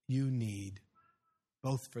you need,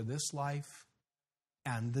 both for this life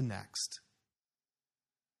and the next.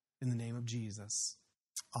 In the name of Jesus,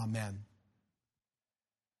 amen.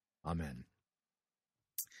 Amen.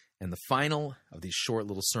 And the final of these short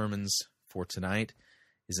little sermons for tonight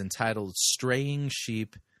is entitled Straying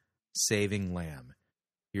Sheep, Saving Lamb.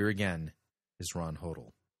 Here again is Ron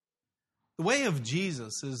Hodel. The way of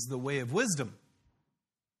Jesus is the way of wisdom.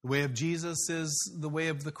 The way of Jesus is the way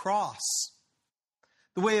of the cross.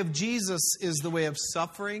 The way of Jesus is the way of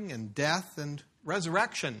suffering and death and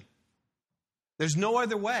resurrection. There's no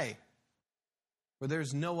other way, for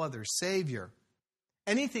there's no other Savior.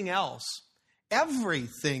 Anything else,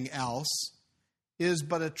 everything else, is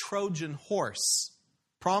but a Trojan horse,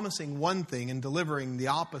 promising one thing and delivering the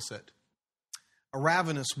opposite. A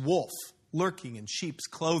ravenous wolf lurking in sheep's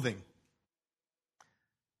clothing.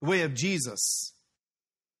 The way of Jesus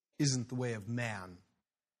isn't the way of man,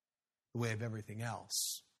 the way of everything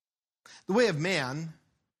else. The way of man,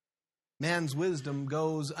 man's wisdom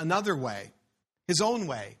goes another way, his own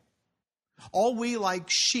way. All we like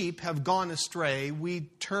sheep have gone astray. We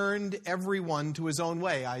turned everyone to his own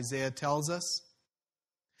way, Isaiah tells us.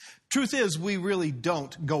 Truth is, we really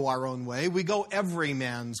don't go our own way. We go every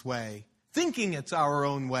man's way, thinking it's our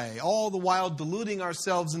own way, all the while deluding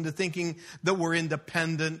ourselves into thinking that we're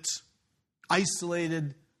independent,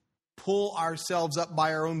 isolated, pull ourselves up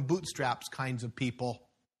by our own bootstraps kinds of people.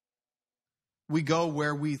 We go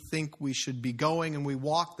where we think we should be going, and we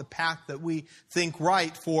walk the path that we think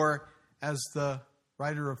right, for as the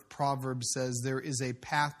writer of Proverbs says, there is a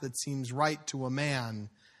path that seems right to a man,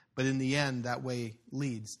 but in the end that way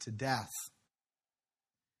leads to death.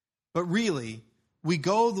 But really, we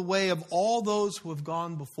go the way of all those who have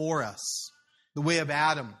gone before us, the way of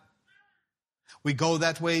Adam. We go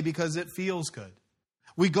that way because it feels good.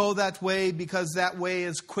 We go that way because that way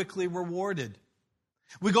is quickly rewarded.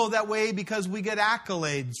 We go that way because we get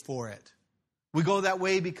accolades for it. We go that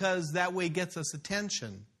way because that way gets us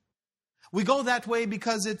attention. We go that way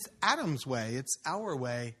because it's Adam's way, it's our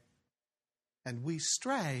way, and we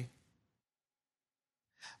stray.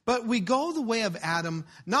 But we go the way of Adam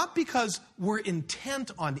not because we're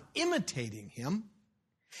intent on imitating him.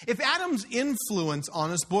 If Adam's influence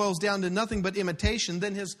on us boils down to nothing but imitation,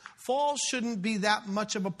 then his fall shouldn't be that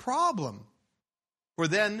much of a problem. For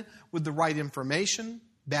then, with the right information,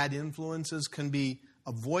 bad influences can be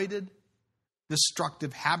avoided,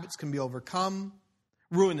 destructive habits can be overcome,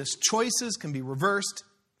 ruinous choices can be reversed.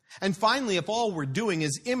 And finally, if all we're doing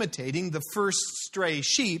is imitating the first stray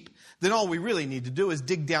sheep, then all we really need to do is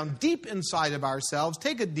dig down deep inside of ourselves,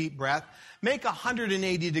 take a deep breath, make a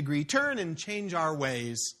 180-degree turn, and change our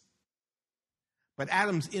ways. But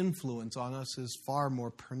Adam's influence on us is far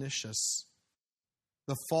more pernicious.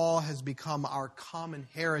 The fall has become our common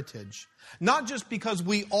heritage, not just because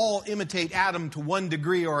we all imitate Adam to one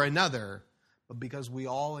degree or another, but because we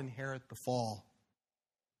all inherit the fall.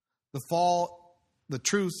 The fall, the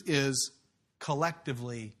truth is,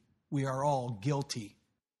 collectively, we are all guilty.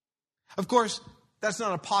 Of course, that's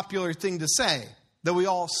not a popular thing to say, that we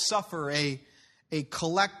all suffer a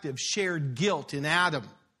collective shared guilt in Adam.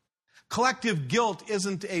 Collective guilt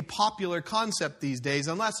isn't a popular concept these days,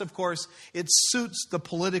 unless, of course, it suits the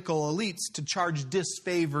political elites to charge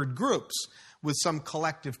disfavored groups with some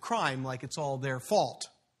collective crime like it's all their fault,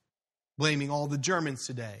 blaming all the Germans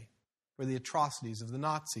today for the atrocities of the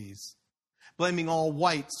Nazis, blaming all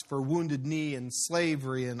whites for Wounded Knee and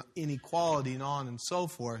slavery and inequality and on and so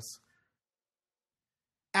forth.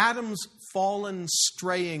 Adam's fallen,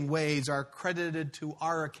 straying ways are credited to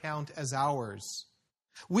our account as ours.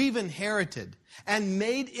 We've inherited and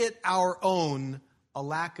made it our own a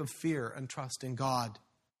lack of fear and trust in God.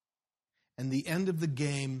 And the end of the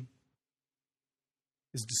game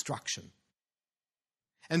is destruction.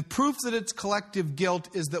 And proof that it's collective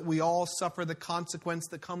guilt is that we all suffer the consequence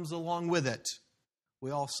that comes along with it.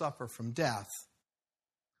 We all suffer from death.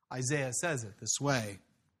 Isaiah says it this way: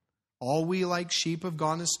 all we like sheep have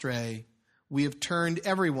gone astray. We have turned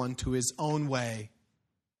everyone to his own way.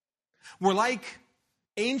 We're like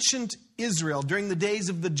ancient Israel during the days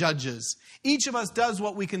of the judges. Each of us does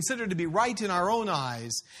what we consider to be right in our own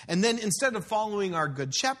eyes. And then instead of following our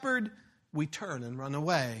good shepherd, we turn and run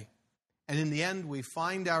away. And in the end, we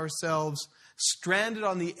find ourselves stranded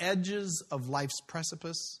on the edges of life's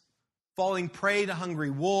precipice, falling prey to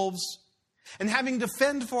hungry wolves, and having to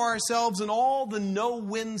fend for ourselves in all the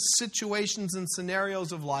no-win situations and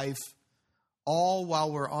scenarios of life, all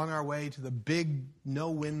while we're on our way to the big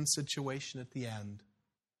no-win situation at the end.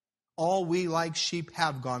 All we like sheep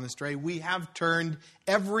have gone astray. We have turned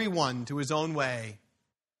everyone to his own way.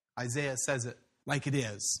 Isaiah says it like it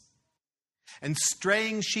is. And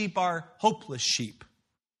straying sheep are hopeless sheep.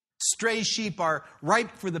 Stray sheep are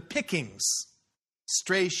ripe for the pickings.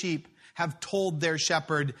 Stray sheep have told their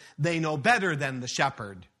shepherd they know better than the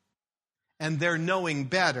shepherd. And their knowing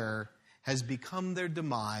better has become their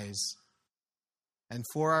demise. And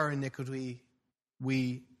for our iniquity,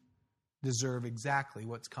 we deserve exactly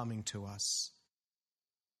what's coming to us.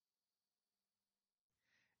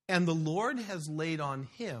 And the Lord has laid on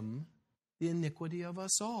him the iniquity of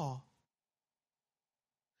us all.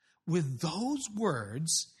 With those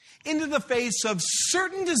words, into the face of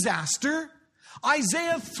certain disaster,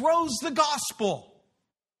 Isaiah throws the gospel.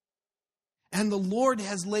 And the Lord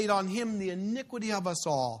has laid on him the iniquity of us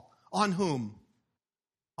all. On whom?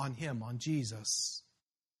 On him, on Jesus.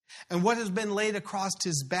 And what has been laid across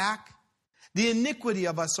his back? The iniquity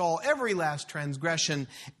of us all, every last transgression,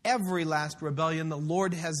 every last rebellion, the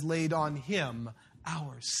Lord has laid on him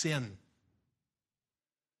our sin.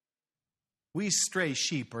 We stray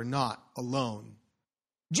sheep are not alone.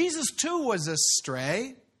 Jesus too was a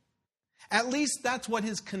stray. At least that's what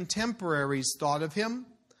his contemporaries thought of him.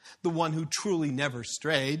 The one who truly never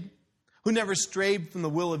strayed. Who never strayed from the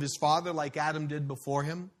will of his Father like Adam did before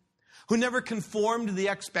him. Who never conformed to the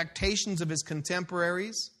expectations of his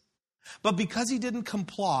contemporaries. But because he didn't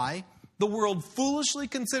comply, the world foolishly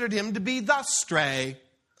considered him to be the stray.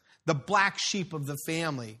 The black sheep of the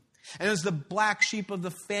family. And as the black sheep of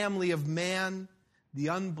the family of man, the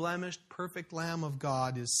unblemished, perfect Lamb of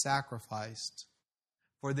God is sacrificed.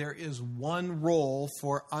 For there is one role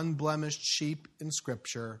for unblemished sheep in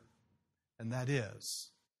Scripture, and that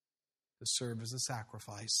is to serve as a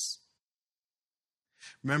sacrifice.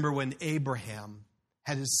 Remember when Abraham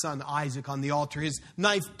had his son Isaac on the altar, his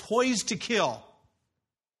knife poised to kill.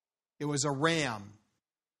 It was a ram,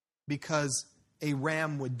 because a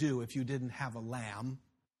ram would do if you didn't have a lamb.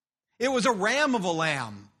 It was a ram of a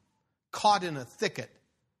lamb caught in a thicket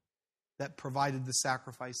that provided the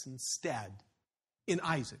sacrifice instead, in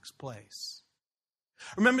Isaac's place.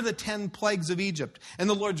 Remember the 10 plagues of Egypt and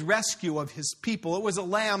the Lord's rescue of his people. It was a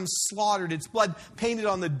lamb slaughtered, its blood painted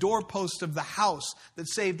on the doorpost of the house that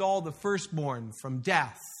saved all the firstborn from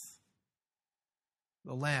death.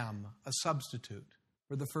 The lamb, a substitute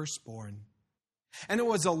for the firstborn. And it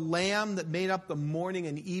was a lamb that made up the morning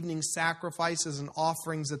and evening sacrifices and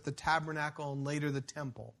offerings at the tabernacle and later the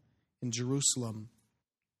temple in Jerusalem.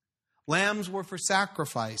 Lambs were for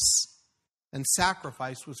sacrifice, and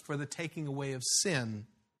sacrifice was for the taking away of sin.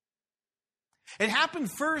 It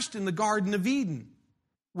happened first in the Garden of Eden,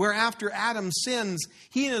 where after Adam sins,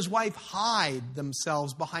 he and his wife hide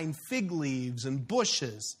themselves behind fig leaves and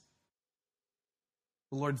bushes.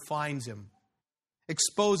 The Lord finds him,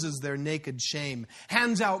 exposes their naked shame,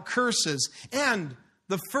 hands out curses, and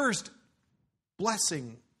the first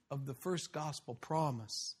blessing of the first gospel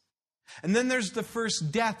promise. And then there's the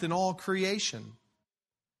first death in all creation.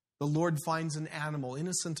 The Lord finds an animal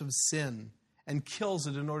innocent of sin and kills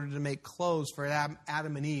it in order to make clothes for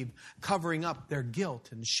Adam and Eve, covering up their guilt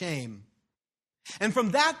and shame. And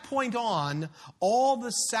from that point on, all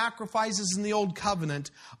the sacrifices in the Old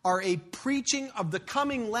Covenant are a preaching of the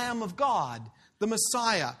coming Lamb of God, the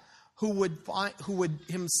Messiah, who would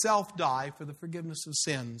himself die for the forgiveness of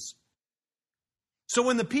sins. So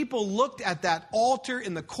when the people looked at that altar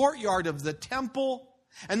in the courtyard of the temple,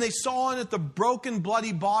 and they saw on it the broken,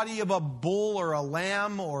 bloody body of a bull or a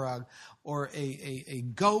lamb or a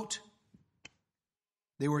goat,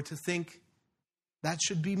 they were to think, that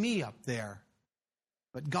should be me up there.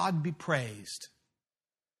 But God be praised.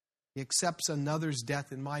 He accepts another's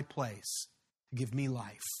death in my place to give me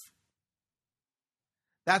life.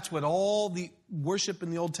 That's what all the worship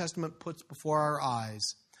in the Old Testament puts before our eyes.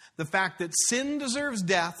 The fact that sin deserves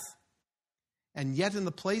death, and yet in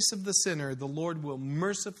the place of the sinner, the Lord will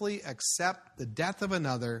mercifully accept the death of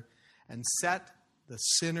another and set the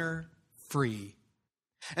sinner free.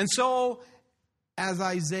 And so, as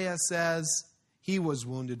Isaiah says, he was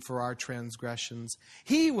wounded for our transgressions.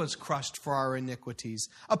 He was crushed for our iniquities.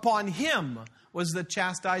 Upon him was the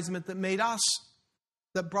chastisement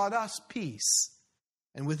that brought us peace.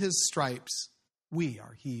 And with his stripes, we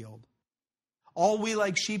are healed. All we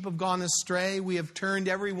like sheep have gone astray. We have turned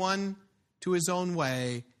every one to his own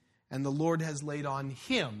way, and the Lord has laid on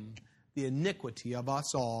him the iniquity of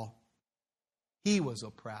us all. He was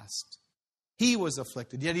oppressed. He was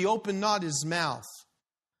afflicted, yet he opened not his mouth.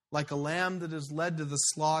 Like a lamb that is led to the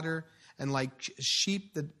slaughter, and like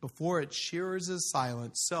sheep that before its shearers is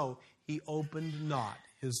silent, so he opened not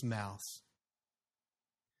his mouth.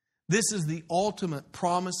 This is the ultimate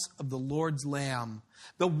promise of the Lord's Lamb,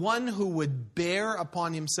 the one who would bear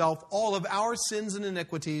upon himself all of our sins and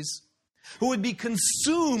iniquities, who would be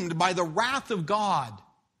consumed by the wrath of God,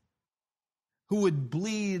 who would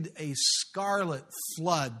bleed a scarlet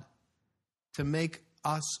flood to make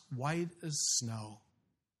us white as snow.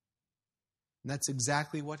 And that's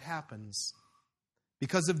exactly what happens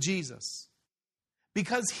because of Jesus.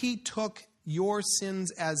 Because he took your sins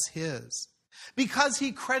as his. Because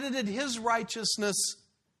he credited his righteousness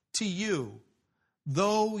to you.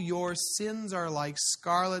 Though your sins are like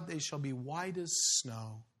scarlet, they shall be white as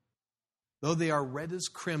snow. Though they are red as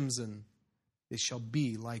crimson, they shall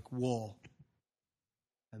be like wool.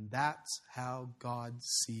 And that's how God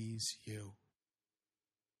sees you.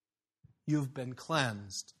 You've been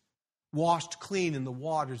cleansed, washed clean in the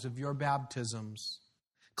waters of your baptisms,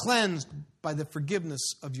 cleansed by the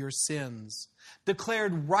forgiveness of your sins,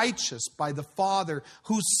 declared righteous by the Father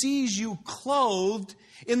who sees you clothed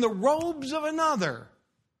in the robes of another,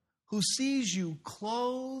 who sees you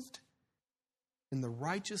clothed in the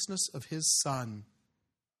righteousness of his Son.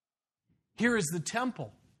 Here is the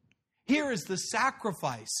temple. Here is the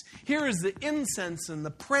sacrifice. Here is the incense and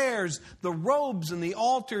the prayers, the robes and the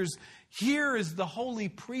altars. Here is the holy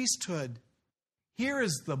priesthood. Here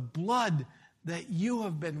is the blood that you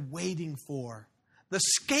have been waiting for. The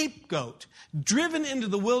scapegoat, driven into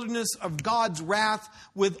the wilderness of God's wrath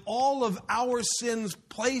with all of our sins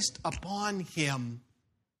placed upon him.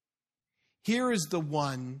 Here is the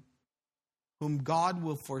one whom God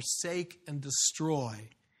will forsake and destroy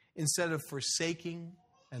instead of forsaking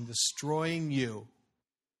and destroying you.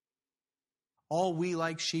 All we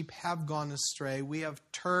like sheep have gone astray. We have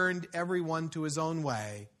turned everyone to his own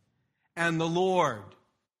way. And the Lord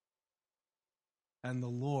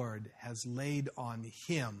has laid on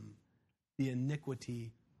him the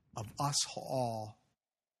iniquity of us all.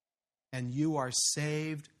 And you are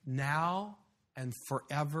saved now and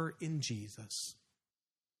forever in Jesus.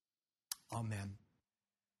 Amen.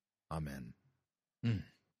 Amen.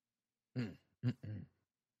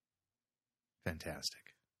 Fantastic.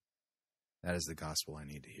 That is the gospel I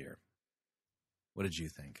need to hear. What did you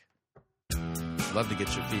think? Love to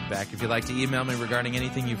get your feedback. If you'd like to email me regarding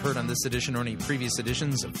anything you've heard on this edition or any previous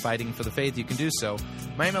editions of Fighting for the Faith, you can do so.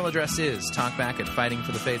 My email address is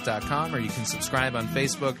talkback@fightingforthefaith.com, or you can subscribe on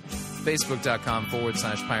Facebook,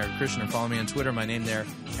 facebook.com/Pirate Christian, or follow me on Twitter, my name there,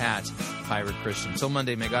 @Pirate Christian. Until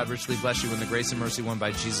Monday, may God richly bless you in the grace and mercy won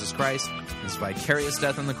by Jesus Christ, and his vicarious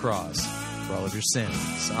death on the cross for all of your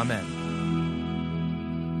sins. Amen.